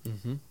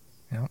 Mm-hmm.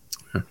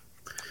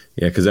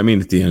 Yeah, because at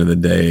the end of the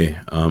day,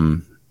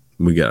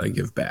 we gotta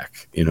give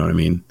back. You know what I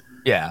mean?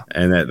 Yeah,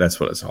 and that's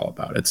what it's all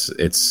about.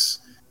 It's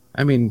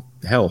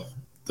hell,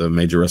 the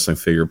Major Wrestling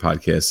Figure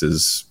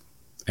podcast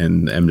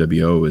and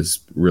MWO is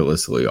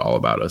realistically all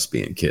about us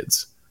being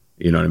kids.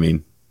 You know what I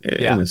mean?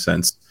 In a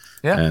sense.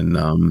 Yeah. And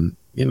I'm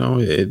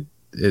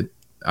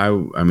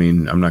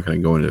not going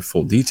to go into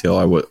full detail.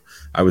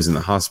 I was in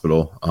the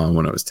hospital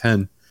when I was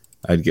 10.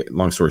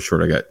 Long story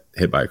short, I got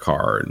hit by a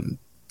car and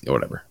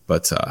whatever.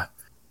 But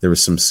there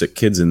was some sick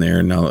kids in there,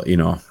 and now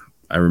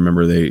I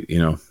remember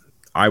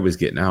I was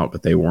getting out,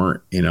 but they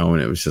weren't. And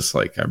it was just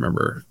like, I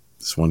remember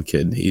this one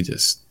kid. He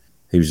was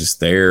just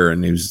there,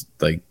 and he was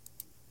like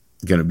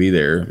going to be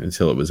there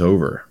until it was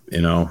over.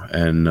 And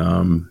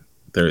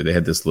they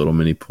had this little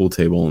mini pool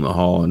table in the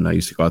hall, and I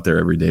used to go out there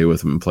every day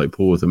with him and play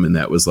pool with him, and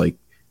that was like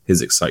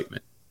his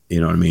excitement.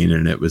 You know what I mean?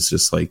 And it was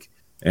just like,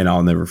 and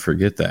I'll never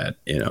forget that.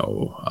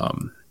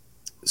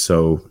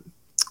 So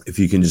if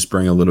you can just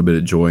bring a little bit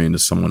of joy into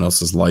someone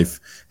else's life,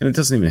 and it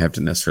doesn't even have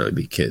to necessarily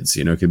be kids,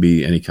 it could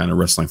be any kind of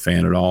wrestling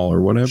fan at all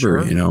or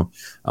whatever. Sure.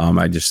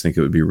 I just think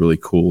it would be really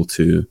cool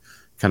to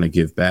kind of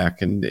give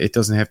back, and it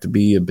doesn't have to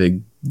be a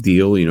big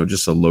deal,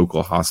 just a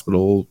local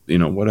hospital,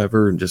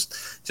 whatever, and just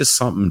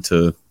something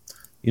to,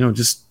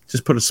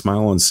 just put a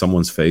smile on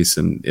someone's face,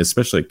 and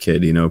especially a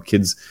kid.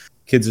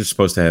 Kids are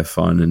supposed to have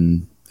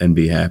fun and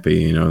be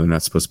happy. They're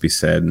not supposed to be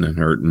sad and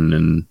hurting,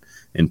 and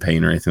in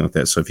pain or anything like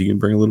that. So if you can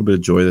bring a little bit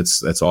of joy,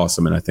 that's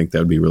awesome, and I think that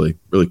would be really,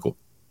 really cool.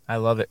 I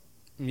love it.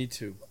 Me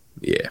too.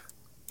 Yeah.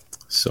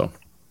 So,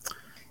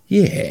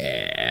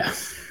 yeah.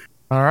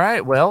 All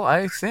right. Well,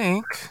 I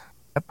think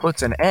that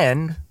puts an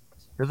end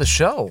to the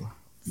show.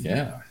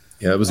 Yeah.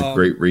 Yeah, that was a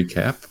great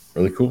recap.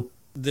 Really cool.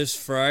 This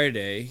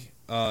Friday,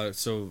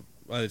 so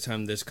by the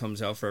time this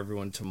comes out for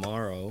everyone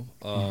tomorrow,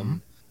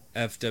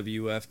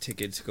 FWF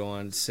tickets go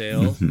on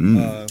sale.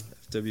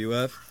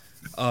 FWF.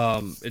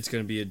 It's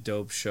going to be a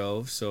dope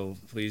show, so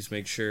please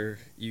make sure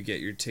you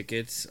get your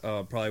tickets.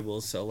 Probably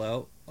will sell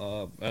out,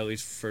 at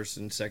least first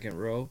and second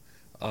row.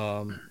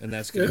 And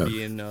that's going to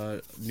be in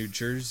New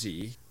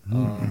Jersey.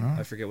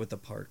 I forget what the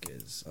park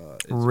is.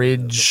 It's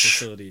the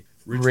facility.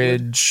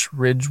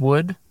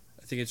 Ridgewood.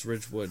 I think it's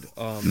Ridgewood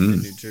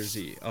in New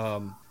Jersey.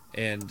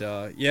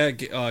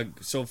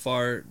 So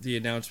far the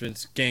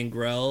announcements: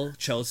 Gangrel,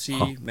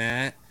 Chelsea,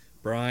 Matt,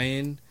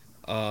 Brian,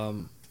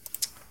 and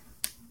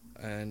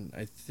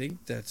I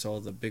think that's all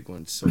the big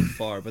ones so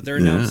far. But they're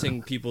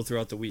announcing people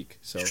throughout the week.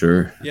 So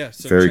sure,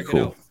 so very check cool.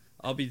 it out.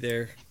 I'll be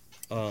there.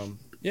 Hell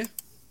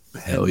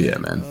yeah,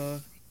 man.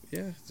 So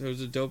it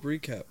was a dope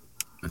recap.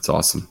 That's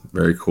awesome.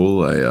 Very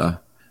cool. I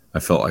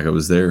felt like I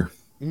was there.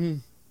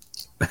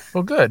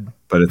 Well, good.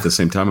 But at the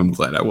same time, I'm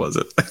glad I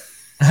wasn't.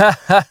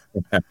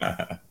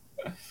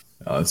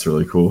 That's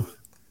really cool.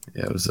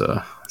 Yeah, it was.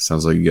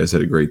 Sounds like you guys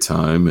had a great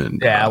time,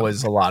 and it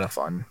was a lot of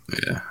fun.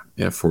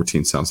 Yeah.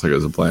 14 sounds like it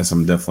was a blast.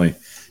 I'm definitely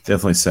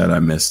sad I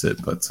missed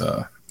it, but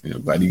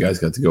glad you guys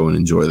got to go and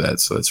enjoy that.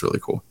 So that's really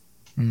cool.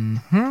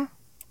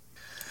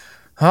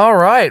 All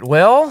right.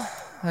 Well,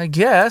 I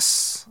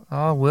guess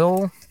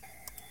we'll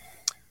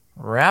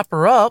wrap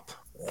her up.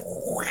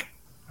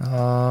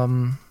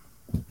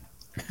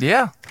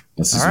 Yeah.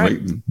 This is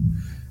waiting.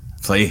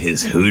 Play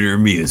his Hooter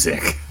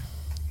music.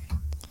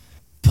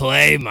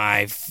 Play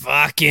my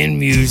fucking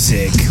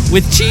music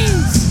with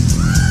cheese.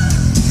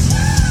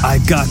 I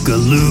got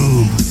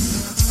Galoob,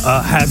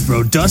 a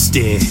Hasbro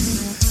Dusty.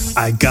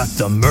 I got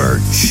the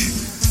merch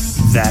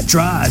that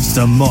drives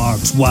the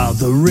marks, while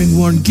the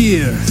ringworn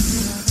gear,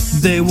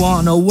 they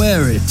wanna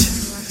wear it.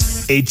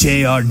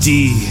 HARD,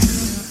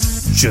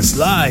 just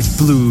like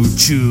Blue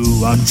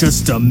Chew, I'm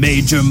just a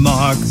major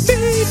mark.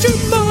 Major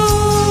mark.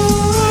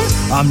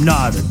 I'm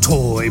not a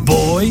toy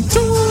boy.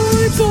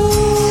 Toy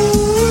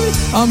boy.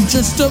 I'm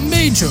just a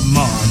major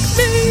mark.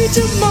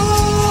 Major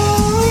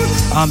mark.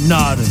 I'm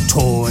not a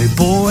toy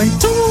boy.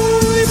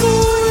 Toy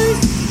boy.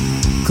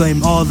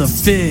 Claim all the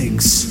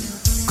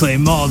figs.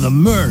 Claim all the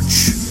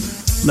merch.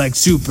 Like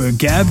Super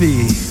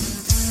Gabby.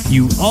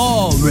 You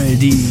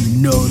already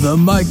know the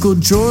Michael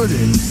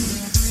Jordan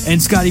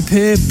and Scottie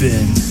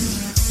Pippen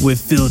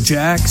with Phil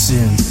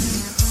Jackson.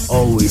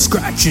 Always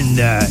scratching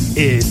that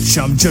itch.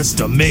 I'm just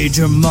a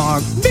major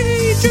mark.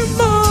 Major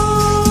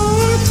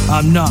mark.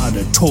 I'm not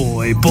a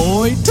toy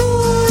boy.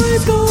 Toy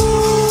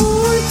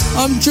boy.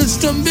 I'm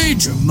just a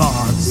major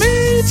mark.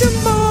 Major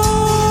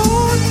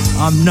mark.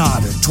 I'm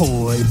not a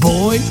toy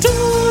boy.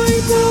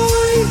 Toy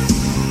boy.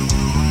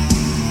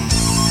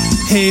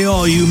 Hey,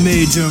 all you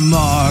major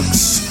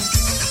marks.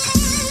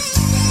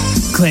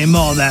 Claim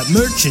all that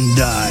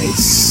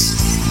merchandise.